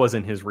you, this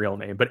wasn't his real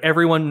name, but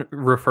everyone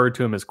referred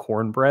to him as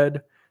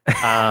Cornbread.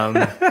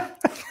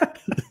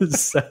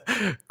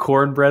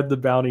 Cornbread the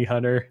bounty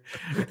hunter.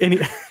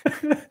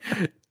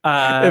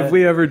 If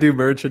we ever do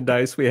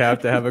merchandise, we have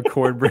to have a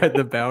Cornbread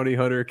the bounty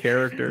hunter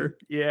character.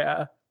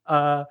 Yeah.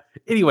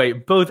 Anyway,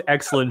 both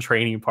excellent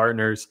training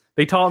partners.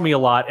 They taught me a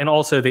lot, and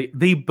also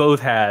they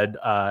both had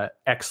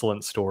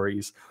excellent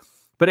stories.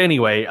 But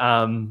anyway,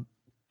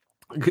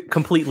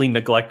 completely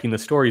neglecting the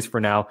stories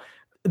for now.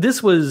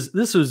 This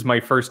was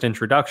my first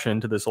introduction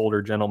to this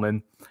older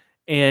gentleman,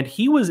 and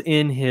he was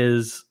in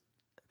his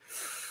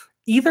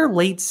either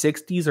late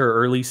 60s or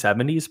early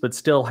 70s, but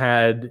still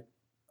had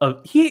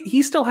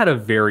he still had a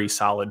very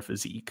solid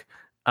physique.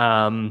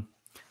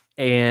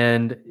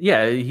 And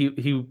yeah,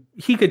 he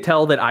could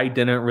tell that I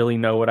didn't really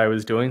know what I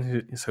was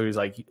doing. So he's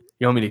like, "You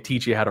want me to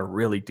teach you how to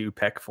really do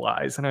pec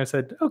flies?" And I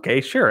said,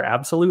 "Okay, sure.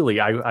 Absolutely.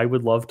 I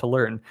would love to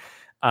learn."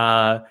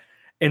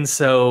 And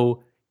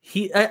so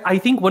I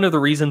think one of the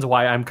reasons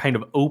why I'm kind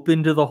of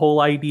open to the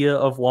whole idea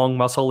of long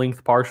muscle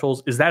length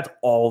partials is that's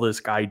all this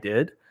guy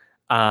did.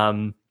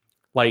 He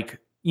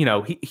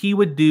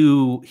would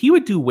do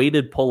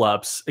weighted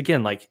pull-ups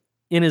again, like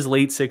in his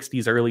late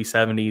 60s, early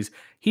 70s.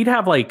 He'd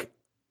have like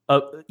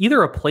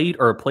either a plate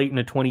or a plate and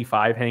a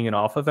 25 hanging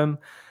off of him,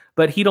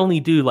 but he'd only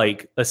do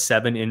like a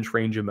 7-inch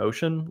range of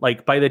motion.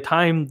 Like by the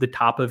time the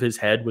top of his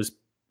head was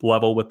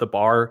level with the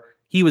bar,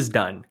 he was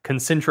done.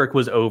 Concentric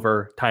was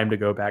over. Time to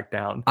go back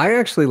down. I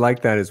actually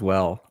like that as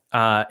well.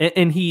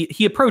 And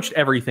he approached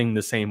everything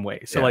the same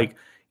way. So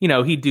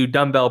he'd do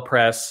dumbbell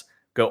press,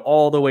 go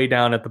all the way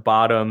down at the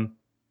bottom,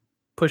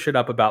 push it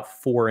up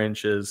about 4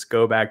 inches,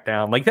 go back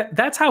down. Like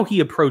that's how he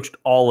approached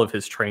all of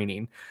his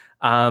training.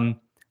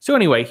 So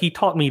anyway, he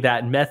taught me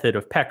that method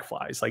of pec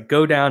flies. Like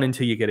go down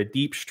until you get a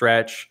deep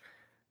stretch,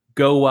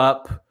 go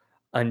up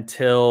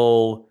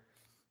until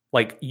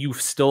like you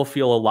still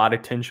feel a lot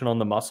of tension on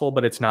the muscle,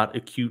 but it's not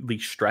acutely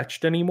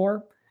stretched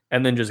anymore,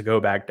 and then just go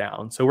back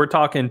down. So we're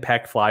talking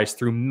pec flies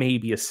through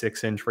maybe a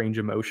 6-inch range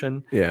of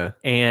motion. Yeah.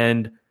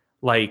 And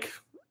like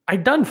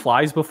I'd done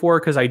flies before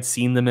because I'd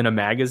seen them in a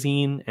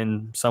magazine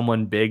and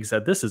someone big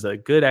said, "This is a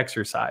good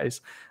exercise."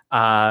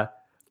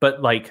 But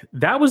like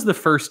that was the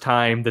first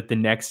time that the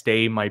next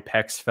day my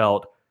pecs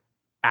felt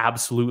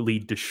absolutely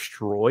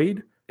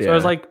destroyed. So I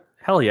was like,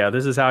 hell yeah,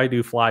 this is how I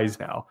do flies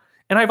now.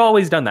 And I've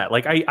always done that.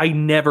 Like I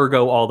never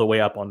go all the way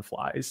up on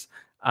flies.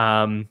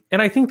 And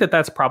I think that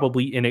that's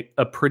probably in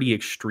a pretty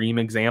extreme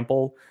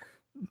example,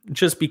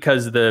 just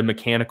because the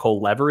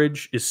mechanical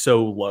leverage is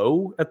so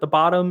low at the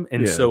bottom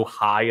and so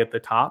high at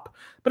the top.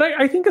 But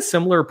I think a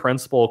similar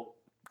principle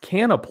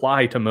can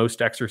apply to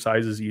most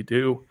exercises you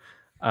do.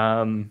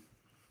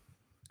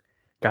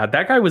 God,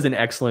 that guy was an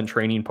excellent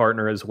training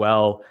partner as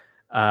well.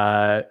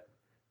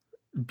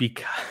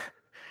 Because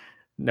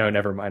no,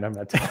 never mind. I'm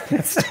not telling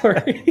that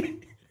story.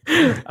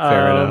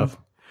 Fair enough.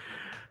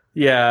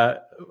 Yeah.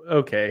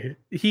 Okay.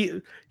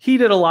 He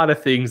did a lot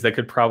of things that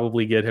could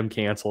probably get him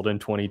canceled in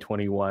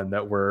 2021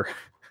 that were,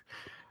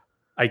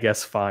 I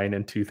guess, fine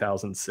in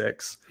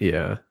 2006.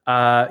 Yeah.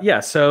 Yeah.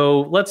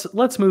 So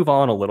let's move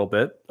on a little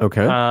bit.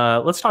 Okay.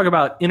 Let's talk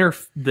about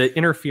the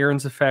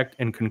interference effect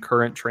and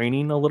concurrent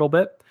training a little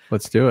bit.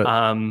 Let's do it.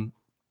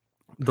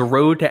 The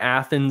Road to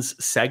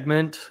Athens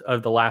segment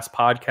of the last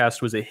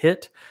podcast was a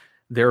hit.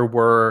 There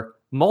were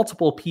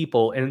multiple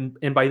people,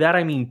 and by that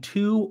I mean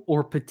 2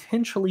 or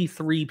potentially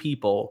 3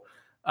 people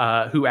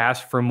who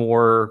asked for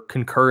more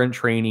concurrent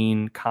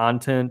training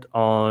content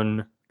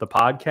on the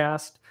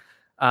podcast.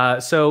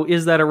 So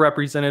is that a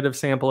representative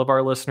sample of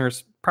our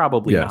listeners?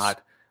 Probably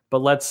not. But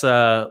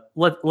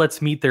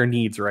let's meet their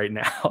needs right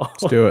now.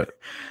 Let's do it.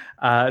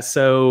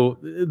 So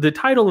the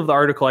title of the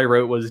article I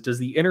wrote was, "Does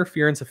the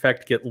interference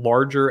effect get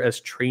larger as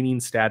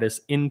training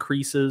status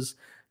increases?"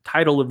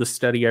 Title of the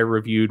study I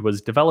reviewed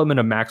was "Development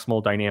of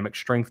Maximal Dynamic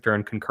Strength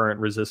During Concurrent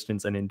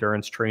Resistance and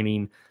Endurance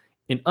Training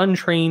in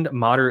Untrained,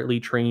 Moderately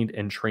Trained,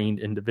 and Trained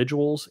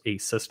Individuals, a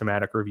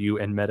Systematic Review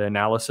and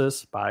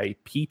Meta-Analysis" by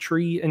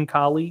Petrie and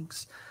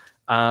colleagues.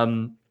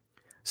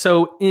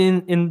 So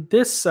in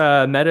this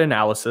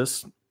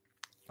meta-analysis,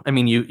 I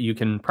mean, you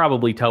can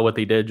probably tell what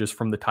they did just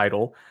from the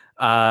title.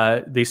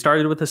 They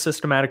started with a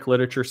systematic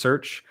literature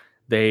search.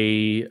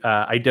 They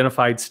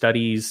identified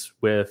studies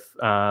with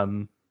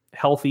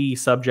healthy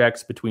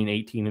subjects between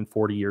 18 and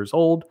 40 years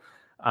old.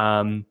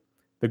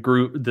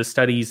 The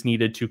studies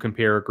needed to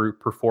compare a group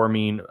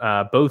performing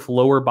both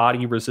lower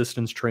body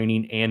resistance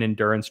training and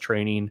endurance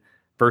training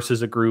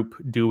versus a group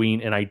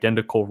doing an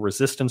identical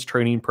resistance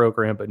training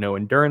program but no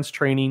endurance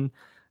training.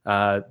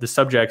 The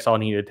subjects all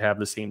needed to have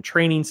the same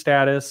training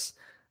status.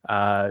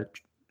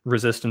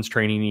 Resistance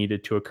training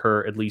needed to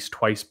occur at least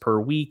twice per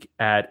week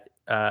at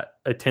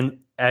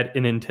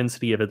an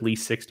intensity of at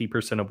least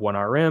 60% of 1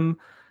 RM.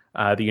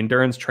 The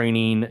endurance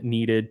training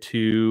needed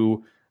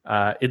to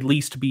at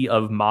least be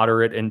of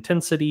moderate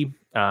intensity,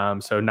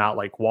 so not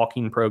like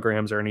walking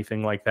programs or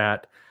anything like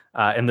that.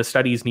 And the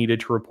studies needed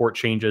to report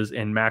changes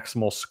in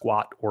maximal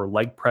squat or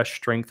leg press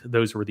strength.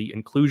 Those were the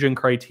inclusion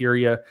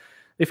criteria.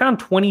 They found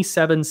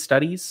 27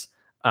 studies,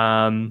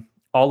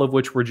 all of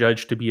which were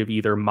judged to be of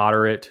either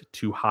moderate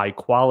to high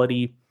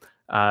quality.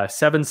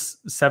 Seven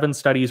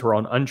studies were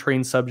on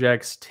untrained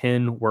subjects,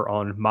 10 were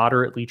on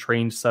moderately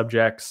trained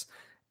subjects,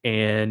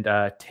 and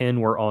 10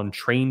 were on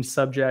trained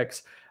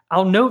subjects.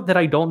 I'll note that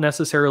I don't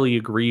necessarily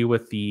agree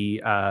with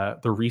the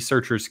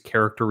researchers'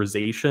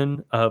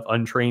 characterization of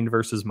untrained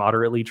versus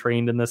moderately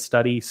trained in this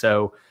study.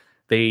 So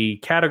they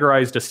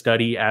categorized a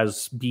study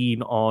as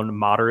being on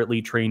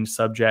moderately trained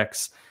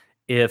subjects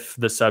if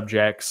the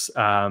subjects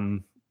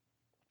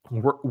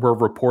were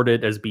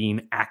reported as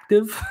being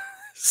active.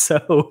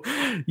 So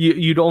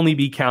you'd only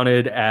be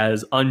counted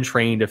as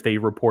untrained if they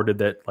reported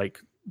that like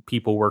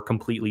people were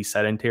completely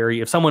sedentary.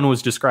 If someone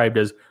was described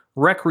as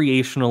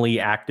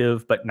recreationally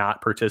active but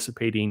not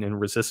participating in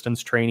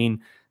resistance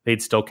training,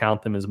 they'd still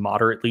count them as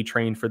moderately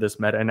trained for this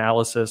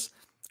meta-analysis.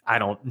 I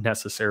don't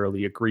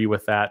necessarily agree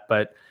with that,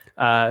 but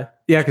yeah,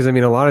 because I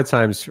mean, a lot of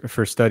times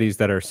for studies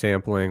that are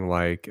sampling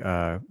like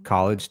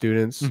college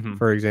students,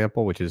 for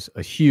example, which is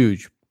a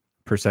huge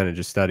percentage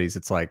of studies,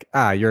 it's like,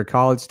 you're a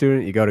college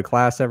student, you go to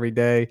class every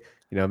day,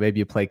 maybe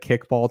you play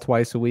kickball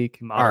twice a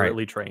week,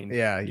 moderately trained.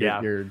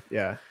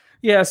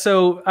 Yeah.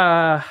 So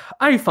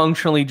I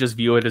functionally just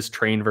view it as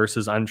trained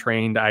versus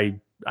untrained. I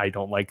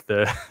don't like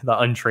the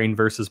untrained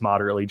versus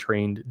moderately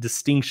trained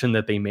distinction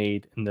that they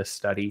made in this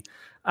study.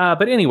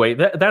 But anyway,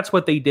 that's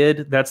what they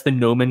did. That's the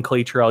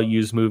nomenclature I'll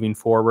use moving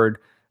forward.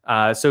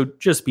 So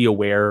just be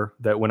aware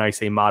that when I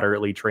say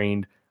moderately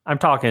trained, I'm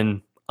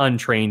talking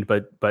untrained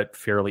but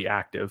fairly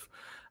active.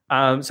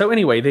 So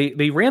anyway,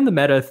 they ran the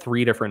meta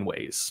 3 different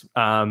ways.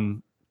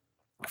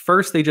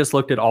 First, they just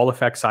looked at all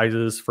effect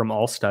sizes from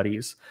all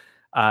studies.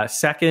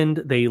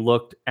 Second, they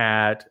looked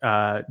at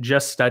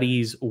just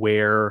studies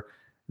where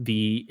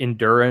the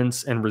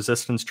endurance and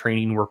resistance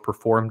training were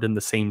performed in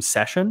the same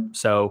session.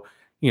 So,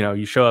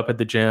 you show up at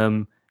the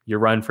gym, you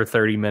run for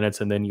 30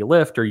 minutes and then you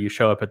lift, or you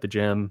show up at the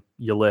gym,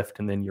 you lift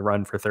and then you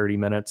run for 30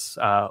 minutes,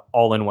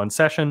 all in one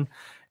session.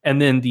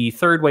 And then the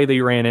third way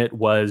they ran it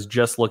was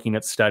just looking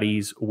at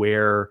studies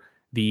where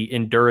the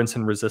endurance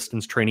and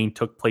resistance training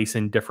took place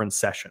in different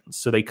sessions.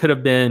 So they could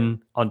have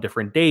been on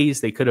different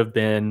days. They could have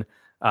been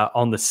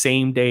on the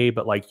same day,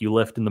 but like you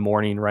lift in the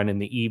morning, run in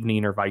the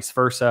evening, or vice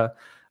versa.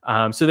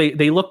 So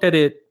they looked at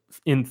it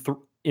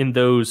in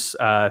those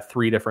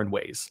 3 different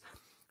ways.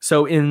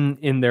 So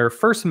in their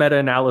first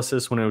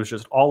meta-analysis, when it was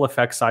just all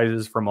effect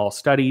sizes from all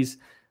studies,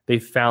 they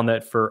found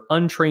that for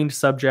untrained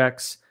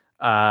subjects,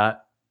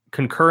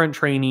 concurrent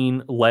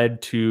training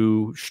led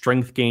to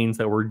strength gains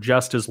that were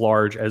just as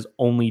large as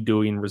only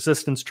doing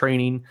resistance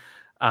training.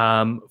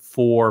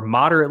 For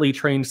moderately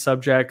trained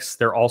subjects,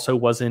 there also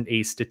wasn't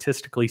a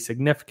statistically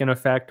significant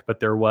effect, but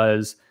there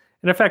was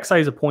an effect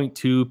size of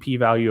 0.2,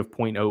 p-value of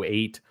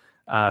 0.08,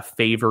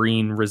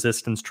 favoring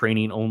resistance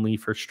training only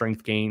for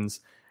strength gains.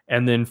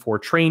 And then for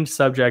trained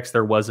subjects,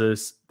 there was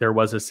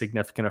a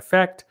significant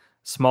effect,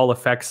 small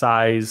effect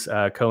size,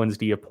 Cohen's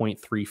d of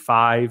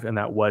 0.35, and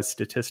that was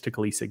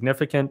statistically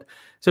significant.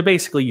 So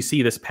basically, you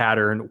see this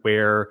pattern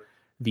where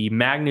the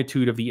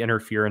magnitude of the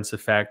interference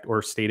effect,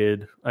 or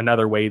stated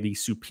another way, the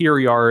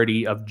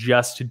superiority of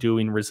just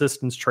doing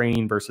resistance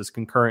training versus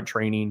concurrent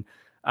training,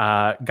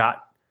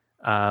 got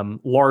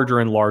larger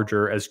and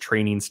larger as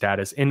training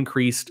status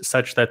increased,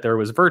 such that there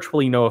was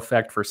virtually no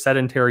effect for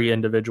sedentary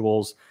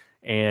individuals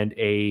and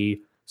a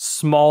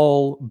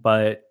small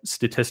but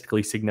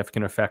statistically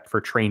significant effect for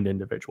trained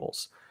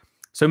individuals.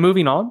 So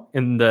moving on,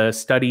 in the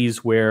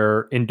studies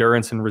where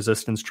endurance and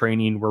resistance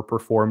training were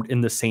performed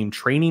in the same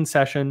training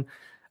session,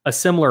 a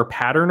similar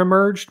pattern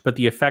emerged, but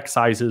the effect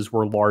sizes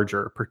were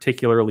larger,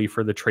 particularly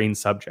for the trained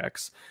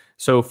subjects.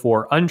 So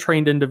for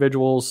untrained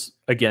individuals,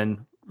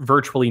 again,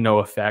 virtually no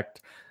effect.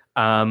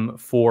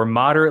 For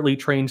moderately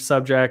trained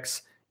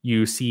subjects,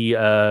 you see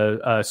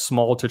a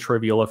small to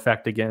trivial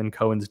effect, again,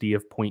 Cohen's d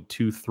of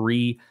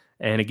 0.23,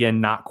 and again,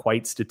 not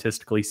quite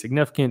statistically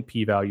significant,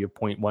 p-value of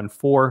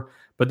 0.14.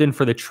 But then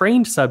for the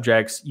trained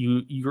subjects,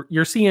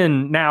 you're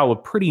seeing now a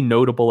pretty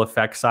notable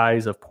effect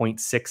size of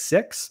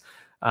 0.66.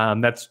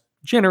 That's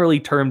generally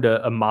termed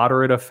a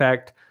moderate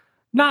effect,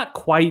 not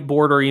quite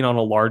bordering on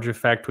a large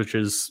effect, which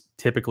is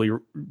typically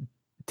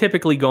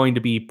going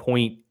to be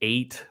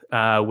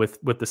 0.8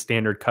 with the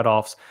standard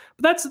cutoffs.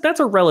 But that's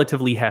a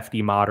relatively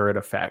hefty moderate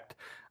effect.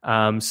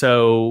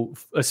 So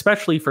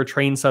especially for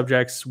trained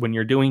subjects, when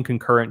you're doing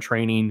concurrent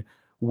training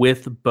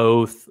with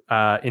both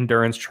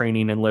endurance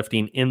training and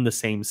lifting in the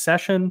same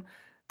session,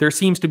 there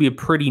seems to be a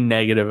pretty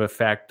negative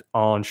effect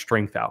on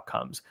strength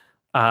outcomes.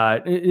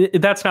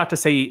 That's not to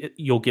say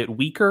you'll get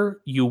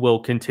weaker. You will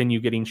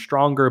continue getting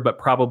stronger, but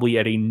probably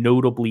at a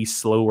notably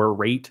slower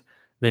rate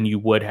than you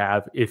would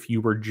have if you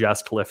were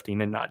just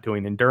lifting and not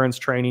doing endurance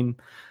training.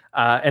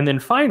 And then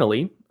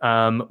finally,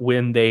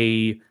 when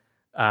they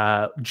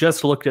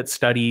just looked at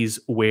studies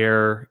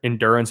where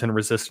endurance and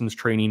resistance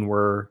training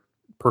were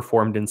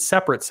performed in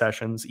separate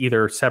sessions,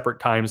 either separate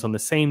times on the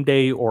same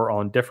day or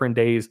on different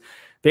days,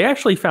 they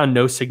actually found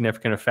no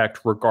significant effect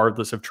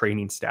regardless of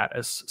training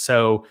status.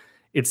 So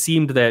it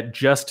seemed that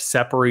just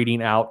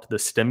separating out the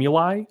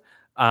stimuli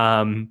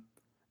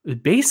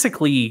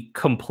basically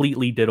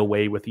completely did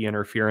away with the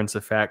interference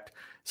effect,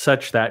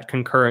 such that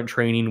concurrent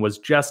training was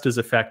just as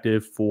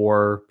effective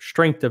for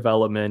strength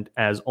development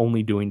as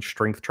only doing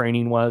strength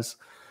training was.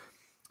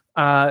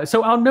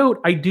 So I'll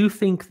note, I do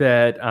think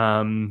that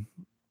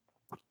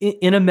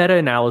in a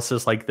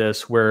meta-analysis like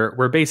this,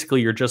 where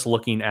basically you're just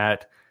looking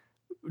at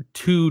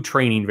two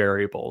training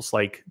variables,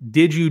 like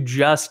did you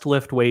just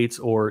lift weights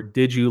or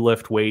did you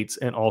lift weights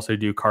and also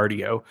do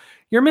cardio,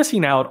 you're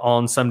missing out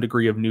on some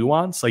degree of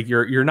nuance. Like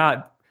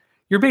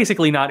you're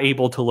basically not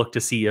able to look to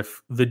see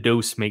if the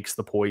dose makes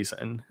the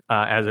poison,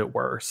 as it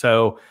were.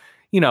 So,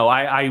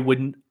 I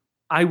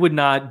would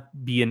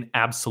not be an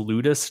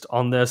absolutist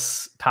on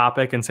this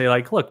topic and say,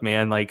 like, look,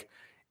 man, like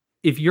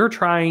if you're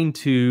trying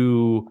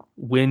to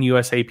win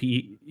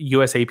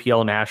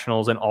USAPL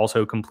nationals and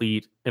also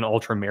complete an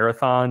ultra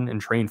marathon and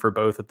train for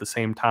both at the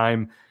same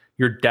time,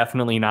 you're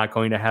definitely not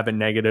going to have a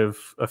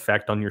negative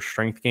effect on your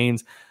strength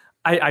gains.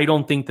 I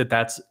don't think that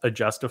that's a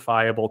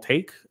justifiable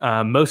take.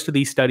 Most of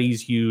these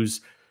studies use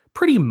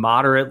pretty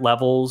moderate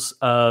levels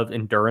of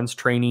endurance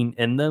training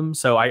in them.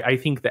 So I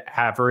think the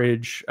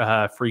average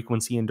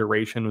frequency and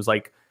duration was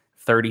like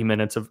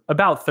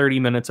about 30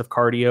 minutes of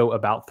cardio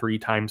about 3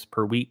 times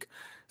per week.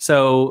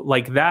 So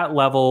like that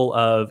level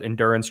of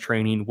endurance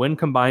training, when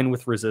combined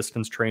with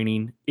resistance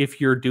training,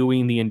 if you're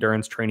doing the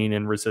endurance training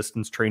and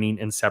resistance training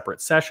in separate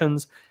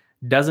sessions,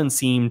 doesn't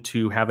seem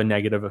to have a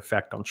negative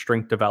effect on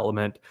strength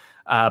development.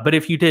 But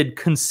if you did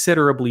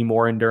considerably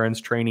more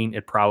endurance training,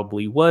 it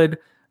probably would.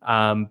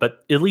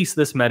 But at least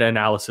this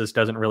meta-analysis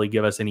doesn't really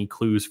give us any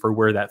clues for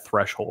where that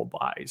threshold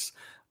lies.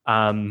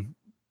 And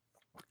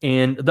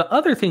the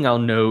other thing I'll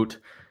note,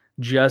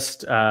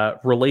 just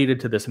related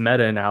to this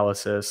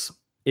meta-analysis,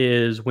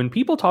 is when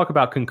people talk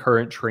about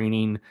concurrent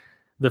training,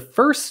 the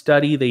first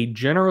study they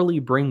generally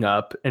bring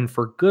up, and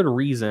for good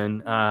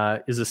reason,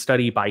 is a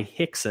study by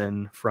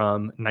Hickson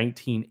from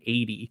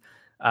 1980.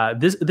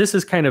 This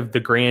is kind of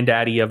the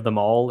granddaddy of them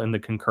all in the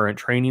concurrent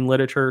training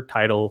literature.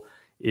 Title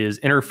is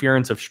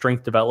Interference of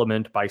Strength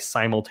Development by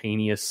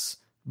Simultaneously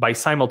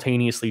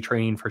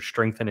Training for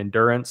Strength and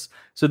Endurance.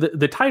 So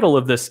the title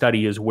of this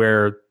study is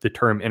where the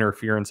term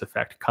interference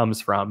effect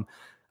comes from.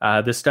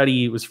 The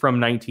study was from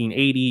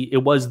 1980.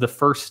 It was the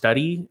first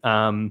study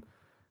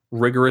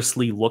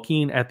rigorously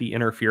looking at the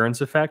interference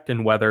effect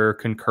and whether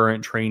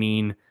concurrent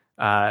training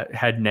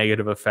had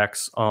negative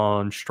effects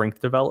on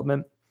strength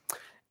development.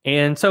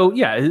 And so,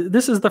 yeah,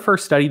 this is the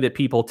first study that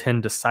people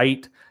tend to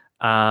cite.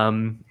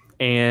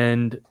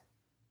 And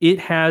it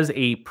has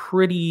a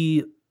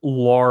pretty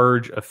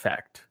large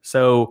effect.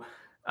 So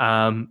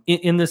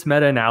in this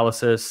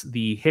meta-analysis,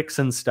 the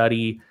Hickson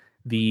study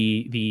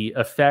The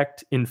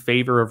effect in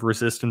favor of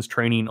resistance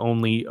training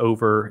only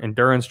over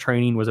endurance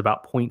training was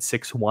about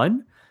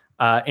 0.61.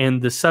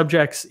 And the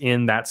subjects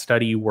in that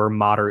study were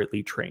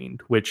moderately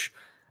trained, which,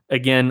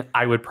 again,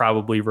 I would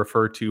probably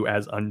refer to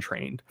as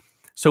untrained.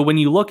 So when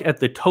you look at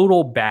the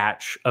total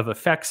batch of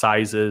effect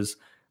sizes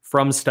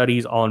from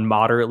studies on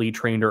moderately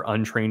trained or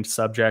untrained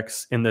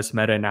subjects in this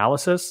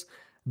meta-analysis,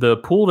 the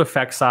pooled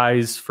effect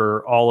size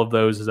for all of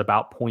those is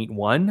about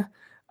 0.1.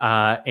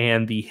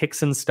 And the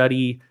Hickson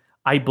study,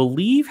 I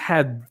believe,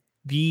 had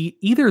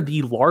either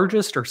the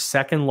largest or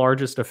second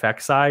largest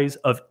effect size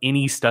of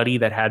any study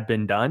that had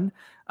been done.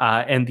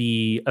 And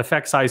the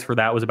effect size for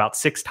that was about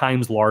 6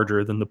 times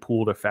larger than the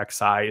pooled effect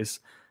size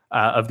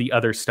of the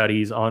other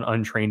studies on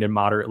untrained and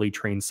moderately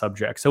trained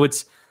subjects. So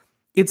it's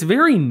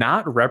very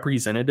not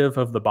representative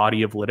of the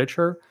body of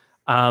literature,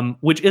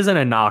 which isn't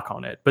a knock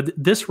on it. But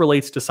this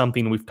relates to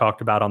something we've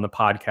talked about on the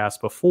podcast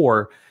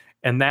before,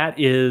 and that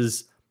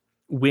is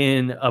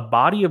when a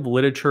body of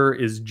literature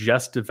is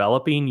just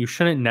developing, you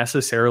shouldn't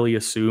necessarily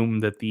assume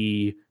that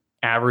the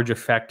average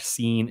effect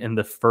seen in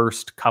the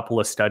first couple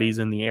of studies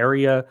in the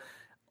area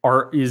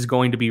is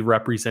going to be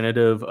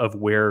representative of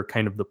where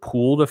kind of the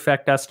pooled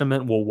effect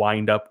estimate will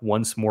wind up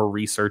once more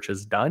research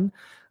is done.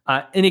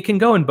 And it can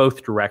go in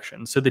both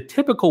directions. So the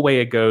typical way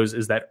it goes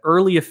is that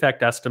early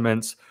effect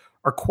estimates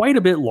are quite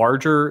a bit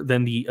larger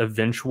than the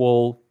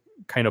eventual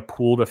kind of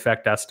pooled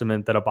effect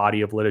estimate that a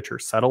body of literature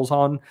settles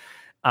on.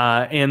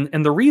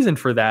 And the reason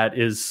for that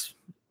is,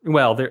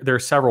 well, there are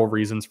several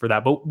reasons for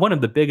that, but one of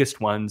the biggest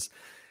ones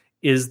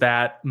is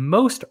that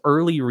most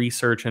early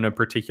research in a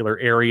particular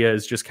area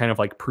is just kind of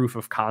like proof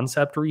of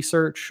concept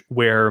research,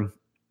 where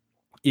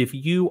if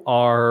you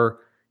are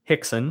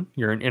Hickson,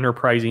 you're an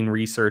enterprising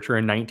researcher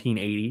in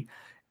 1980,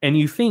 and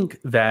you think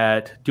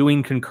that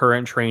doing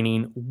concurrent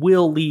training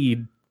will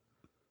lead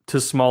to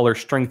smaller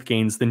strength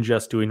gains than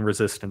just doing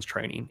resistance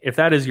training. If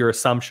that is your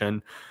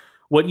assumption,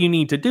 what you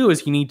need to do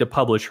is you need to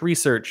publish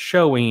research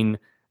showing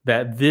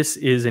that this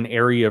is an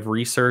area of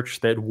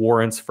research that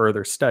warrants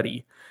further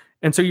study.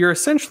 And so you're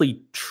essentially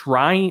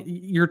trying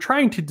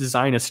to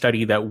design a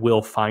study that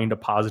will find a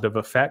positive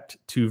effect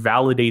to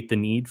validate the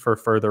need for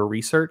further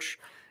research.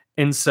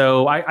 And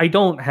so I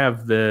don't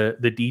have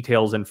the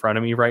details in front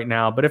of me right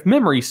now, but if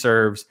memory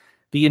serves,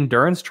 the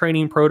endurance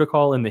training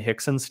protocol in the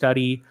Hickson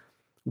study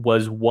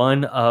was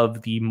one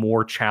of the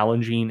more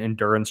challenging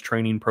endurance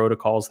training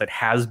protocols that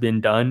has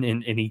been done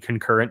in any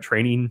concurrent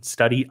training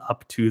study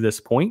up to this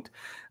point.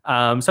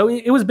 So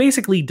it was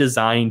basically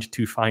designed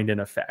to find an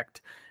effect.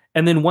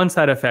 And then once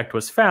that effect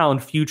was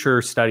found,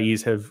 future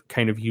studies have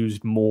kind of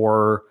used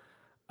more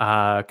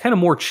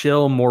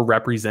chill, more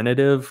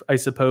representative, I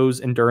suppose,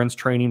 endurance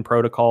training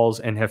protocols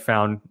and have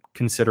found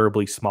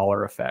considerably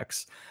smaller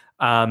effects.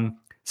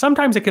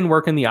 Sometimes it can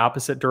work in the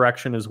opposite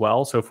direction as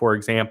well. So for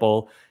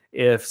example,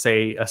 if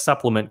say a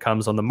supplement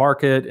comes on the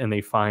market and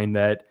they find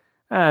that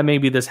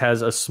maybe this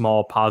has a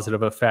small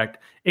positive effect,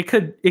 it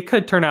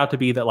could turn out to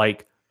be that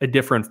like a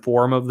different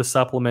form of the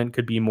supplement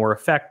could be more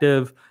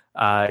effective.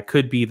 It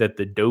could be that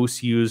the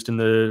dose used in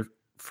the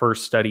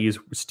first studies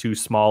was too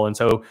small. And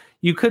so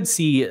you could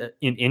see an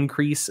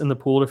increase in the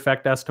pooled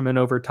effect estimate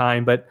over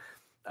time. But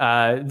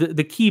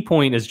the key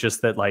point is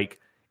just that, like,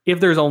 if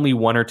there's only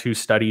 1 or 2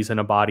 studies in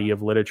a body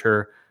of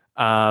literature,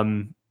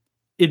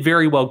 it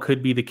very well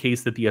could be the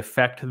case that the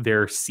effect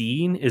they're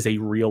seeing is a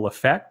real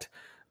effect,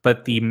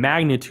 but the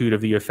magnitude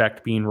of the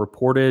effect being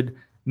reported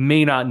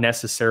may not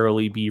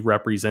necessarily be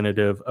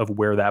representative of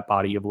where that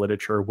body of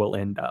literature will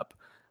end up.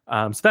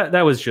 So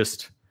that was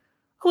just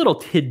a little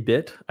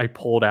tidbit I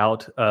pulled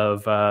out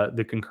of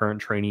the concurrent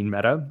training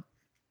meta.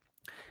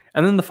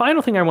 And then the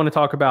final thing I want to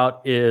talk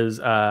about is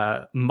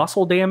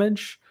muscle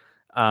damage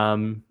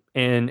and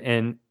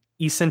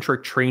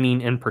eccentric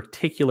training in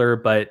particular,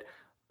 but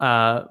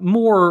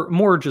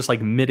more just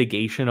like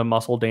mitigation of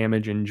muscle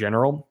damage in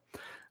general.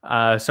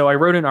 So I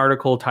wrote an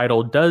article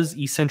titled, "Does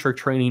Eccentric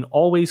Training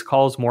Always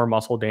Cause More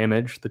Muscle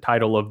Damage?" The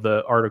title of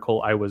the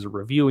article I was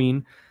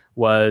reviewing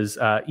was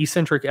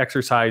 "Eccentric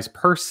Exercise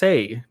Per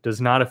Se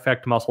Does Not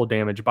Affect Muscle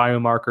Damage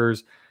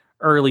Biomarkers,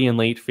 Early and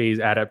Late Phase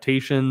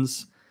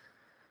Adaptations."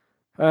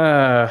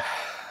 By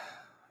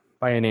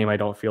a name I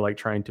don't feel like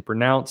trying to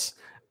pronounce.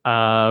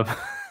 Out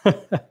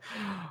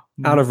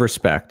of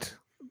respect.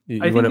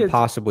 You wouldn't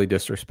possibly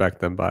disrespect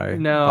them by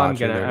I'm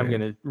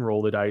gonna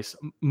roll the dice.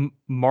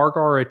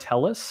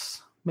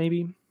 Margaritellis,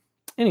 maybe.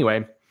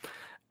 Anyway,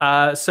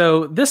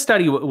 so this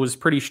study was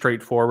pretty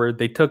straightforward.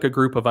 They took a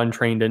group of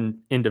untrained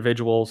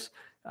individuals,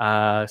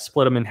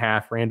 split them in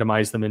half,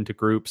 randomized them into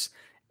groups,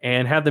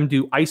 and had them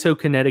do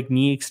isokinetic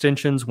knee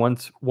extensions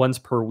once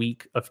per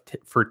week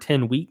for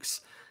 10 weeks.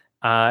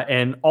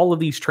 And all of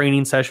these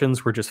training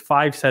sessions were just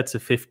 5 sets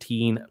of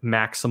 15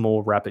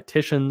 maximal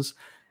repetitions.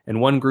 And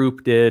one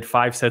group did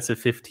 5 sets of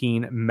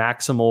 15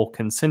 maximal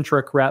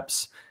concentric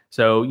reps.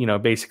 So,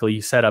 basically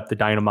you set up the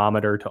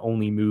dynamometer to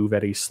only move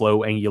at a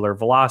slow angular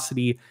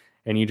velocity.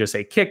 And you just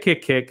say kick,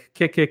 kick, kick,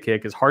 kick, kick,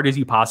 kick as hard as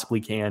you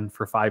possibly can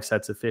for 5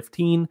 sets of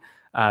 15,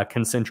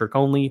 concentric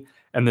only.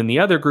 And then the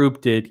other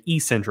group did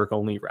eccentric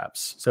only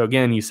reps. So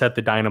again, you set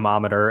the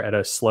dynamometer at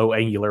a slow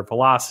angular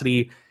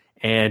velocity,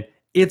 and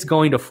it's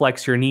going to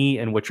flex your knee.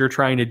 And what you're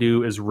trying to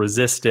do is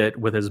resist it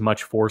with as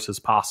much force as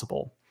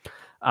possible.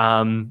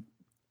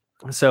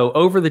 So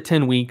over the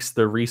 10 weeks,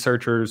 the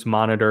researchers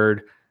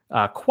monitored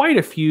quite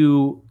a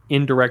few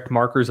indirect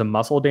markers of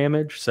muscle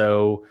damage.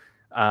 So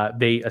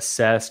they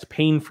assessed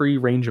pain-free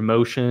range of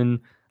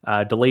motion,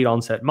 delayed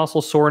onset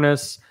muscle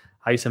soreness,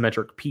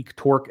 isometric peak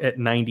torque at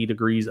 90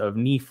 degrees of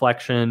knee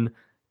flexion,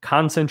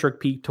 concentric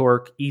peak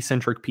torque,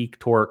 eccentric peak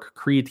torque,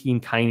 creatine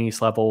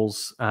kinase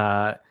levels,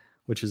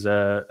 which is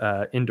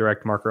a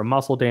indirect marker of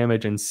muscle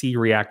damage, and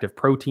C-reactive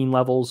protein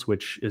levels,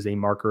 which is a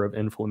marker of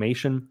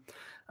inflammation.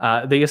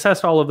 They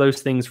assessed all of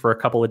those things for a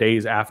couple of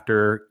days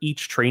after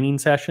each training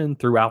session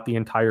throughout the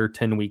entire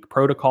 10-week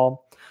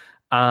protocol.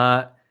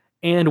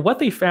 And what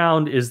they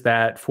found is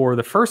that for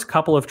the first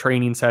couple of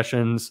training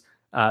sessions,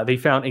 they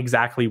found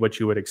exactly what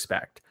you would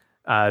expect.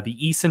 The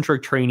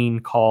eccentric training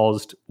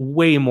caused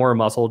way more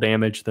muscle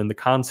damage than the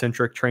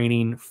concentric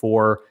training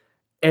for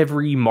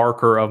every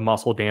marker of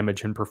muscle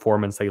damage and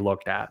performance they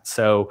looked at.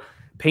 So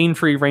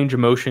pain-free range of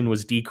motion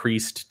was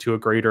decreased to a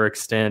greater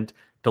extent.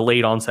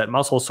 Delayed onset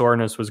muscle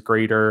soreness was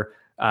greater.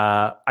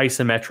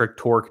 Isometric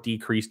torque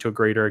decreased to a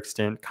greater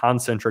extent.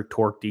 Concentric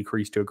torque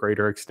decreased to a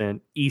greater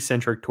extent.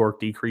 Eccentric torque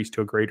decreased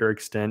to a greater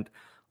extent.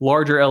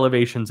 Larger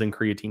elevations in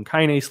creatine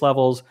kinase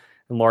levels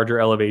and larger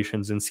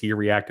elevations in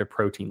C-reactive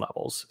protein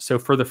levels. So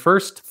for the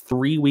first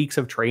 3 weeks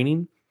of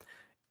training,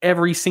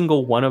 every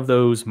single one of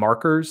those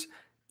markers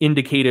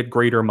indicated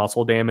greater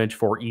muscle damage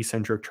for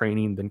eccentric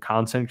training than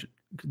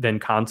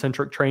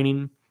concentric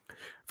training.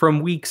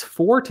 From weeks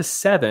 4 to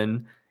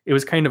 7, it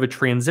was kind of a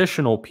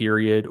transitional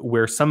period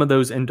where some of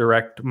those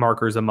indirect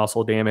markers of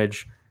muscle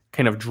damage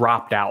kind of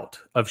dropped out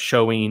of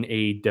showing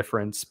a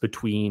difference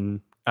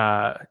between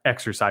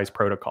exercise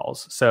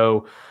protocols.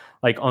 So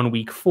like on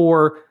week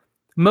 4,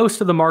 most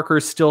of the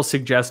markers still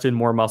suggested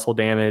more muscle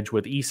damage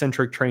with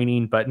eccentric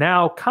training, but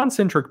now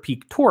concentric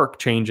peak torque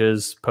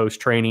changes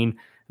post-training,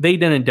 they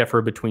didn't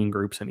differ between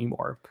groups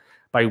anymore.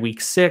 By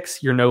week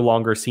 6, you're no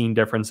longer seeing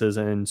differences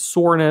in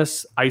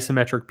soreness,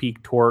 isometric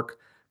peak torque,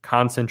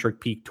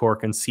 concentric peak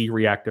torque, and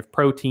C-reactive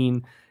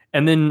protein.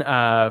 And then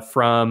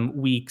from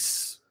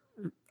weeks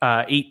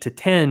 8 to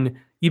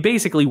 10, you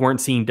basically weren't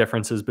seeing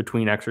differences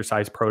between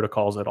exercise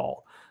protocols at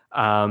all.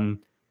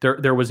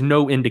 There was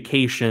no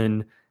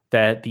indication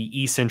that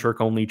the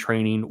eccentric only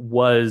training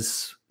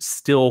was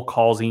still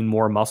causing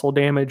more muscle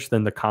damage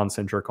than the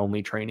concentric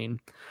only training.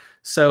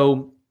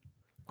 So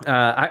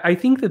I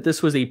think that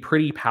this was a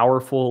pretty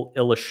powerful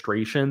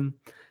illustration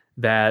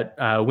that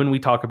when we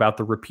talk about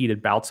the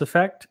repeated bouts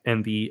effect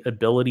and the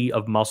ability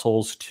of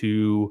muscles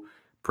to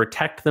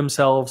protect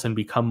themselves and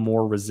become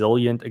more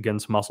resilient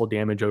against muscle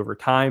damage over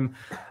time,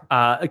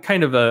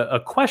 kind of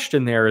a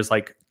question there is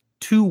like,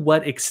 to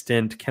what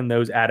extent can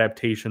those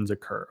adaptations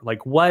occur?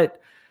 Like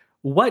what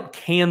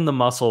can the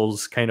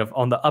muscles kind of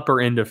on the upper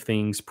end of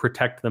things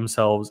protect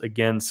themselves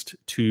against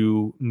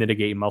to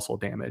mitigate muscle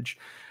damage?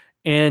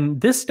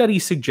 And this study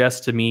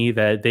suggests to me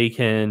that they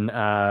can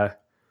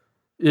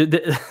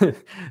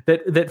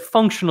that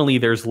functionally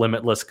there's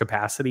limitless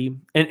capacity.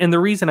 And the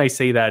reason I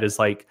say that is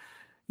like,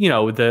 you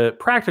know, the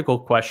practical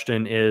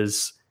question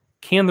is,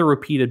 can the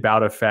repeated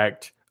bout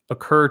effect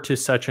occur to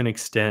such an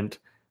extent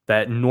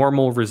that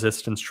normal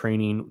resistance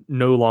training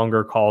no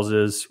longer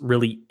causes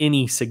really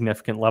any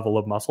significant level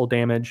of muscle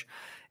damage?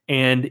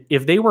 And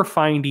if they were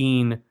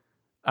finding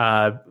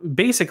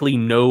basically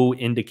no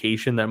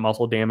indication that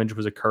muscle damage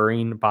was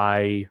occurring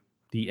by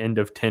the end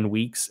of 10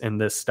 weeks in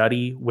this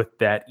study with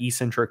that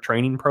eccentric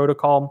training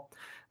protocol,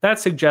 that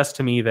suggests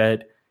to me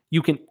that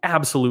you can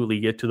absolutely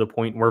get to the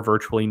point where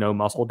virtually no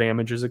muscle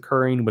damage is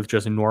occurring with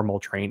just normal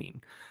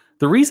training.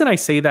 The reason I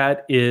say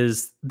that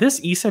is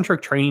this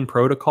eccentric training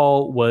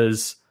protocol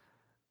was,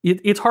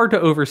 it's hard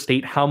to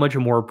overstate how much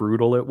more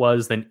brutal it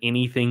was than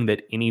anything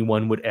that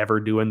anyone would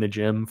ever do in the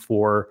gym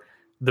for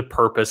the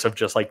purpose of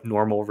just like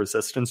normal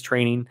resistance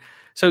training.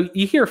 So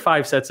you hear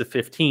 5 sets of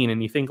 15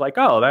 and you think like,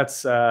 oh,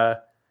 that's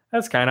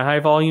kind of high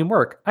volume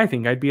work. I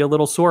think I'd be a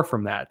little sore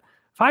from that.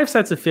 5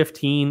 sets of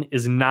 15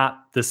 is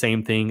not the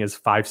same thing as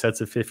 5 sets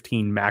of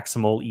 15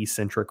 maximal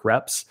eccentric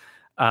reps.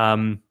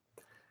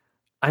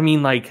 I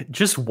mean, like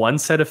just 1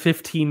 set of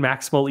 15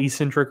 maximal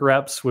eccentric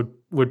reps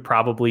would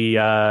probably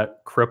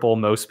cripple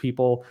most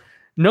people.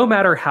 No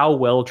matter how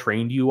well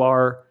trained you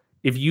are,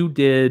 if you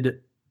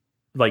did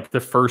like the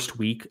first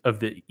week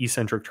of the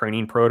eccentric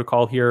training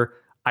protocol here,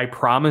 I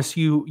promise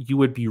you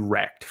would be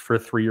wrecked for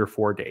 3 or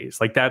 4 days.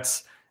 Like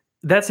that's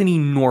an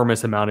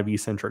enormous amount of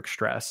eccentric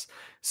stress.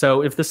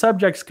 So if the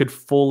subjects could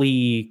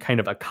fully kind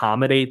of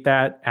accommodate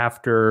that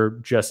after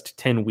just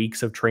 10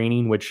 weeks of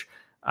training, which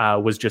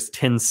was just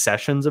 10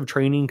 sessions of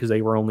training because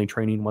they were only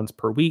training once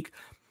per week,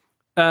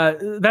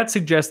 that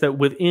suggests that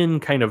within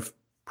kind of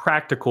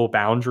practical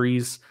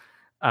boundaries,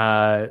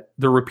 the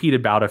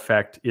repeated bout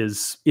effect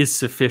is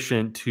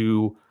sufficient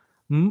to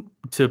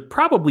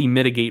probably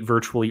mitigate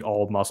virtually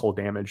all muscle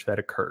damage that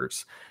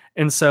occurs.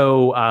 And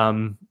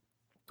so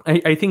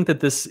I think that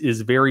this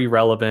is very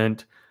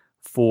relevant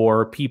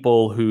for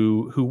people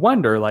who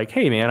wonder, like,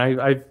 hey man,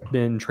 I've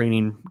been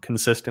training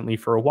consistently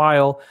for a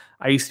while.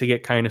 I used to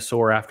get kind of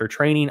sore after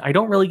training. I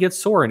don't really get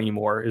sore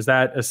anymore. Is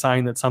that a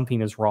sign that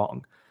something is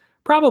wrong?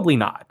 Probably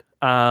not.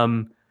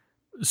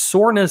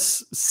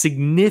 Soreness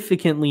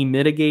significantly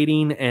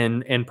mitigating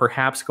and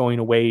perhaps going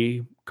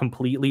away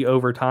completely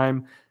over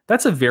time,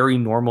 that's a very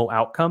normal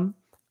outcome.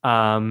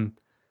 And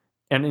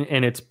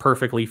it's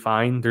perfectly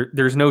fine.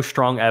 There's no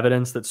strong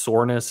evidence that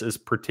soreness is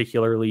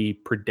particularly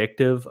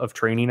predictive of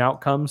training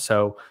outcomes.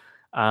 So,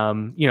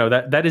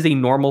 that is a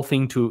normal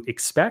thing to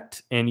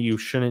expect, and you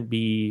shouldn't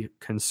be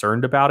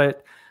concerned about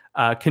it.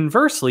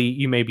 Conversely,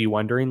 you may be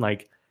wondering,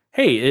 like,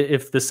 hey,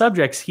 if the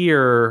subjects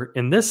here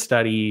in this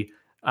study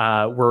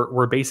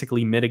were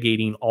basically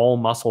mitigating all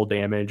muscle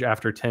damage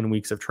after 10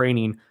 weeks of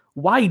training,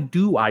 why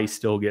do I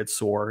still get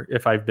sore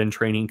if I've been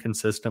training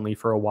consistently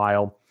for a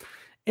while?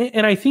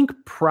 And I think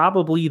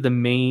probably the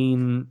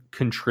main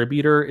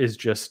contributor is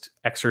just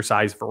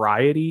exercise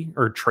variety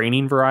or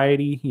training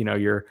variety.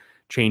 You're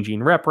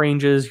changing rep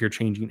ranges, you're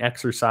changing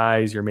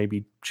exercise, you're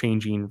maybe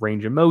changing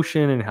range of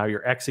motion and how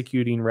you're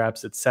executing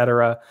reps,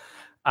 etc.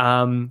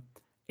 And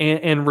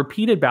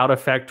repeated bout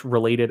effect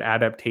related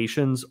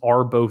adaptations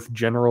are both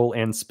general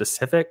and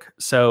specific.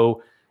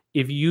 So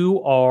if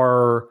you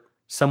are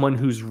someone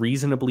who's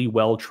reasonably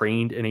well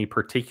trained in a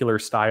particular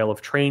style of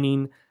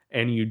training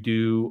and you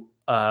do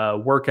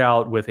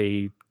workout with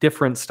a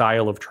different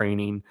style of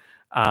training,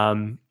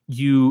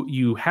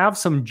 you have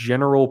some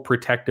general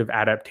protective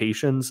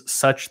adaptations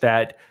such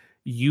that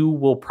you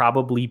will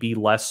probably be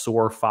less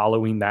sore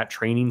following that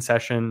training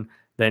session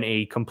than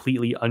a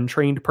completely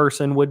untrained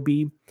person would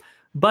be.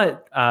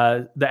 But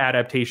the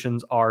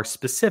adaptations are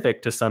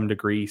specific to some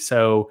degree.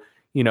 So,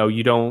 you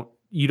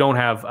don't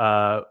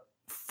have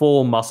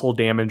full muscle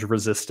damage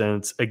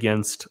resistance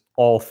against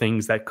all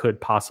things that could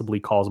possibly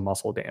cause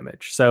muscle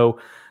damage. So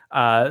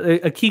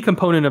a key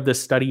component of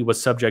this study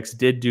was subjects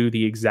did do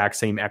the exact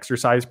same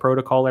exercise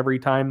protocol every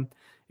time.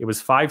 It was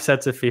 5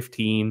 sets of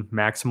 15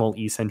 maximal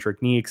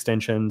eccentric knee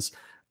extensions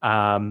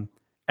at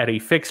a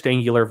fixed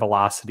angular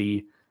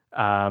velocity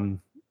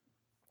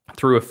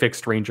through a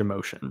fixed range of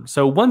motion.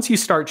 So once you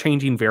start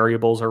changing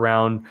variables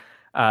around,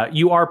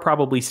 you are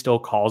probably still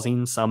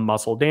causing some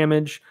muscle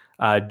damage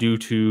due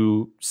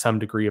to some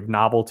degree of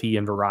novelty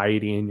and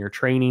variety in your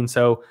training.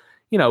 So,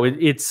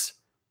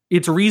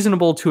 it's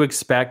reasonable to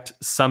expect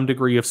some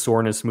degree of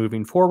soreness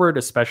moving forward,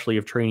 especially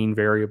if training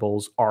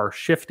variables are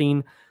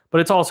shifting. But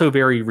it's also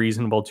very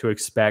reasonable to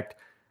expect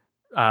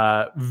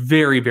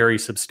very, very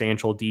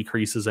substantial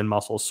decreases in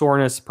muscle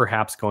soreness,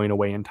 perhaps going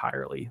away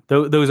entirely.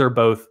 Those are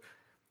both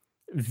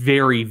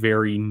very,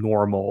 very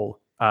normal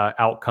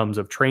outcomes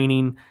of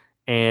training,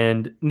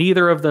 and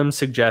neither of them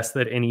suggest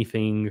that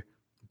anything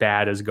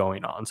bad is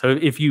going on. So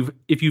if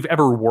you've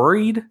ever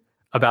worried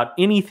about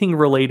anything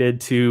related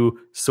to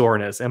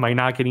soreness, am I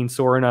not getting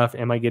sore enough?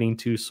 Am I getting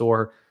too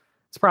sore?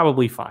 It's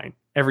probably fine.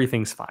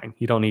 Everything's fine.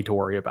 You don't need to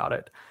worry about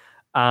it.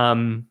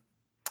 And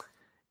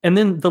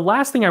then the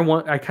last thing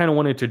I kind of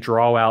wanted to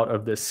draw out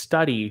of this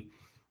study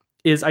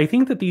is I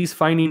think that these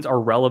findings are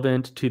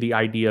relevant to the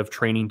idea of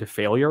training to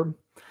failure.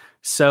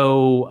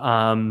 So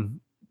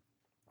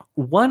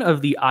one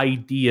of the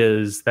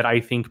ideas that I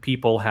think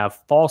people have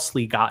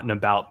falsely gotten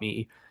about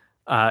me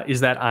is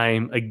that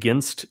I'm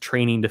against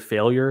training to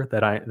failure,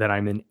 that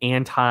I'm an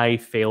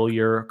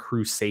anti-failure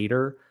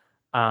crusader.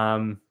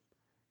 And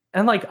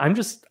like,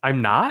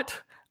 I'm not.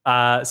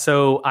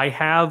 So I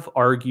have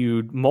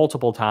argued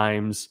multiple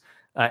times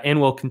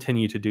and will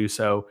continue to do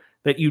so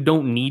that you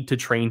don't need to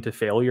train to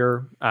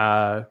failure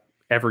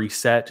every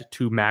set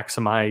to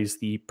maximize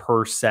the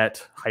per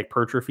set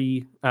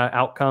hypertrophy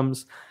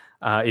outcomes.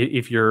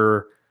 If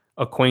you're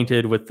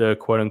acquainted with the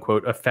quote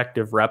unquote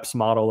effective reps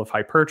model of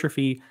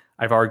hypertrophy,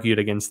 I've argued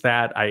against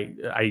that.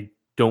 I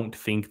don't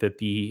think that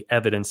the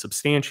evidence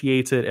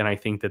substantiates it, and I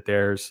think that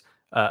there's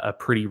a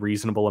pretty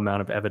reasonable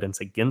amount of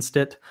evidence against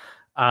it.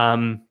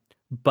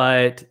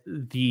 But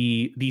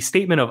the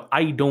statement of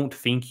I don't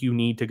think you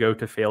need to go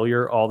to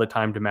failure all the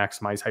time to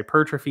maximize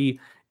hypertrophy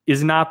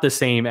is not the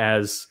same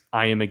as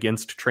I am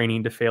against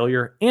training to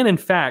failure. And in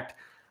fact,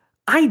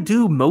 I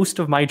do most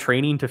of my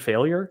training to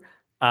failure,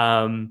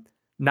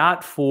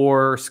 not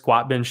for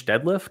squat, bench,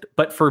 deadlift,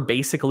 but for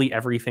basically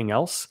everything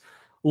else,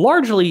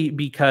 largely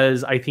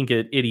because I think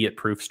it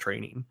idiot-proofs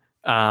training.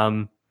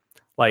 I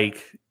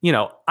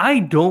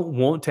don't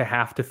want to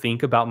have to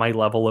think about my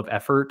level of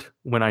effort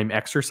when I'm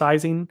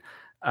exercising.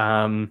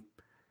 I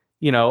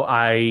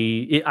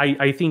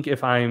think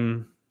if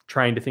I'm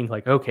trying to think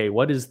like, okay,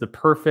 what is the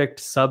perfect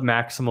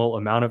submaximal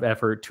amount of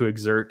effort to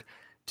exert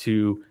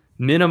to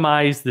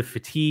minimize the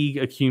fatigue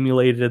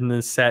accumulated in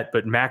this set,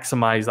 but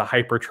maximize the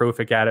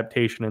hypertrophic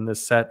adaptation in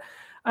this set?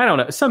 I don't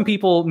know. Some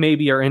people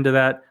maybe are into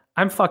that.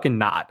 I'm fucking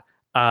not.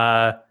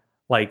 I'm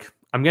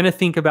going to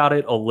think about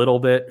it a little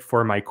bit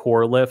for my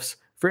core lifts.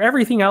 For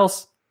everything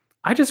else,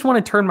 I just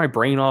want to turn my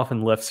brain off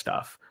and lift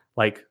stuff.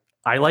 Like,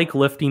 I like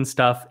lifting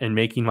stuff and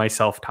making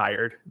myself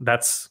tired.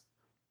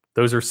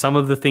 Those are some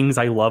of the things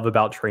I love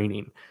about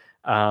training.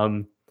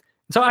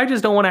 So I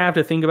just don't want to have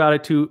to think about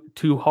it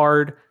too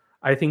hard.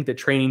 I think that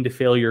training to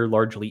failure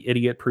largely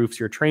idiot proofs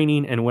your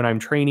training, and when I'm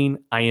training,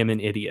 I am an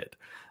idiot.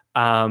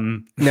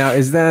 Now,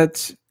 is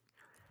that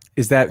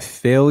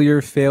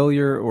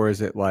failure, or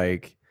is it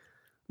like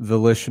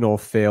volitional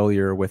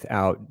failure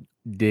without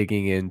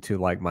digging into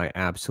like my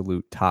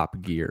absolute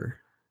top gear?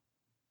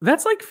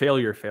 That's like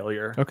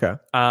failure. Okay.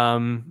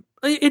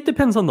 It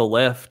depends on the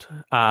lift.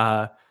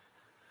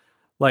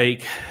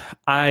 Like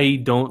I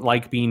don't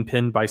like being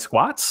pinned by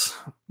squats.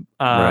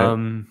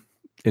 Right.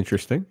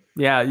 Interesting.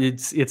 Yeah,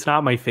 it's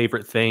not my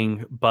favorite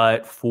thing,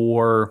 but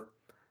for,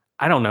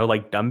 I don't know,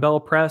 like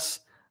dumbbell press,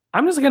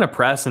 I'm just going to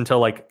press until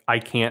like I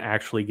can't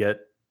actually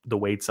get the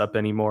weights up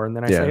anymore. And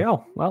then I say,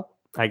 oh, well,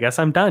 I guess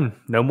I'm done.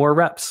 No more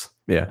reps.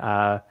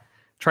 Yeah.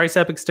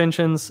 Tricep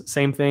extensions,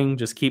 same thing.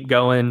 Just keep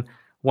going.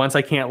 Once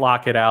I can't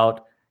lock it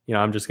out,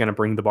 I'm just going to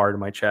bring the bar to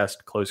my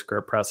chest, close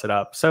grip, press it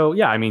up. So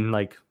yeah, I mean,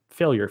 like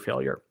failure.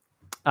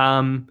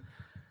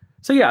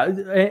 So yeah,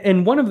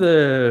 and one of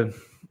the,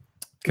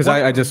 because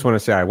I just want to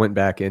say I went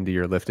back into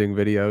your lifting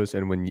videos,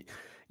 and when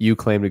you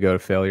claimed to go to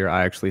failure,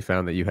 I actually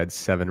found that you had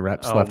 7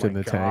 reps left in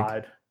the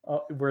tank.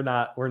 Oh, we're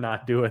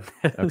not doing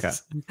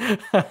this.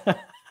 Okay.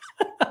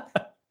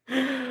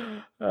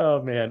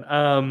 Oh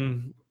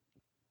man.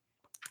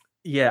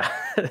 Yeah.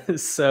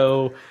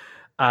 So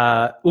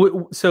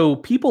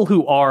people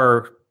who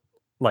are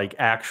like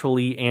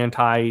actually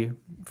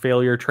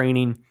anti-failure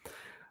training,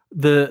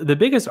 the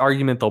biggest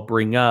argument they'll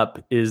bring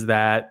up is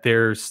that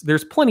there's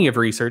plenty of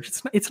research.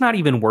 It's not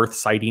even worth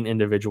citing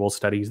individual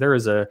studies. There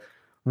is a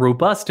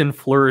robust and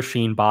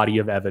flourishing body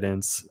of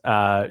evidence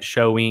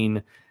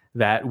showing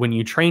that when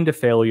you train to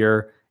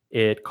failure,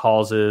 it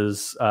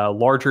causes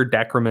larger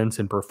decrements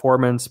in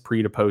performance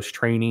pre to post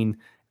training,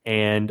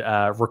 and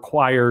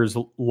requires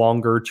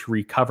longer to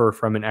recover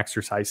from an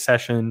exercise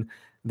session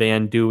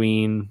than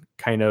doing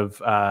kind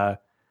of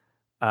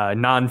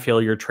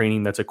non-failure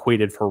training that's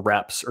equated for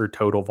reps or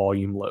total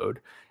volume load.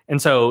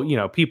 And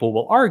so, people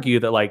will argue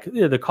that like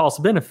the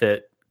cost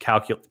benefit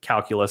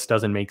calculus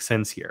doesn't make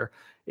sense here.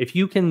 If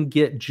you can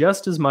get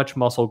just as much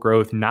muscle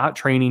growth not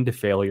training to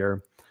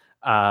failure,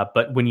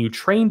 but when you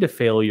train to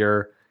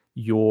failure,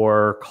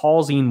 you're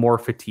causing more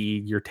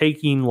fatigue, you're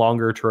taking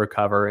longer to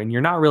recover, and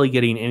you're not really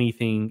getting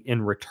anything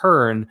in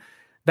return,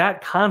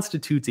 that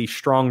constitutes a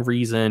strong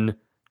reason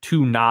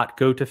to not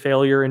go to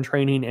failure in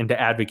training and to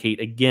advocate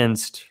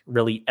against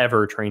really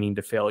ever training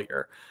to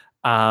failure.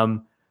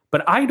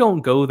 But I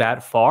don't go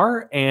that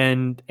far.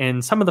 And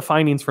some of the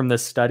findings from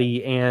this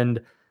study and,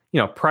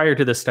 prior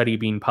to the study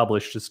being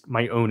published, just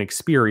my own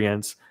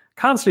experience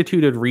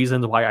constituted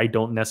reasons why I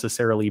don't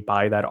necessarily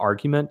buy that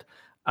argument.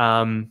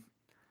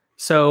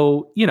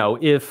 So,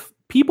 if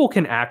people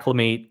can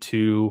acclimate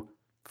to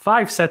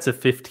 5 sets of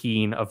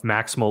 15 of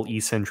maximal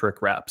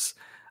eccentric reps,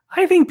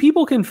 I think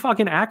people can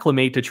fucking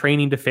acclimate to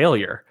training to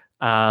failure,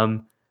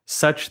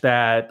 such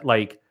that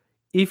like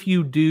if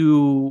you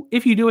do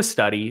a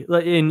study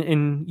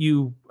and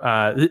you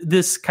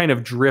this kind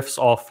of drifts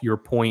off your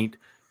point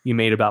you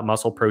made about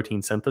muscle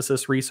protein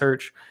synthesis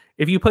research.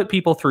 If you put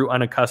people through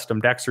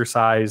unaccustomed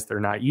exercise they're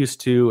not used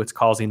to, it's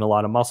causing a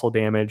lot of muscle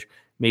damage.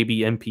 Maybe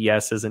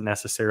MPS isn't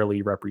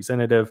necessarily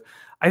representative.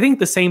 I think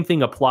the same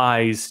thing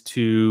applies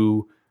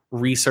to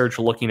research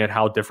looking at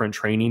how different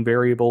training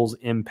variables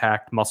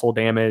impact muscle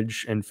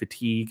damage and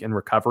fatigue and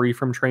recovery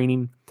from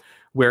training,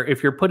 where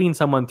if you're putting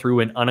someone through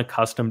an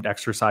unaccustomed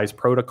exercise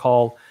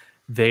protocol,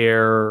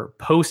 their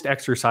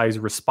post-exercise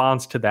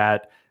response to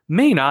that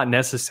may not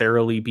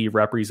necessarily be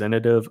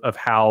representative of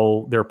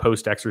how their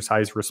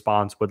post-exercise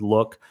response would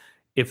look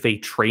if they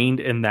trained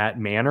in that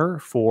manner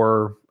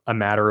for a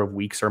matter of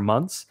weeks or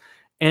months.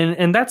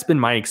 And that's been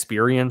my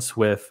experience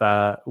with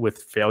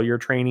failure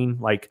training.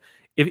 Like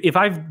if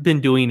I've been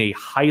doing a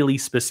highly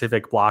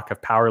specific block of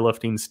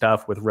powerlifting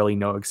stuff with really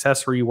no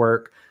accessory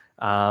work,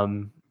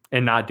 and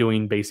not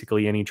doing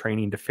basically any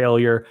training to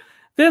failure,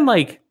 then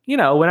like, when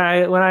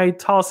I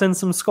toss in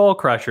some skull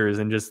crushers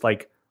and just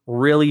like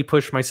really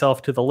push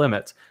myself to the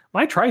limits,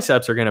 my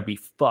triceps are going to be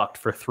fucked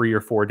for 3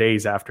 or 4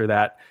 days after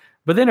that.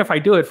 But then if I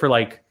do it for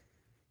like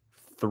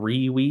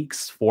 3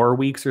 weeks, 4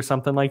 weeks or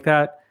something like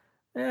that,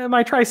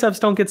 my triceps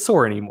don't get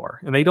sore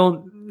anymore. And they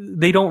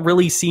don't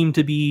really seem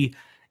to be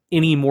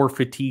any more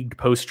fatigued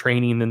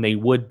post-training than they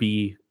would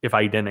be if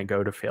I didn't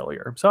go to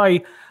failure. So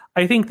I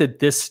think that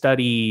this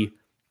study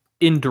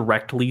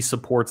indirectly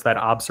supports that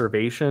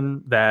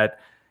observation that,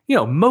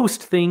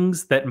 most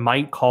things that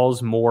might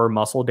cause more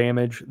muscle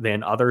damage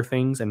than other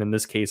things, and in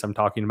this case, I'm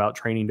talking about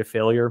training to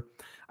failure.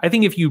 I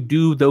think if you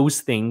do those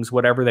things,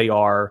 whatever they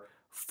are,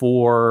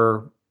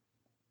 for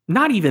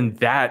not even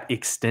that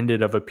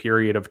extended of a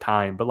period of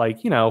time, but like,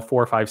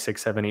 4, 5,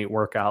 6, 7, 8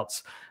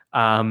 workouts,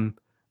 I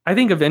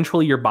think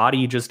eventually your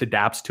body just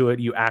adapts to it.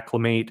 You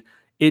acclimate.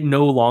 It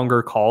no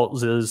longer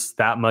causes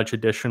that much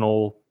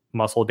additional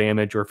muscle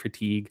damage or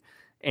fatigue,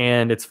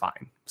 and it's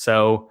fine.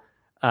 So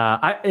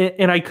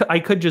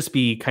I could just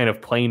be kind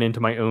of playing into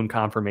my own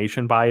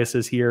confirmation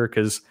biases here,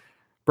 because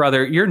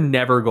brother, you're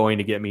never going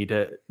to get me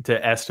to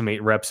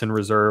estimate reps in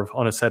reserve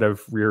on a set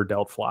of rear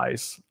delt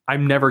flies.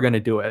 I'm never going to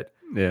do it.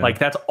 Yeah. Like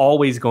that's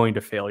always going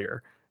to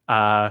failure.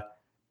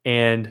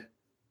 And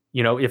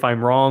if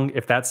I'm wrong,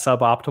 if that's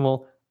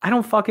suboptimal, I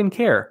don't fucking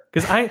care,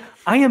 because I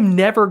am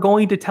never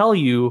going to tell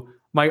you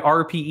my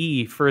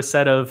RPE for a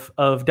set of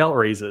delt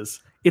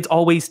raises. It's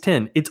always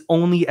 10. It's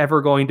only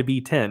ever going to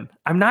be 10.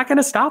 I'm not going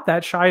to stop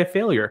that shy of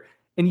failure,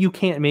 and you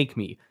can't make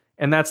me.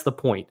 And that's the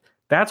point.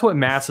 That's what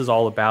mass is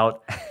all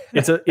about.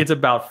 It's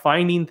about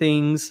finding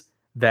things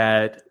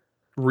that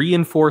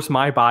reinforce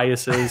my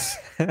biases.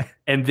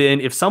 And then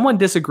if someone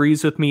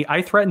disagrees with me,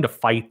 I threaten to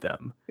fight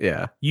them.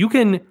 Yeah. You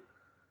can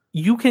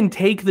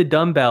take the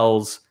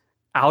dumbbells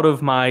out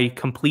of my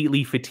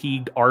completely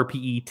fatigued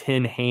RPE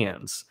 10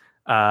 hands.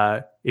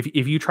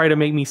 If you try to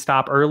make me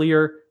stop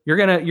earlier, you're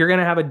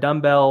gonna have a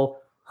dumbbell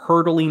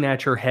hurtling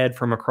at your head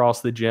from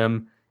across the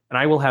gym, and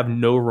I will have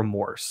no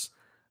remorse.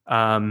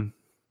 And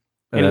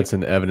that's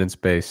an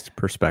evidence-based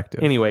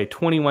perspective. Anyway,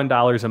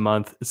 $21 a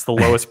month. It's the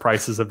lowest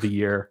prices of the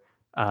year.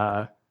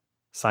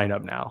 Sign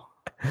up now.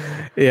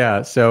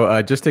 Yeah.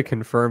 So just to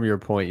confirm your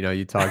point,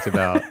 you talked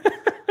about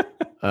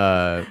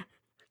the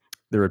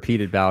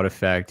repeated bout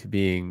effect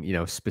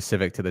being,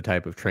 specific to the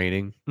type of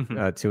training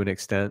to an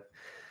extent.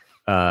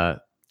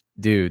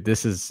 Dude,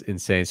 this is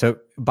insane. So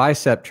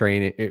bicep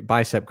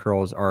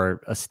curls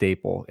are a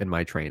staple in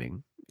my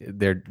training.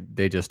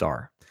 They just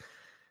are.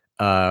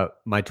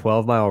 My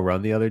 12-mile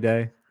run the other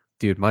day,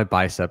 dude, my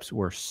biceps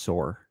were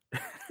sore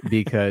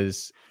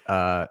because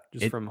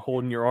from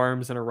holding your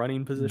arms in a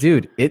running position.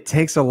 Dude, it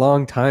takes a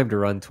long time to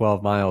run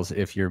 12 miles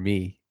if you're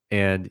me.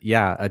 And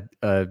yeah,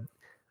 a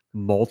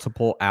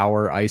multiple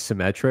hour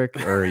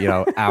isometric,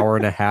 or hour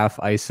and a half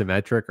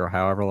isometric, or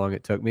however long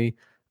it took me,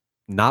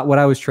 not what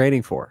I was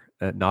training for.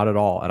 Not at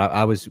all. And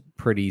I was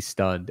pretty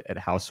stunned at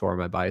how sore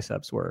my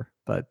biceps were,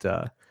 but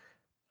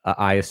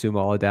I assume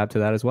I'll adapt to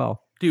that as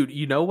well. Dude,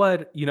 you know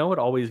what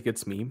always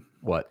gets me?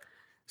 What?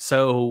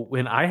 So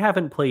when I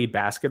haven't played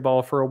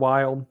basketball for a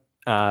while,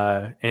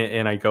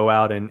 and I go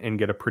out and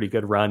get a pretty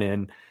good run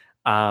in,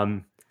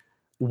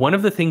 one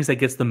of the things that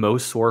gets the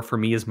most sore for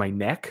me is my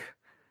neck.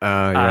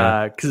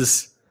 Yeah.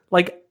 Because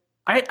I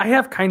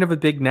have kind of a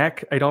big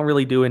neck. I don't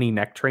really do any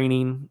neck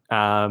training.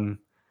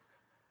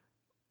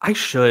 I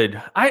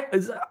should.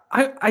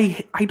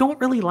 I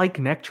don't really like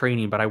neck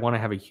training, but I want to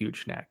have a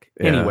huge neck.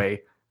 Yeah.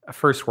 Anyway,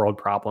 first world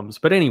problems.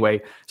 But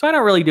anyway, so I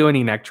don't really do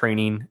any neck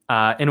training.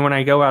 And when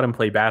I go out and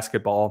play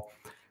basketball,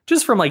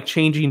 just from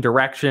changing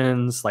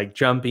directions,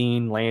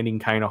 jumping, landing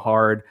kind of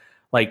hard,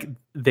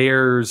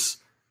 there's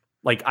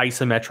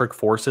isometric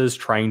forces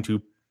trying to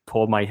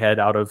pull my head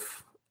out of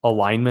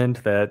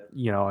alignment that,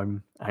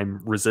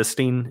 I'm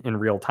resisting in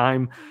real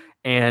time.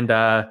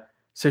 And,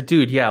 so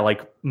dude, yeah,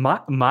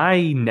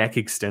 my neck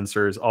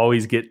extensors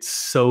always get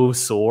so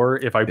sore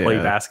if I play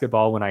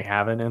basketball when I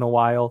haven't in a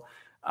while.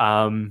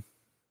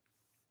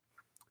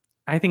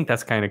 I think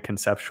that's kind of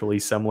conceptually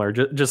similar,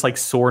 just like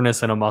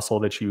soreness in a muscle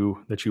that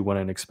you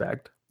wouldn't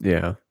expect.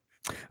 Yeah.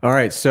 All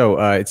right. So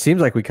it seems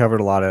like we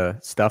covered a lot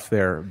of stuff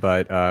there,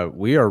 but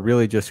we are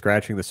really just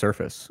scratching the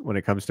surface when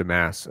it comes to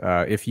mass.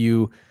 If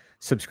you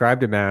subscribe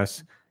to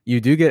mass, you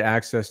do get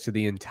access to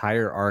the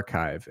entire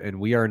archive,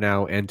 and we are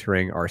now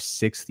entering our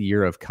 6th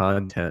year of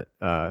content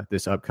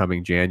this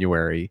upcoming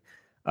January.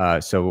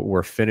 So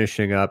we're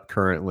finishing up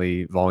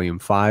currently volume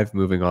 5,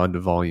 moving on to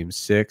volume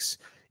 6.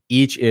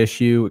 Each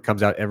issue, it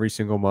comes out every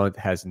single month,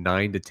 has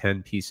 9 to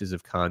 10 pieces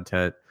of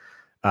content.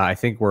 I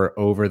think we're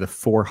over the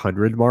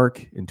 400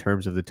 mark in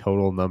terms of the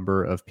total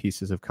number of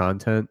pieces of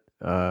content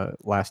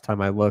last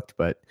time I looked,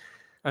 but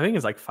I think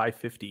it's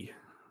 550.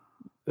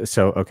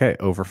 So, okay,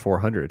 over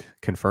 400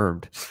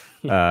 confirmed.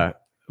 But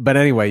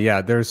anyway,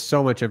 yeah, there's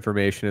so much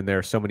information in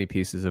there, so many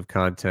pieces of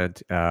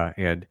content.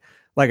 And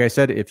like I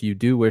said, if you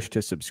do wish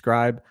to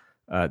subscribe,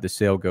 the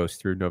sale goes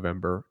through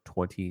November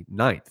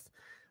 29th.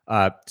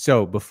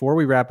 So before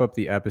we wrap up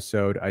the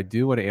episode, I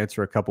do want to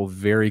answer a couple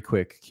very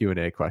quick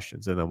Q&A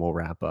questions, and then we'll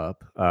wrap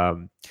up.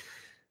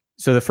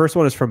 So the first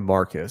one is from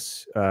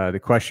Marcus. The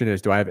question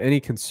is, do I have any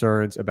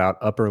concerns about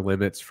upper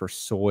limits for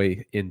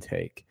soy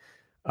intake?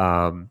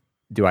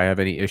 Do I have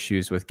any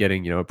issues with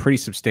getting, a pretty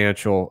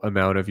substantial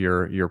amount of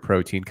your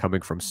protein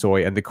coming from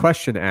soy? And the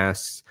question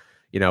asks,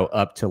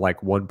 up to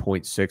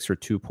 1.6 or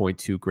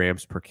 2.2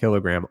 grams per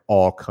kilogram,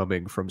 all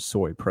coming from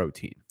soy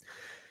protein.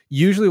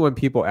 Usually when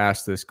people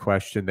ask this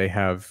question, they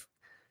have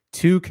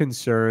two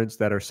concerns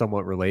that are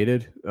somewhat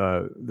related.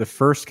 The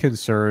first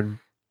concern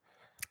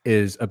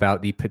is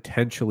about the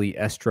potentially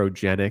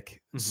estrogenic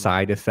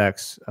side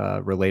effects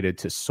related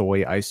to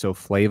soy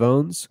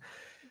isoflavones.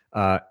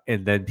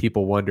 And then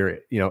people wonder,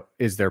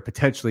 is there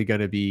potentially going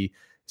to be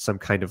some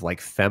kind of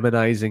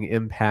feminizing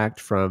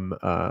impact from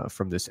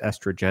this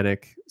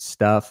estrogenic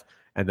stuff?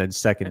 And then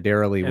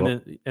secondarily,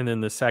 and then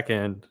the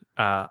second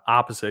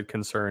opposite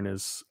concern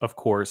is, of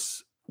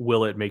course,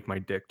 will it make my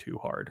dick too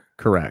hard?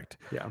 Correct.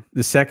 Yeah.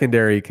 The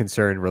secondary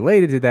concern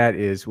related to that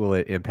is, will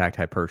it impact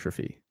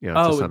hypertrophy?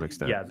 To some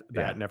extent.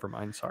 Yeah. Never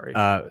mind. Sorry.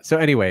 So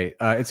anyway,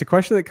 it's a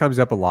question that comes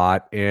up a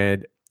lot,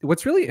 and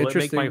What's really Will it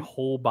make my interesting,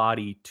 whole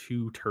body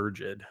too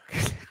turgid?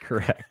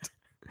 correct.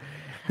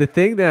 The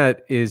thing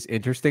that is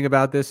interesting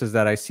about this is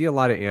that I see a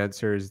lot of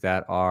answers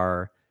that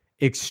are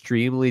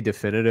extremely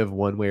definitive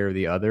one way or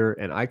the other,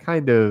 and I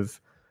kind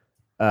of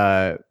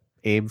uh,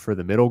 aim for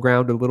the middle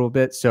ground a little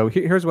bit. So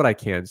here's what I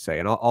can say,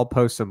 and I'll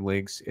post some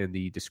links in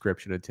the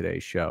description of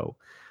today's show.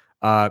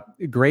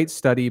 Great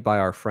study by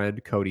our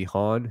friend Cody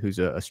Hahn, who's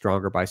a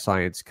Stronger by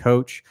Science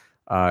coach.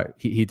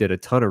 He did a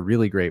ton of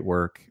really great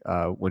work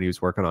when he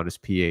was working on his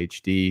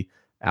PhD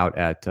out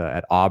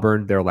at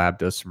Auburn. Their lab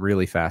does some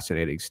really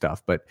fascinating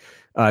stuff. But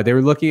they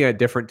were looking at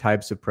different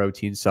types of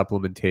protein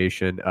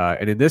supplementation,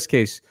 and in this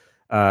case,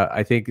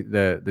 I think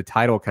the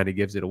title kind of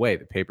gives it away.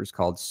 The paper's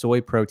called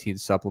 "Soy Protein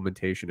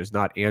Supplementation is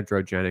Not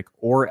Androgenic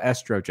or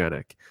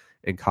Estrogenic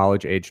in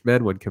College-Aged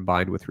Men When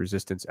Combined with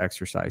Resistance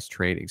Exercise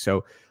Training."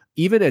 So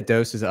even at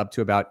doses up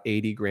to about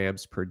 80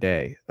 grams per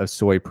day of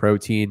soy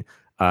protein,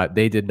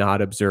 they did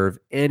not observe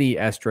any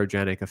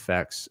estrogenic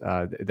effects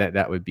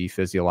that would be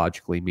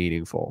physiologically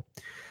meaningful.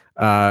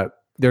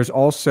 There's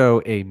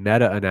also a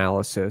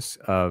meta-analysis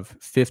of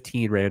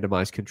 15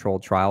 randomized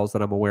controlled trials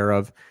that I'm aware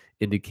of,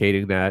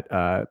 indicating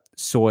that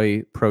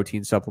soy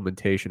protein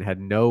supplementation had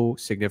no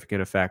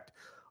significant effect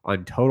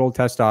on total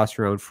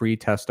testosterone, free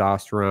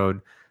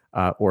testosterone,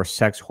 or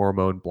sex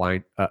hormone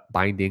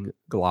binding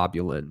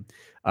globulin.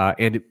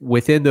 And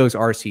within those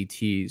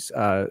RCTs,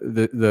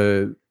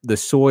 the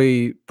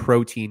soy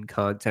protein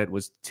content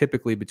was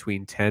typically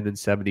between 10 and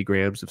 70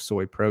 grams of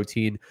soy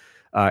protein,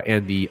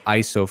 and the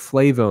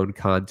isoflavone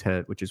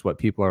content, which is what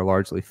people are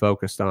largely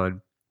focused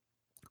on,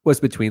 was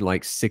between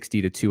like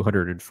 60 to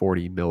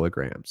 240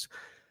 milligrams.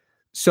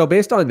 So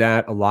based on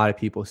that, a lot of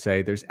people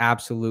say there's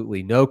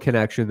absolutely no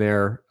connection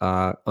there.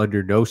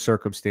 Under no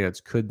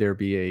circumstance could there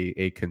be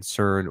a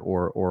concern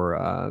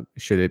or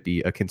should it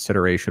be a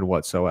consideration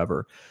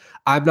whatsoever.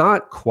 I'm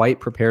not quite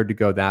prepared to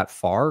go that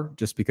far,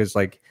 just because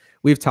like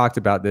we've talked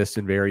about this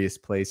in various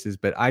places,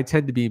 but I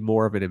tend to be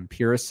more of an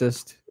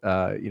empiricist.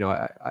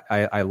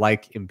 I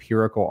like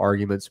empirical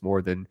arguments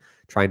more than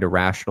trying to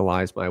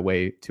rationalize my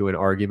way to an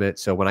argument.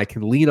 So when I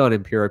can lean on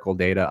empirical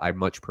data, I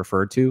much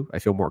prefer to. I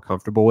feel more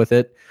comfortable with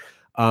it.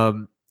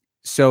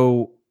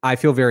 So I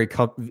feel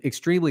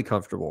extremely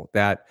comfortable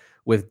that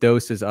with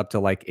doses up to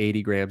like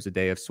 80 grams a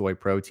day of soy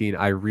protein,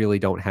 I really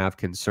don't have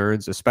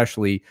concerns,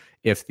 especially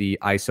if the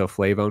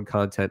isoflavone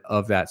content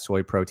of that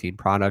soy protein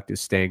product is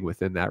staying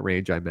within that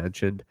range I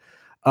mentioned.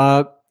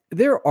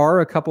 There are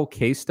a couple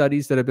case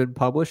studies that have been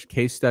published.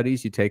 Case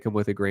studies, you take them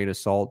with a grain of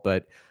salt,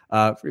 but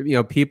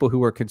people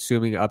who are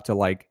consuming up to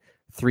like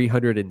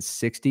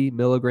 360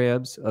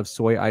 milligrams of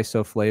soy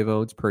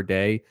isoflavones per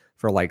day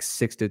for like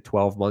 6 to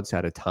 12 months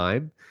at a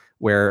time,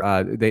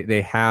 where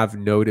they have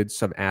noted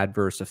some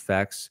adverse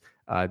effects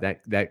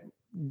that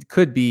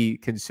could be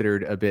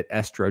considered a bit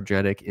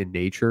estrogenic in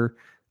nature,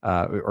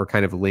 or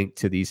kind of linked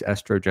to these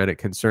estrogenic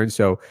concerns.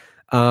 So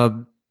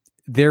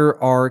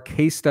there are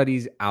case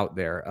studies out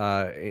there,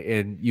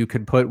 and you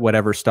can put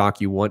whatever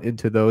stock you want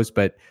into those,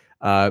 but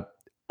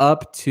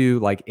up to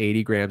like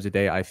 80 grams a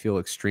day, I feel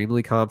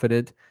extremely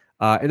confident.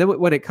 And then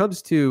when it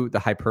comes to the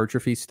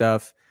hypertrophy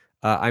stuff,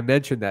 I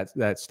mentioned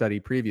that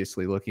study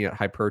previously, looking at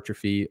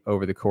hypertrophy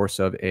over the course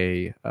of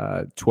a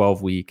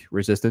 12-week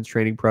resistance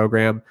training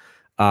program.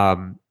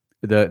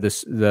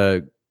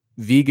 The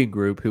vegan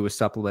group who was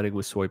supplementing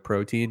with soy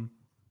protein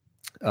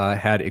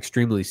had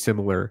extremely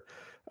similar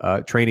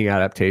training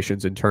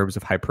adaptations in terms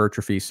of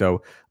hypertrophy.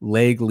 So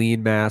leg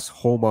lean mass,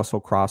 whole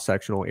muscle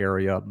cross-sectional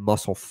area,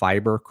 muscle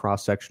fiber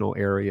cross-sectional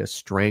area,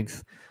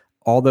 strength,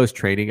 all those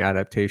training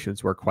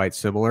adaptations were quite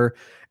similar.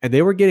 And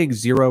they were getting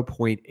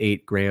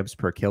 0.8 grams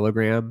per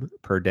kilogram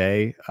per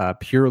day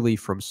purely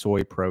from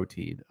soy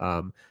protein.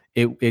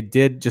 It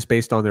did, just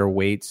based on their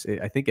weights,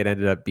 I think it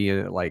ended up being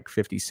at like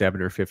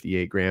 57 or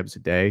 58 grams a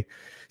day.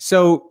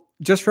 So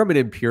just from an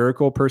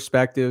empirical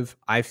perspective,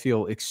 I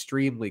feel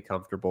extremely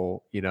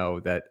comfortable,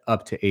 that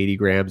up to 80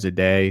 grams a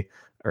day,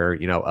 or,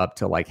 up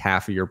to like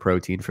half of your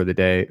protein for the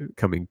day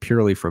coming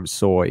purely from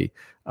soy,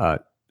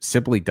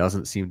 simply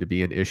doesn't seem to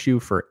be an issue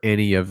for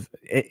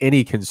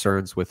any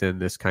concerns within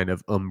this kind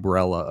of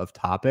umbrella of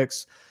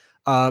topics.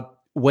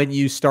 When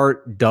you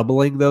start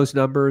doubling those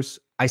numbers,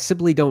 I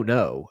simply don't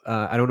know.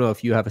 I don't know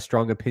if you have a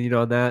strong opinion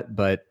on that,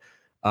 but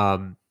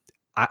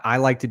I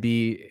like to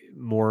be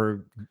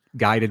more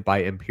guided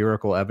by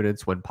empirical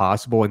evidence when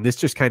possible. And this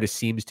just kind of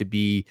seems to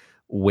be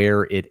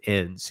where it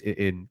ends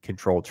in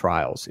controlled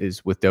trials,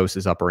 is with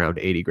doses up around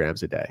 80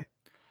 grams a day.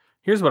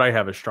 Here's what I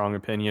have a strong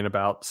opinion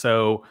about.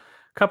 So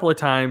a couple of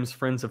times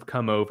friends have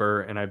come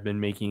over and I've been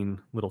making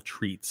little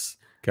treats.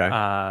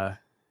 Okay.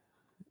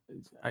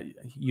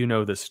 You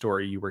know this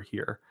story, you were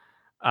here.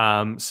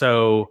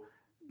 So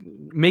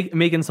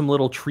making some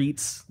little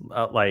treats,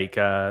 like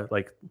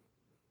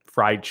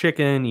fried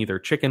chicken, either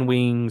chicken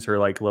wings or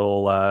like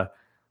little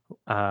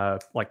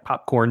like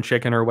popcorn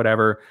chicken or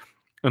whatever.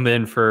 And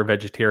then for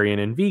vegetarian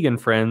and vegan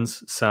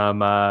friends,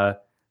 some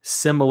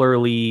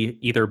similarly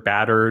either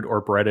battered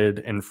or breaded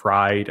and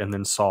fried and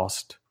then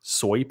sauced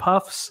soy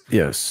puffs.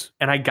 Yes.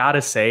 And I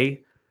gotta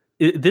say,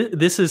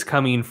 this is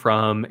coming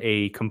from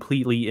a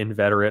completely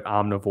inveterate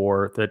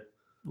omnivore that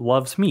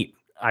loves meat.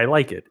 I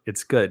like it.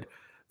 It's good.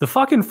 The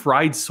fucking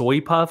fried soy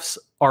puffs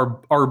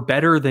are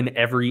better than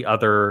every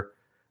other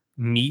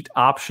meat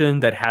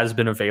option that has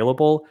been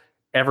available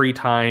every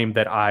time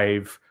that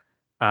I've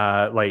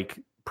like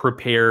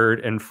prepared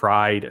and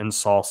fried and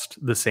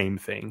sauced the same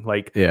thing.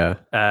 Like Yeah.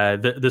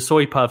 The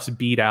soy puffs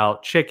beat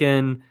out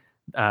chicken.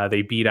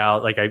 They beat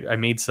out, like, I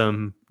made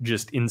some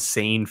just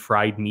insane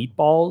fried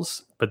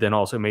meatballs, but then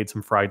also made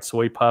some fried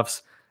soy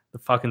puffs. The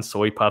fucking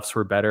soy puffs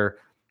were better.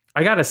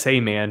 I gotta say,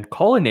 man,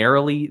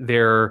 culinarily,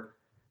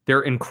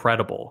 they're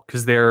incredible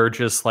because they're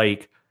just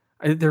like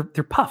they're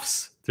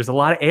puffs. There's a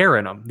lot of air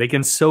in them. They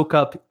can soak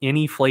up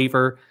any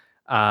flavor.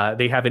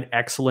 They have an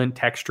excellent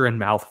texture and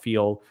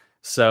mouthfeel.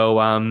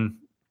 So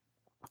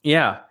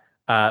yeah.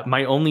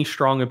 My only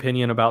strong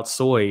opinion about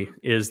soy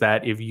is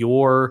that if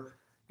you're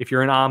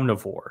an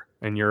omnivore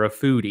and you're a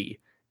foodie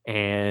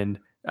and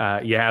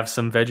you have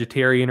some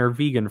vegetarian or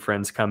vegan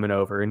friends coming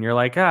over and you're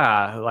like,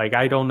 like,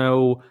 I don't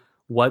know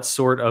what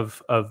sort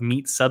of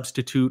meat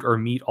substitute or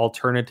meat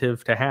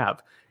alternative to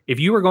have. If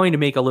you were going to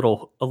make a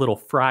little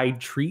fried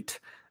treat,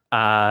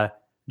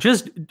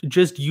 just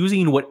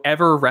using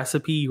whatever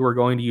recipe you were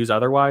going to use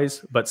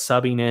otherwise, but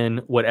subbing in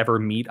whatever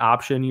meat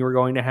option you were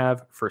going to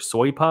have for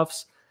soy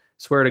puffs,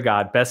 swear to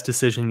God, best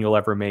decision you'll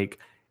ever make.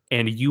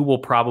 And you will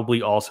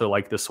probably also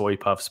like the soy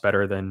puffs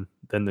better than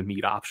the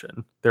meat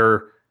option.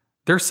 They're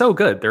so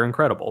good. They're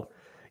incredible.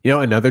 You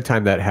know, another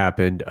time that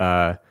happened,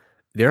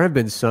 there have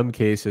been some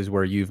cases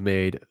where you've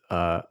made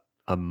a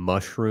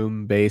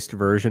mushroom-based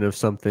version of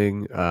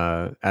something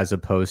as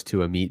opposed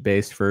to a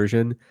meat-based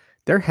version.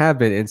 There have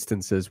been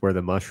instances where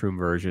the mushroom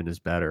version is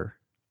better.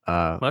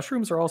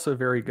 Mushrooms are also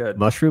very good.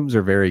 Mushrooms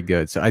are very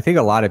good. So I think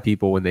a lot of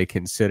people, when they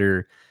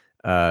consider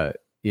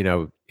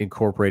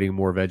incorporating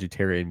more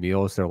vegetarian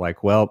meals, they're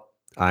like, well,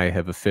 I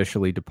have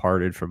officially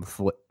departed from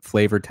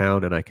Flavor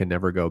Town and I can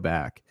never go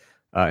back.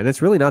 And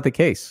that's really not the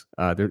case.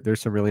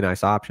 There's some really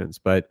nice options.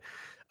 But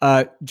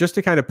just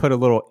to kind of put a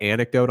little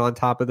anecdote on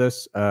top of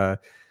this,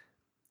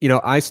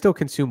 I still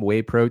consume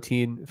whey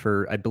protein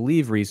for, I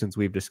believe, reasons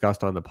we've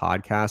discussed on the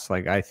podcast.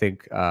 Like, I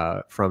think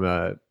from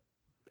a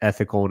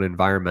ethical and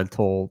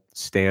environmental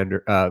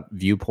standard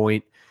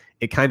viewpoint,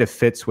 it kind of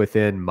fits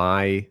within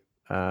my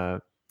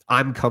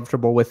I'm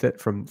comfortable with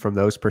it from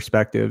those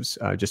perspectives,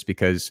 just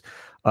because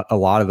a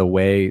lot of the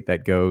whey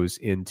that goes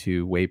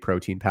into whey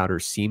protein powder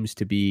seems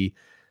to be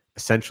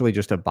essentially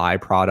just a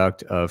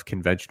byproduct of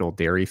conventional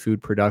dairy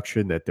food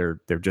production that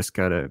they're just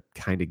gonna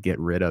kind of get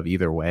rid of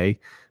either way.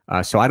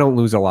 So I don't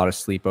lose a lot of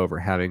sleep over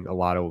having a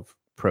lot of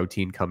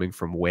protein coming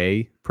from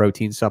whey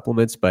protein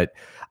supplements, but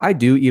I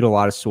do eat a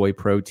lot of soy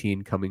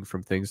protein coming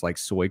from things like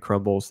soy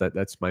crumbles.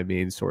 That's my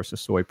main source of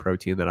soy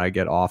protein that I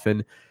get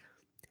often.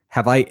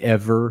 Have I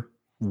ever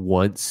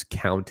once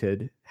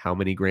counted how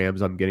many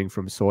grams I'm getting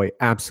from soy?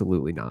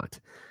 Absolutely not.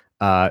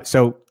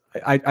 So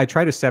I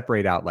try to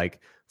separate out, like,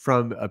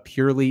 from a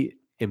purely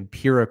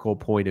empirical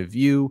point of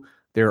view,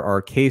 there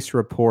are case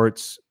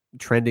reports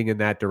trending in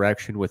that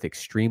direction with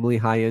extremely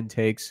high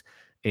intakes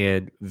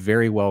and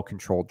very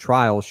well-controlled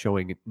trials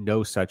showing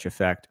no such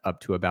effect up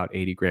to about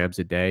 80 grams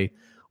a day.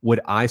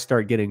 Would I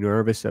start getting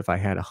nervous if I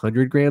had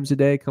 100 grams a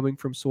day coming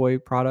from soy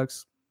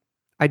products?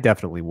 I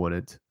definitely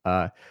wouldn't.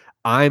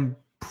 I'm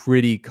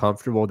pretty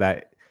comfortable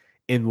that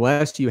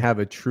unless you have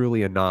a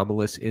truly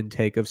anomalous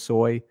intake of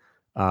soy,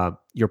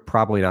 you're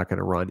probably not going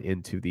to run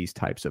into these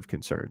types of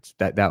concerns.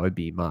 That would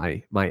be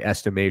my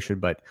estimation.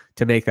 But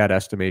to make that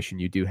estimation,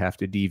 you do have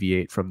to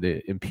deviate from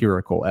the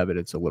empirical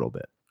evidence a little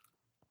bit.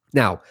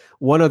 Now,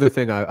 one other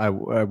thing I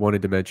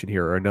wanted to mention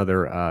here, or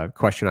another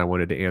question I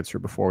wanted to answer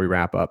before we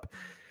wrap up.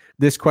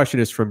 This question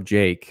is from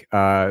Jake.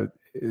 The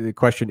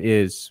question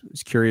is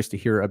curious to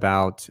hear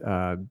about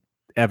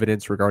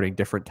evidence regarding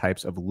different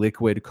types of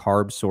liquid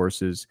carb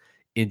sources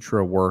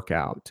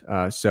intra-workout.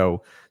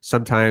 So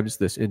sometimes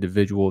this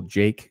individual,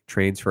 Jake,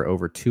 trains for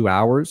over 2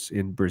 hours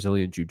in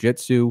Brazilian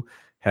Jiu-Jitsu,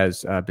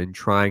 has been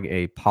trying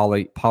a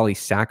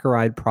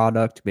polysaccharide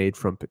product made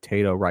from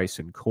potato, rice,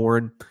 and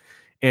corn.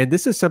 And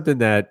this is something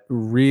that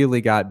really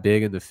got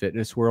big in the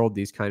fitness world,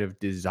 these kind of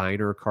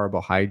designer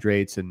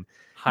carbohydrates and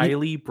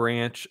highly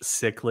branched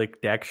cyclic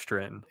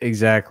dextrin.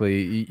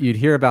 Exactly. You'd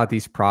hear about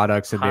these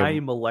products and high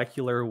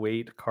molecular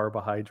weight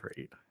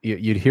carbohydrate.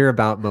 You'd hear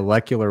about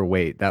molecular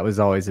weight. That was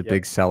always a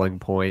big selling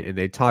point. And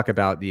they talk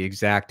about the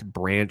exact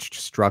branched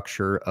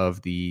structure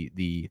of the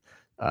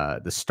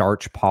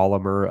starch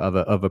polymer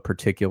of a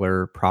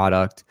particular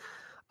product.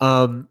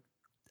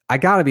 I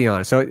got to be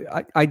honest. So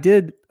I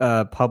did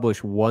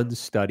publish one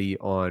study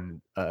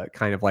on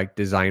kind of like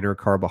designer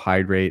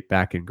carbohydrate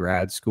back in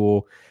grad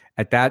school.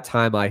 At that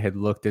time, I had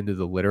looked into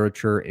the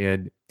literature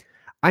and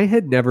I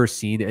had never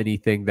seen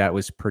anything that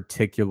was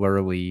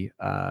particularly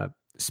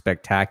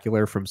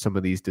spectacular from some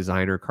of these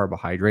designer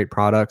carbohydrate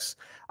products.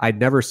 I'd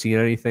never seen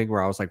anything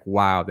where I was like,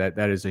 wow, that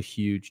is a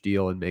huge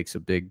deal and makes a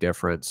big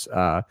difference.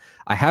 I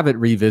haven't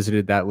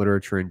revisited that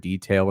literature in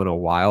detail in a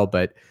while,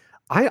 but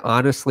I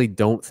honestly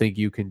don't think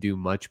you can do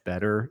much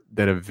better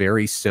than a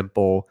very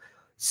simple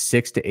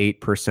 6 to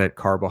 8%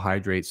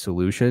 carbohydrate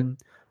solution.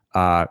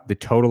 The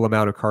total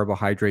amount of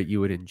carbohydrate you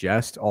would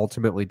ingest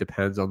ultimately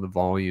depends on the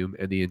volume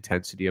and the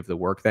intensity of the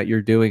work that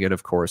you're doing. And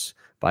of course,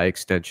 by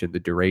extension, the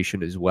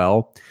duration as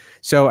well.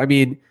 So, I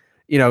mean,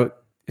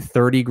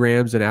 30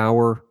 grams an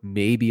hour,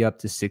 maybe up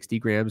to 60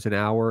 grams an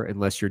hour,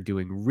 unless you're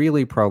doing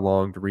really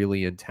prolonged,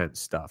 really intense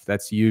stuff.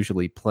 That's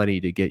usually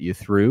plenty to get you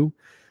through.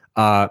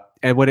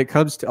 And when it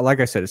comes to, like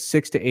I said, a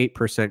 6 to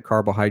 8%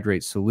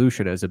 carbohydrate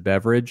solution as a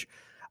beverage,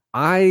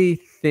 I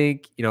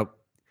think,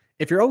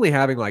 if you're only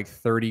having like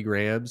 30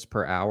 grams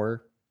per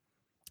hour,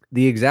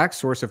 the exact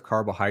source of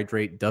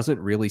carbohydrate doesn't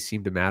really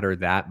seem to matter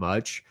that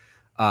much.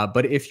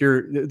 But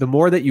the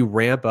more that you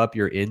ramp up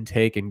your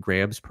intake in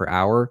grams per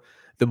hour,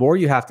 the more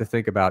you have to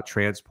think about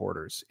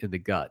transporters in the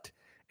gut.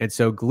 And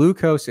so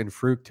glucose and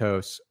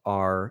fructose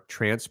are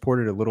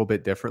transported a little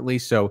bit differently.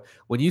 So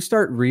when you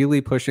start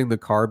really pushing the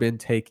carb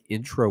intake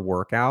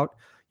intra-workout,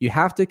 you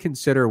have to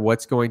consider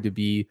what's going to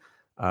be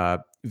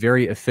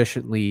very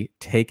efficiently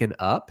taken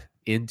up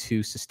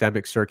into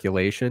systemic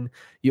circulation.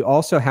 You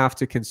also have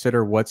to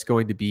consider what's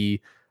going to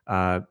be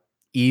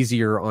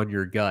easier on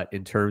your gut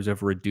in terms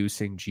of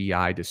reducing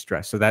GI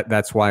distress. So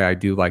that's why I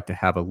do like to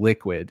have a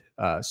liquid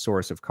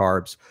source of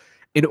carbs.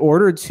 In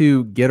order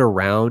to get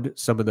around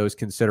some of those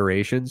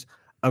considerations,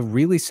 a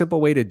really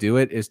simple way to do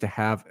it is to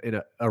have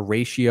a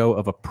ratio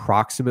of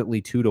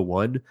approximately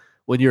 2-to-1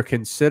 when you're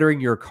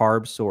considering your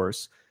carb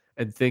source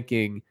and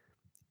thinking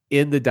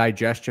in the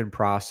digestion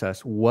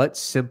process, what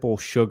simple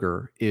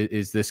sugar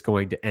is this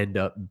going to end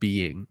up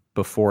being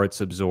before it's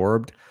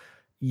absorbed?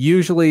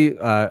 Usually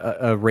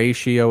a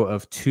ratio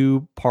of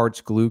 2 parts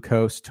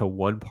glucose to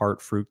 1 part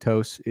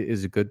fructose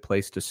is a good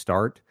place to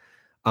start.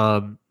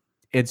 And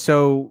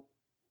so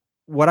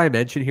what I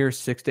mentioned here,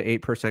 6 to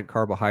 8%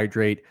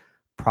 carbohydrate,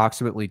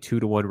 approximately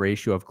 2-to-1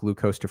 ratio of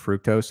glucose to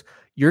fructose,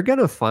 you're going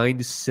to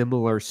find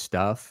similar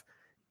stuff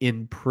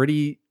in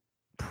pretty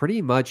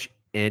much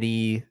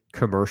any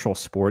commercial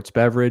sports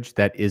beverage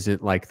that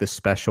isn't like the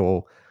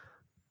special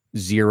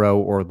 0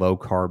 or low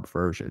carb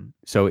version.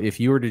 So if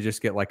you were to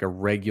just get like a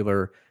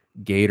regular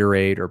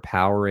Gatorade or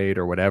Powerade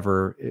or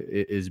whatever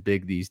is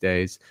big these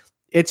days,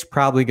 it's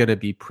probably going to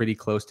be pretty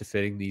close to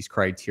fitting these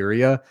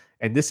criteria.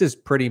 And this is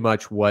pretty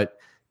much what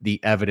the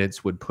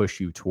evidence would push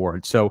you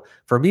towards. So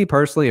for me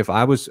personally,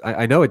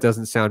 I know it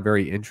doesn't sound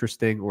very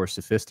interesting or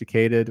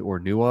sophisticated or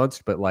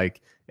nuanced, but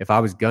like if I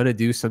was going to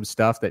do some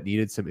stuff that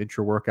needed some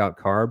intra-workout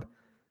carb,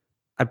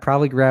 I'd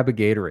probably grab a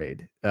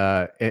Gatorade.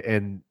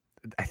 And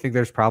I think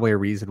there's probably a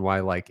reason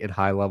why, like in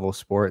high level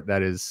sport,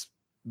 that is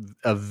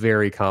a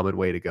very common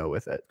way to go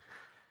with it.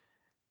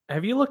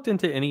 Have you looked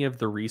into any of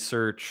the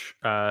research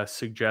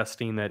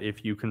suggesting that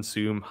if you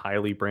consume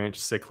highly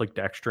branched cyclic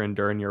dextrin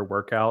during your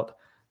workout,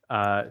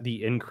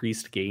 the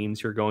increased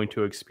gains you're going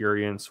to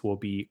experience will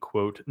be,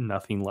 quote,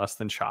 nothing less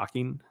than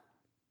shocking?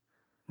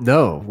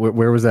 No.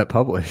 Where was that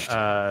published?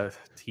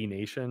 T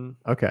Nation.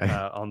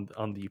 Okay.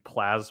 On the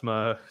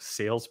Plasma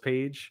sales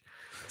page.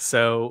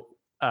 So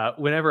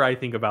whenever I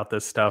think about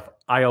this stuff,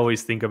 I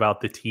always think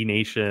about the T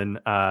Nation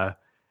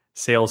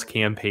sales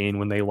campaign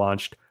when they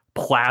launched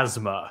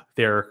Plasma,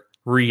 their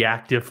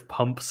reactive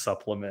pump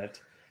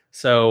supplement.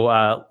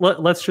 So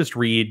let's just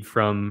read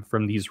from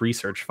these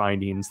research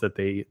findings that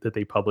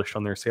they published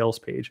on their sales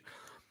page.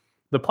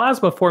 The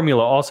Plasma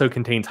formula also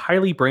contains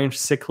highly branched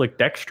cyclic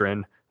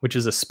dextrin, which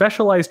is a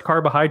specialized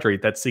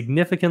carbohydrate that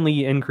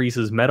significantly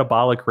increases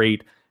metabolic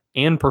rate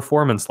and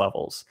performance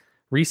levels.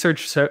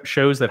 Research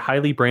shows that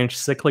highly branched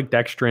cyclic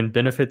dextrin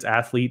benefits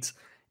athletes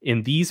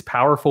in these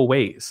powerful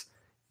ways: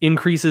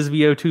 increases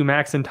VO2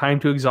 max and time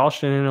to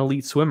exhaustion in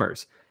elite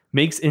swimmers,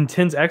 makes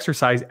intense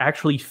exercise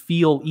actually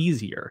feel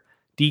easier,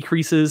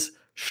 decreases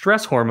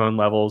stress hormone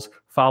levels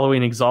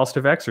following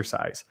exhaustive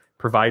exercise,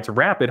 provides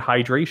rapid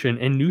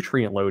hydration and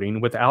nutrient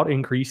loading without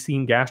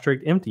increasing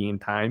gastric emptying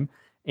time,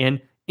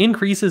 and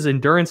increases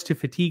endurance to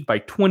fatigue by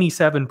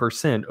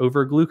 27%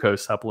 over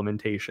glucose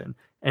supplementation,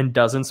 and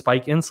doesn't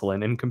spike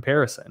insulin in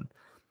comparison.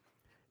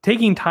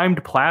 Taking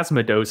timed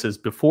plasma doses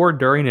before,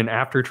 during, and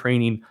after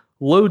training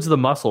loads the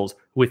muscles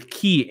with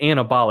key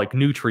anabolic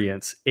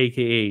nutrients,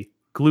 aka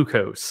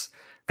glucose.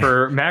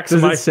 For maximize.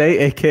 Does it say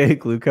aka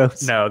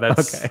glucose? No,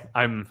 that's okay.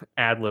 I'm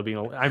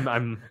ad-libbing.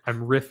 I'm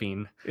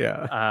riffing.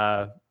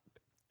 Yeah.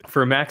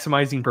 For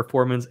maximizing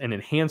performance and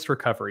enhanced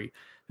recovery.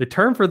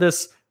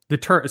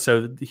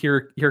 So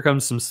here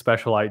comes some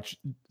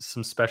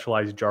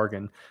specialized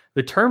jargon.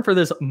 The term for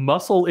this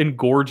muscle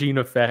engorging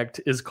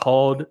effect is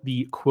called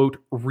the, quote,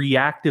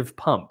 reactive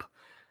pump.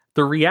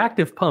 The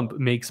reactive pump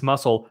makes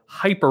muscle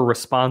hyper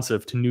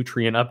responsive to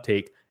nutrient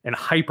uptake and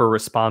hyper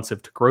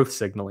responsive to growth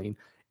signaling.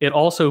 It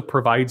also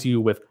provides you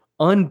with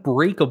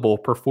unbreakable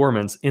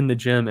performance in the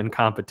gym and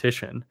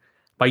competition.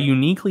 By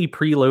uniquely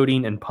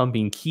preloading and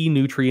pumping key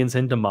nutrients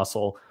into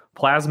muscle,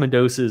 plasma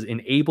doses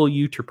enable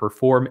you to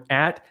perform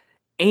at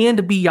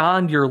and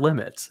beyond your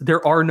limits.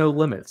 There are no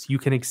limits. You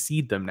can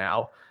exceed them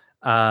now.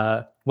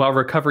 While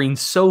recovering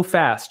so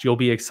fast, you'll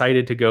be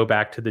excited to go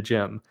back to the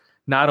gym.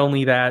 Not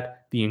only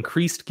that, the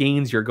increased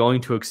gains you're going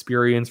to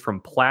experience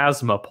from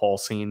plasma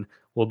pulsing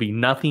will be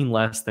nothing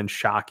less than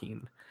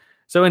shocking.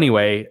 So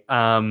anyway,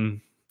 I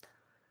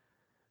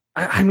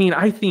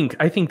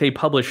think they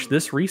published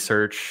this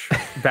research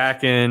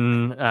back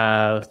in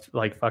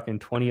like fucking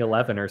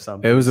 2011 or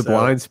something. It was a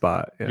blind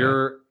spot.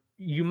 Yeah.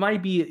 You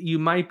might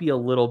be a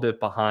little bit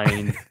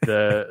behind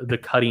the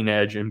cutting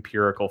edge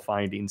empirical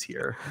findings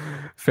here.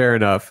 Fair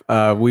enough.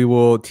 We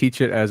will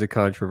teach it as a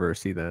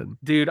controversy then.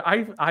 Dude,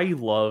 I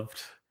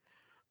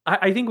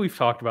think we've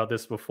talked about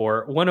this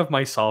before. One of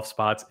my soft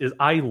spots is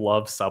I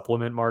love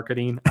supplement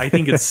marketing. I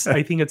think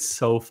it's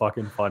so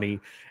fucking funny.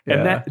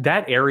 And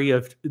that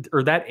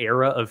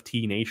era of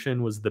T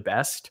Nation was the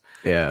best.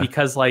 Yeah.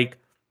 Because like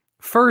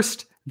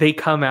first they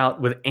come out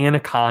with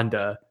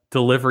Anaconda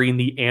delivering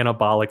the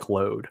anabolic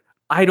load.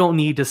 I don't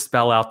need to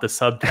spell out the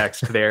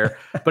subtext there,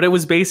 but it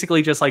was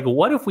basically just like,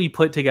 what if we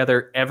put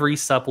together every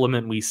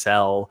supplement we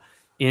sell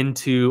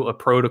into a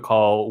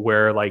protocol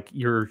where like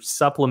your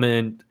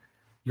supplement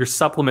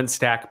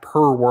stack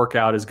per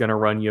workout is going to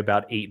run you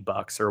about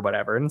 $8 or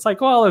whatever. And it's like,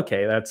 well,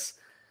 okay, that's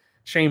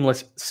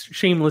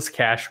shameless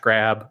cash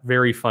grab,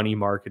 very funny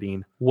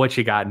marketing. What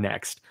you got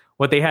next?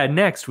 What they had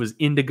next was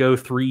Indigo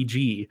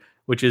 3G,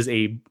 which is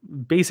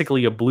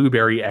basically a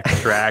blueberry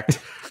extract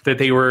that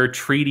they were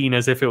treating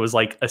as if it was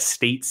like a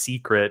state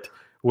secret,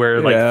 where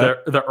like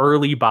the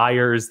early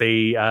buyers,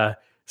 they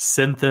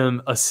sent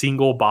them a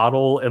single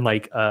bottle in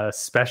like a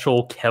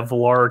special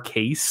Kevlar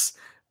case.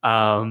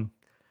 So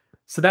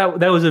that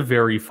was a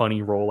very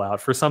funny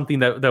rollout for something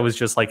that was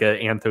just like an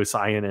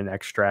anthocyanin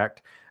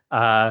extract.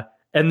 And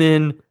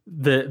then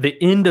the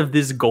end of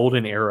this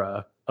golden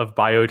era of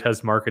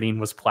biotest marketing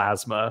was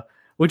plasma,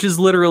 which is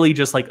literally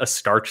just like a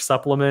starch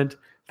supplement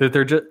that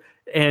they're just,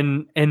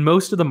 and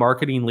most of the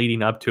marketing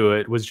leading up to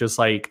it was just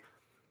like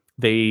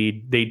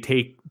they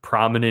take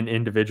prominent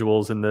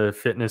individuals in the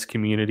fitness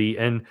community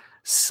and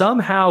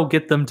somehow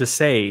get them to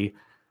say,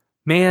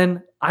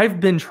 man, I've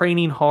been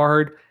training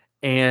hard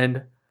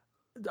and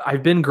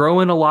I've been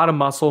growing a lot of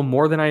muscle,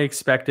 more than I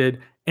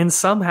expected, and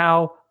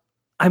somehow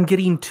I'm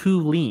getting too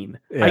lean.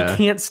 Yeah. I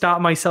can't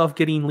stop myself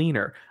getting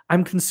leaner.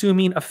 I'm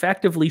consuming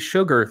effectively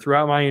sugar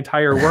throughout my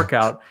entire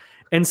workout,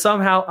 and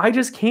somehow I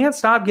just can't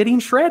stop getting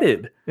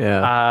shredded.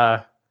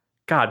 Yeah.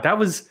 God, that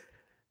was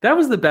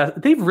the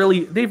best. They've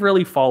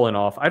really fallen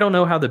off. I don't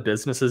know how the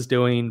business is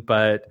doing,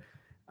 but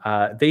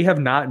they have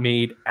not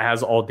made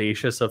as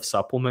audacious of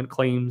supplement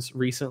claims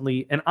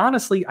recently. And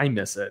honestly, I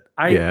miss it.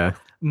 I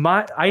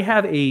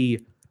have a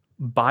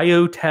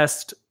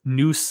biotest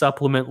new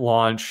supplement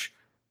launch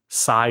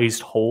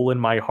sized hole in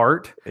my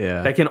heart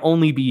that can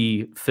only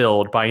be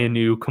filled by a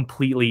new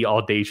completely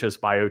audacious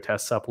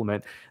biotest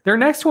supplement. Their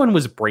next one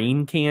was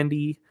Brain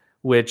Candy,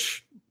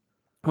 which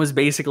was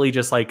basically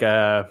just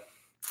basically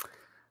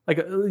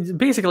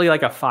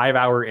like a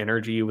 5-hour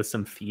energy with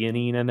some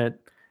theanine in it.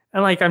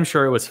 And like, I'm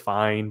sure it was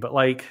fine, but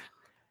like,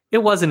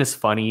 it wasn't as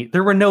funny.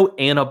 There were no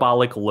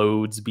anabolic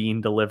loads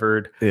being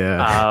delivered.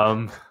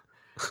 Yeah.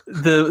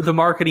 The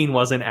marketing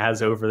wasn't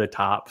as over the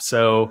top.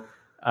 So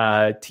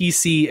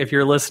TC, if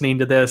you're listening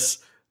to this,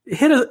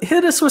 hit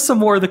us with some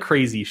more of the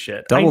crazy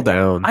shit. Double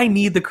down. I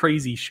need the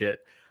crazy shit.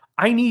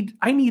 I need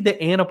the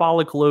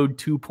anabolic load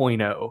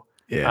 2.0.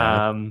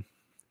 Yeah.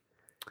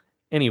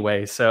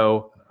 Anyway,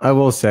 so I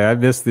will say I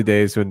miss the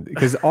days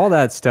because all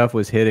that stuff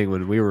was hitting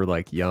when we were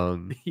like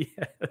young. Yes.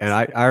 And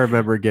I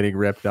remember getting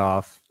ripped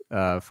off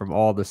from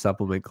all the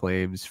supplement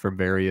claims from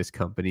various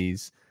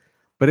companies.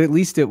 But at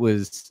least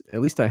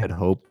I had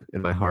hope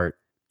in my heart.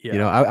 Yeah. You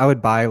know, I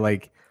would buy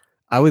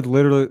I would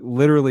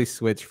literally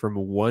switch from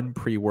one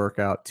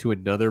pre-workout to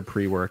another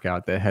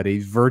pre-workout that had a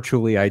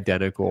virtually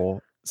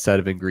identical set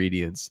of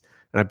ingredients.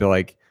 And I'd be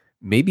like,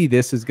 maybe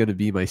this is going to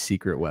be my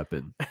secret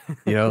weapon.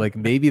 You know, like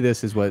maybe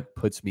this is what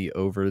puts me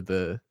over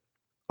the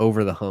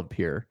hump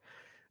here.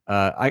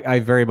 I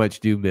very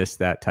much do miss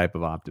that type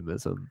of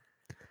optimism.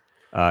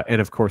 And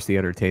of course the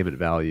entertainment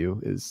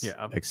value is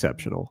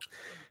exceptional.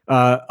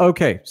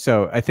 Okay.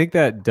 So I think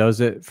that does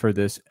it for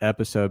this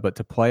episode, but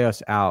to play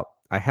us out,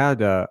 I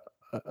had a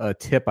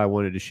tip I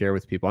wanted to share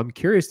with people. I'm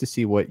curious to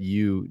see what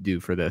you do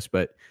for this,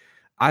 but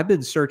I've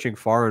been searching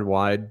far and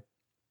wide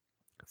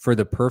for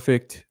the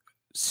perfect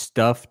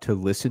stuff to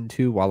listen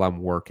to while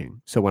I'm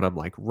working. So when I'm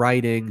like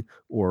writing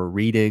or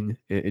reading,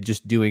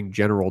 just doing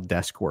general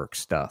desk work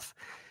stuff.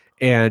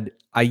 And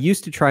I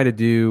used to try to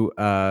do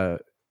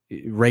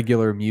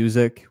regular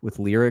music with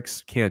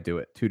lyrics. Can't do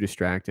it. Too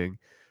distracting.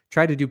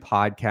 Tried to do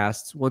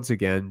podcasts. Once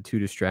again, too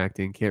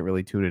distracting. Can't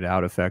really tune it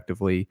out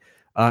effectively.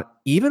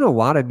 Even a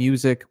lot of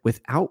music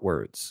without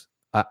words,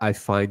 I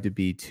find to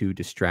be too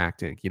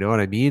distracting. You know what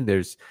I mean?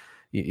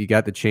 You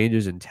got the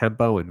changes in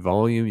tempo and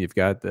volume. You've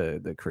got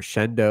the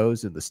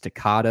crescendos and the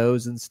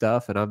staccatos and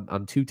stuff, and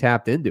I'm too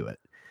tapped into it.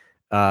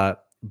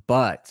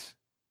 But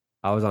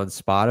I was on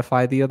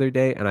Spotify the other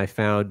day, and I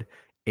found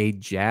a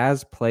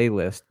jazz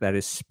playlist that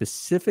is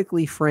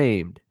specifically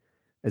framed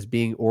as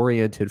being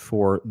oriented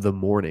for the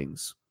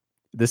mornings.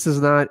 This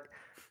is not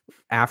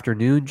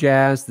afternoon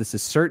jazz. This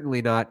is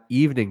certainly not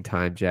evening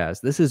time jazz.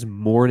 This is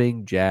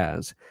morning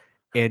jazz.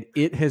 And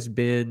it has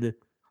been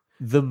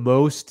the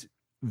most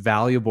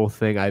valuable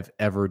thing I've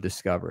ever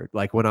discovered.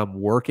 Like when I'm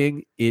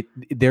working,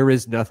 there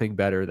is nothing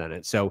better than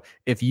it. So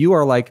if you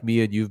are like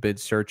me and you've been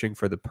searching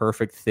for the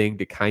perfect thing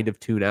to kind of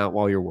tune out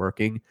while you're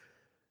working,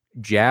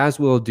 jazz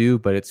will do,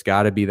 but it's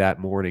got to be that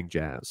morning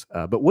jazz.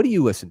 But what do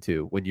you listen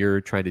to when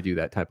you're trying to do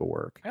that type of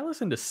work? I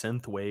listen to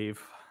synthwave.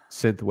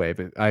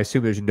 Synthwave. I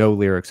assume there's no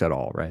lyrics at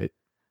all, right?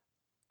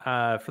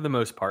 For the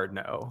most part,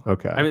 no.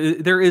 Okay. I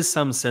mean, there is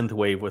some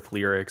synthwave with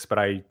lyrics, but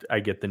I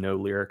get the no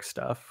lyric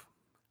stuff.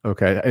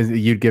 Okay.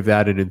 You'd give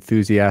that an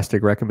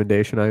enthusiastic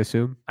recommendation, I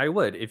assume? I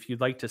would. If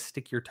you'd like to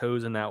stick your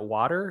toes in that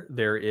water,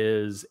 there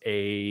is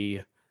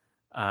I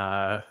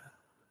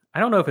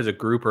don't know if it's a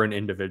group or an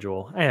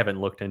individual. I haven't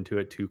looked into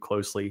it too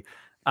closely.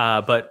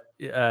 But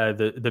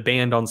the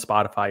band on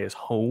Spotify is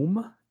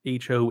Home,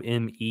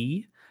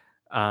 HOME.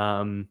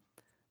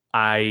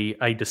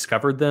 I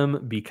discovered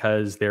them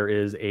because there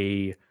is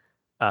a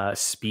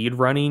speed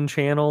running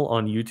channel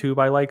on YouTube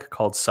I like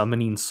called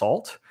Summoning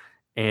Salt.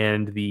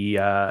 And the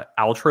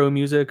outro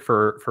music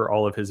for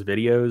all of his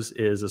videos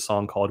is a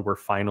song called We're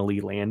Finally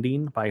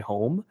Landing by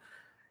Home.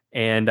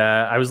 And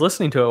I was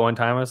listening to it one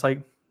time. I was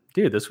like,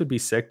 dude, this would be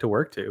sick to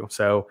work to.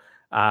 So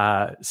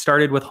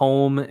started with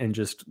Home and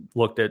just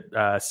looked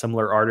at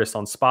similar artists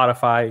on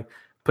Spotify,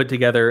 put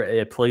together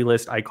a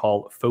playlist I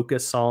call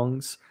Focus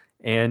Songs.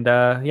 And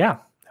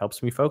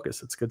helps me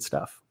focus. It's good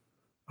stuff.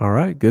 All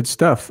right, good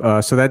stuff.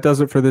 So that does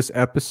it for this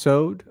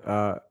episode.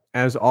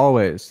 As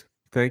always,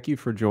 thank you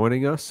for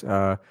joining us.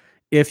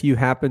 If you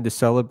happen to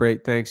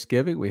celebrate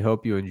Thanksgiving, we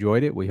hope you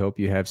enjoyed it. We hope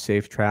you have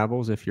safe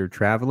travels if you're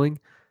traveling.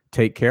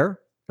 Take care,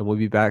 and we'll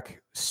be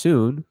back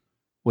soon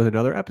with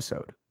another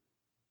episode.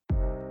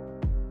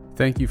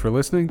 Thank you for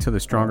listening to the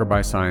Stronger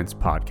by Science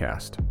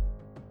podcast.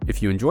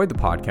 If you enjoyed the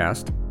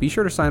podcast, be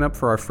sure to sign up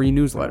for our free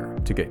newsletter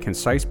to get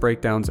concise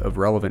breakdowns of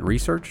relevant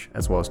research,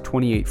 as well as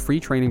 28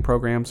 free training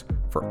programs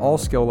for all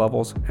skill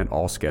levels and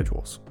all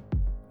schedules.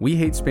 We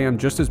hate spam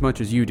just as much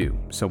as you do,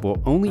 so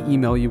we'll only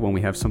email you when we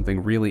have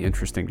something really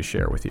interesting to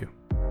share with you.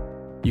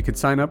 You can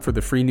sign up for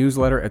the free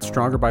newsletter at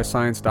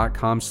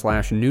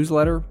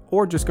strongerbyscience.com/newsletter,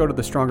 or just go to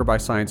the Stronger by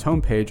Science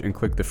homepage and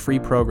click the free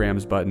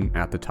programs button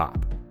at the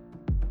top.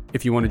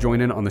 If you want to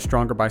join in on the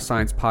Stronger by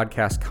Science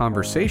podcast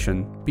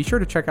conversation, be sure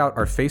to check out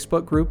our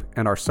Facebook group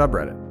and our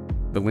subreddit.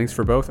 The links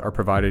for both are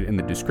provided in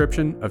the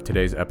description of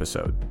today's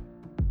episode.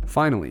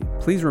 Finally,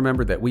 please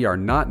remember that we are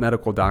not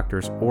medical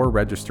doctors or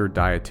registered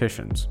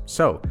dietitians.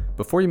 So,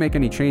 before you make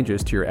any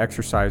changes to your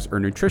exercise or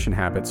nutrition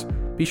habits,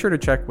 be sure to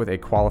check with a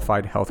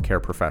qualified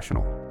healthcare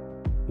professional.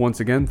 Once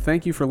again,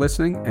 thank you for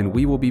listening, and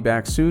we will be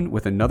back soon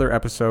with another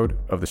episode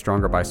of the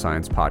Stronger by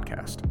Science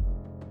podcast.